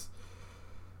 jeez.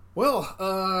 Well,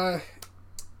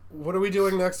 what are we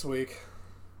doing next week?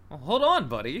 Well, hold on,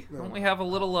 buddy. No. Don't we have a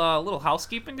little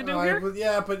housekeeping to do here?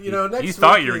 Yeah, but you know, next You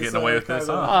thought week you were is, getting away with this,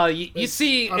 kinda- huh? You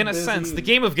see, I'm in a busy. sense, the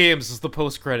Game of Games is the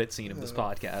post-credit scene of this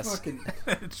podcast. Fucking...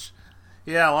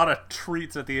 Yeah, a lot of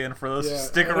treats at the end for those. Yeah.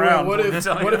 Stick Anyway, around. What if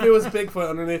it was Bigfoot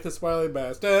underneath the Smiley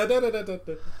mask? Da, da, da, da, da,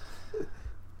 da.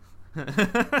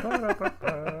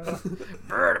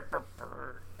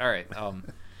 All right.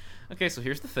 Okay, so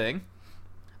here's the thing.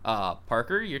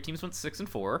 Parker, your teams went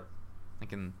 6-4. I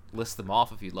can list them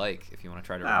off if you'd like, if you want to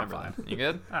try to remember fine. them. You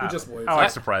good? We just wait. I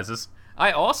like surprises.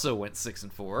 I also went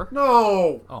 6-4.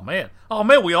 No. Oh man,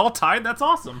 we all tied. That's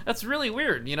awesome. That's really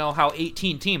weird. You know how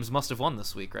 18 teams must have won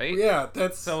this week, right? Yeah,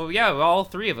 that's So yeah, all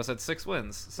 3 of us had 6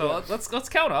 wins. So Yeah. let's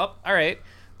count up. All right,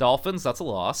 Dolphins, that's a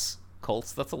loss.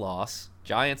 Colts, that's a loss.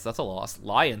 Giants, that's a loss.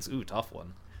 Lions, ooh, tough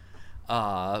one.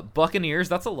 Buccaneers,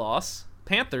 that's a loss.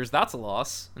 Panthers, that's a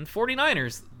loss. And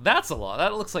 49ers, that's a loss.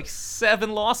 That looks like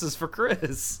 7 losses for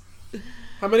Chris.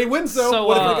 how many wins though? So,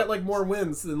 What if I got like more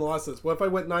wins than losses? What if I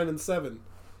went 9-7?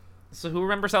 So who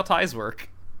remembers how ties work?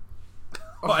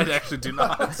 Oh, I actually do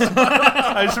not.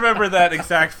 I just remember that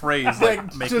exact phrase,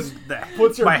 like making just that,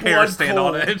 puts your my hair blood stand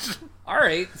cold. on edge. All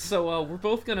right, so we're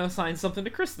both gonna assign something to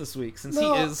Chris this week since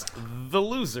No. he is the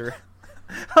loser.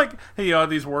 Like, hey, y'all,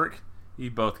 these work.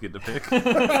 You both get to pick.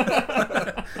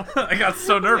 I got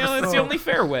so nervous. You know, it's the only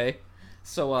fair way.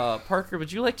 So, Parker,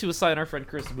 would you like to assign our friend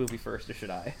Chris a movie first, or should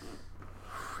I?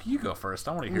 You go first.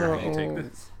 I want to hear how you take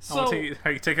this. I want So- to how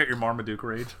you take out your Marmaduke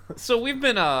rage. So we've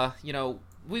been,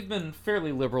 we've been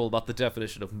fairly liberal about the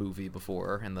definition of movie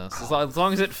before in this, as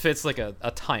long as it fits like a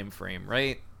time frame,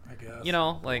 right? I guess. You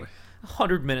know, like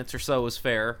 100 minutes or so is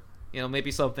fair. You know,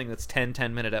 maybe something that's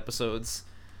 10-minute episodes,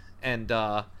 and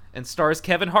stars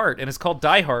Kevin Hart and is called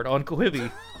Die Hard on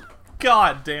Quibi.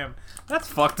 God damn, that's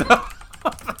fucked up.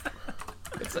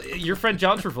 Your friend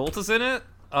John Travolta's in it.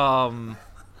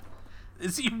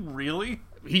 Is he really?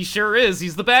 He sure is.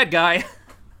 He's the bad guy.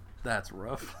 That's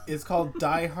rough. It's called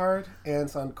Die Hard, and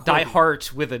it's on Quibi. Die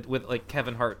Hart with like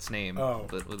Kevin Hart's name, Oh.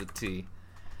 but with a T.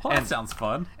 Well, that And- sounds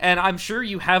fun. And I'm sure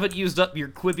you haven't used up your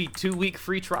Quibi 2-week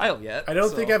free trial yet. I don't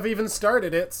so- think I've even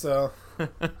started it, so... Do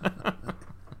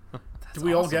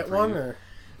we all awesome get for one, you. or...?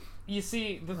 You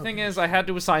see, the thing is, I had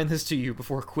to assign this to you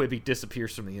before Quibi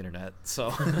disappears from the internet,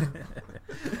 so...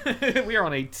 we are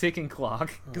on a ticking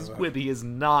clock, because Quibi is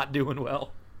not doing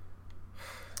well.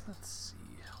 Let's see.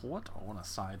 What do I want to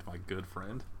assign to my good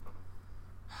friend?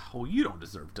 Well, you don't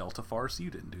deserve Delta Farce.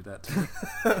 You didn't do that to me.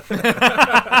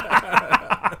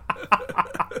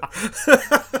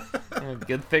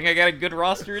 Good thing I got a good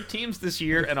roster of teams this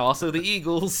year, and also the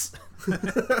Eagles.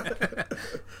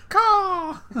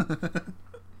 Caw!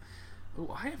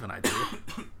 Oh, I have an idea.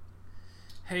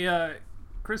 Hey,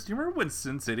 Chris, do you remember when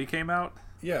Sin City came out?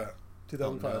 Yeah,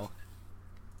 2005. no.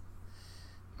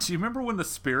 Do you remember when The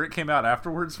Spirit came out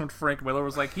afterwards when Frank Miller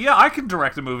was like, yeah, I can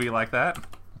direct a movie like that?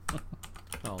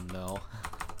 Oh, no.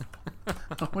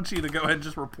 I want you to go ahead and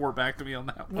just report back to me on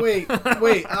that one.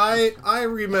 Wait, I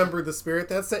remember The Spirit.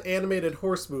 That's the animated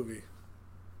horse movie.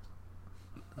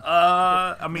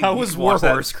 I mean, How you was can watch that-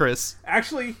 Warhorse, Chris?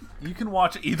 Actually, you can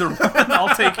watch either one.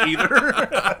 I'll take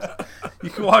either. You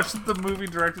can watch the movie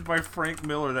directed by Frank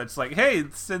Miller that's like, hey,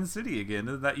 it's Sin City again.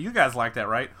 Isn't that, you guys like that,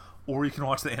 right? Or you can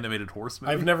watch the animated horse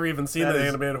movie. I've never even seen That the is-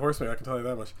 animated horse movie, I can tell you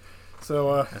that much.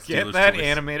 So, That's Get dealer's that choice.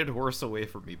 animated horse away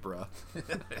from me, bruh.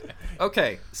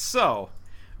 Okay, so...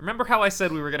 Remember how I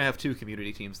said we were going to have 2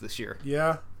 community teams this year?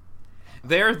 yeah.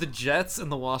 They're the Jets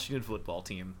and the Washington football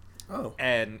team. Oh.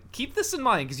 And keep this in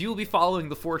mind, because you will be following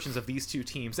the fortunes of these 2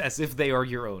 teams as if they are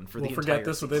your own for We'll the forget entire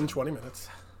this season. within 20 minutes.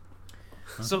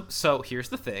 So here's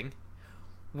the thing.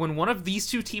 When one of these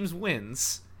 2 teams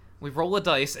wins, we roll a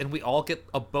dice and we all get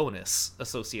a bonus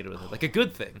associated with it, like a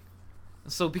good thing.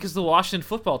 So because the Washington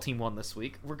football team won this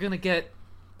week, we're going to get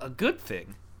a good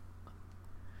thing.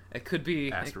 It could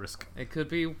be Asterisk. It could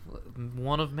be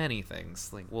one of many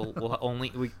things. Like we'll only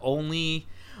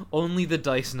the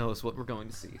dice knows what we're going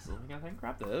to see. So let me go ahead and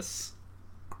grab this.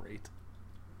 Great.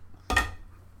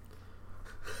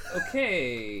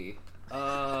 Okay.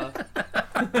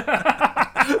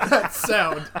 That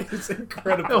sound is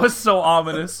incredible. That was so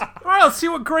ominous. All right, let's see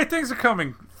what great things are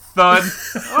coming. Thud.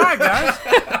 All right, guys.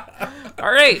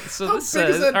 All right. So How this big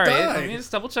is says. that All right. die? Let me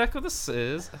just double check what this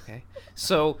is. Okay.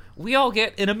 So we all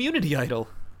get an immunity idol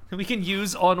that we can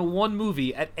use on one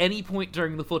movie at any point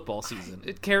during the football season.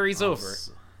 It carries over.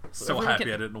 So everyone happy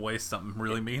can- I didn't waste something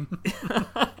really mean.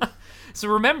 So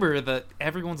remember that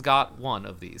everyone's got one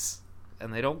of these,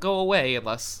 and they don't go away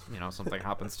unless something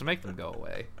happens to make them go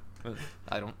away. But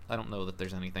I don't know that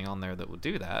there's anything on there that would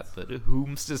do that. But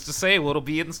whom's just to say what'll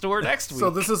be in store next week? So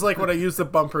this is like when I use the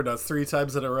bumper nuts 3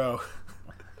 times in a row.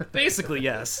 Basically,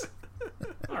 yes.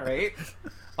 All right.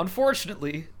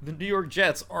 Unfortunately, the New York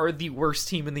Jets are the worst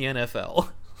team in the NFL,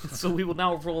 so we will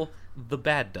now roll the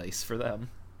bad dice for them.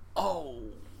 Oh,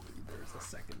 there's a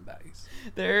second dice.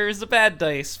 There's a bad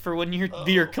dice for when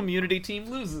your community team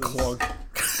loses. Clunk.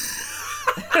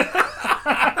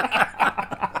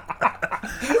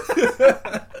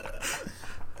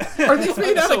 Are these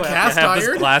made out So of happy cast to have this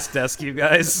iron? glass desk, you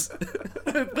guys.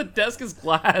 The desk is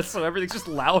glass, so everything's just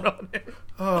loud on it.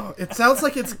 Oh, it sounds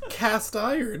like it's cast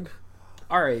iron.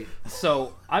 All right,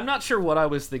 so I'm not sure what I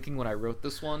was thinking when I wrote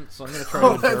this one, so I'm going to try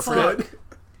Oh, to that's interpret good.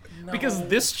 it. Because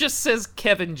this just says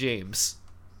Kevin James.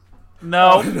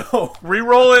 No. No.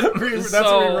 Re-roll it. That's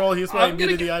So, a reroll. He's my I'm gonna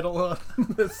immunity idol on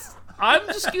this. I'm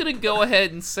just going to go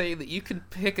ahead and say that you can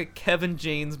pick a Kevin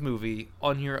James movie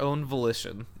on your own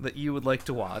volition that you would like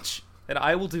to watch, and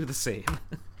I will do the same.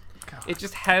 It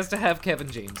just has to have Kevin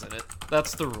James in it.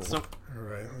 That's the rule. So, All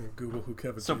right, I'm gonna Google who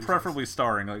Kevin. so James is. preferably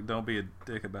starring. Like, don't be a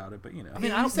dick about it. But I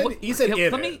mean, I don't, He said yeah,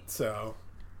 in let me- it, so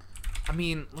I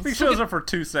mean, If he shows up for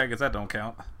 2 seconds, that don't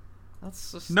count.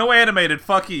 That's just... No animated.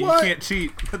 Fuck you. What? You can't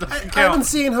cheat. That doesn't I count. haven't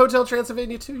seen Hotel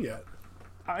Transylvania 2 yet.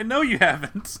 I know you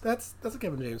haven't. That's a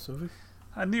Kevin James movie.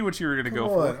 I knew what you were gonna go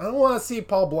Come on. for. I don't want to see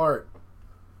Paul Blart.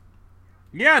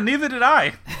 Yeah, neither did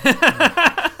I.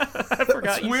 I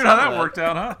forgot. It's you weird said how that worked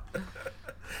out, huh?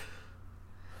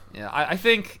 Yeah, I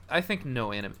think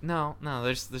no anim. No,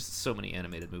 there's so many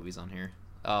animated movies on here.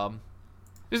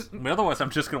 Otherwise, I'm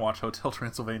just gonna watch Hotel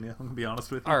Transylvania. I'm gonna be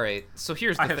honest with you. All right, so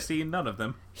here's the I have seen none of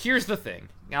them. Here's the thing.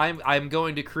 I'm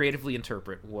going to creatively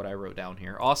interpret what I wrote down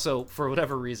here. Also, for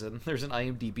whatever reason, there's an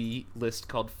IMDb list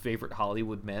called Favorite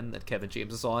Hollywood Men that Kevin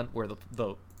James is on, where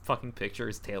the fucking picture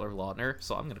is Taylor Lautner,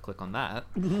 so I'm gonna click on that.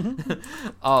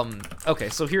 Okay,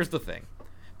 so here's the thing.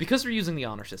 Because we're using the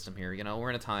honor system here, we're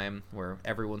in a time where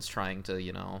everyone's trying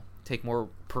to, take more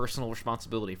personal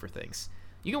responsibility for things.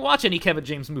 You can watch any Kevin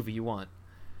James movie you want.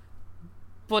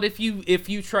 But if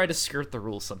you try to skirt the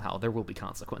rules somehow, there will be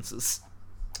consequences.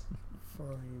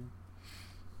 Fine.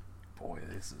 Boy,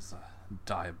 this is a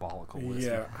diabolical list.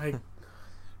 Yeah,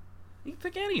 You can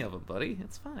pick any of them, buddy.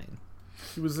 It's fine.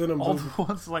 he was in a All movie. the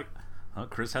ones like,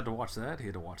 Chris had to watch that. He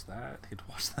had to watch that. He had to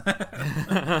watch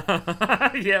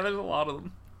that. Yeah, there's a lot of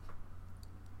them.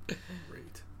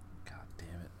 Great. God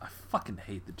damn it! I fucking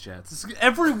hate the Jets. This is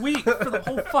every week for the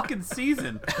whole fucking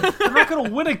season. They're not gonna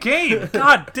win a game.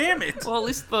 God damn it! Well,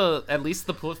 at least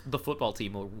the football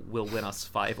team will win us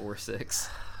 5 or 6.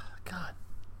 God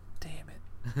damn it!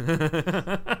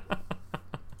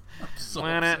 I'm so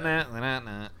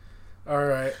upset. All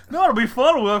right. No, it'll be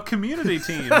fun. We'll have community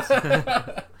teams.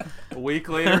 A week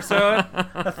later, so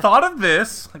I thought of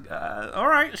this. Like, all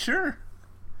right, sure.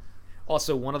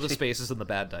 Also, one of the spaces in the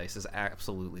bad dice is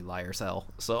absolutely liar's hell.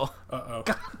 So, Uh-oh.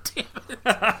 God damn it!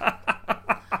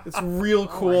 It's real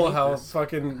cool how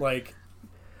fucking, like...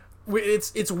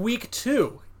 It's week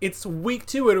 2. It's week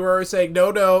 2 and we're saying,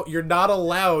 no, you're not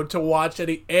allowed to watch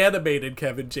any animated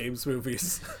Kevin James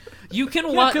movies. you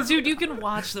can watch, dude. You can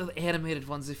watch the animated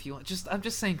ones if you want. I'm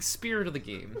just saying, spirit of the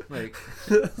game. Like,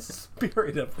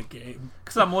 Spirit of the game.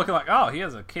 Because I'm looking like, oh, he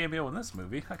has a cameo in this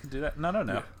movie. I could do that. No.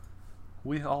 Yeah.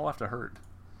 We all have to hurt.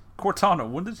 Cortana,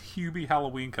 when does Hubie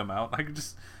Halloween come out? I could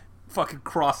just fucking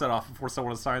cross that off before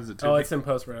someone assigns it to me. Oh, it's in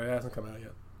post-production. It hasn't come out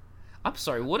yet. I'm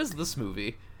sorry. What is this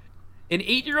movie? An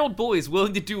 8-year-old boy is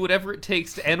willing to do whatever it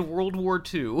takes to end World War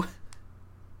II,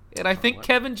 and I think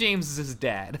Kevin James is his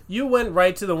dad. You went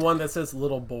right to the one that says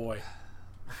little boy.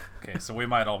 Okay, so we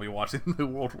might all be watching the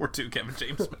World War II Kevin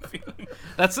James movie.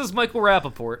 That says Michael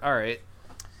Rappaport. All right.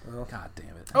 God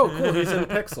damn it. Oh, cool. He's in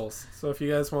Pixels. So if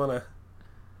you guys want to,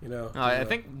 I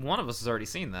think one of us has already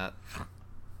seen that.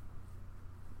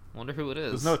 Wonder who it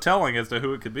is. There's no telling as to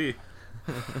who it could be.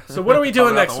 So what are we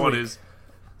doing next One week? is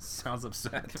sounds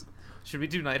upset. Should we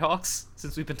do Nighthawks,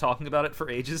 since we've been talking about it for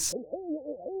ages?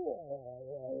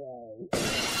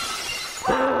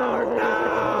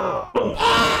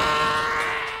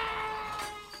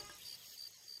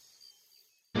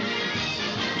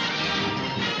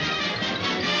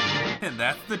 And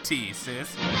that's the T,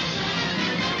 sis.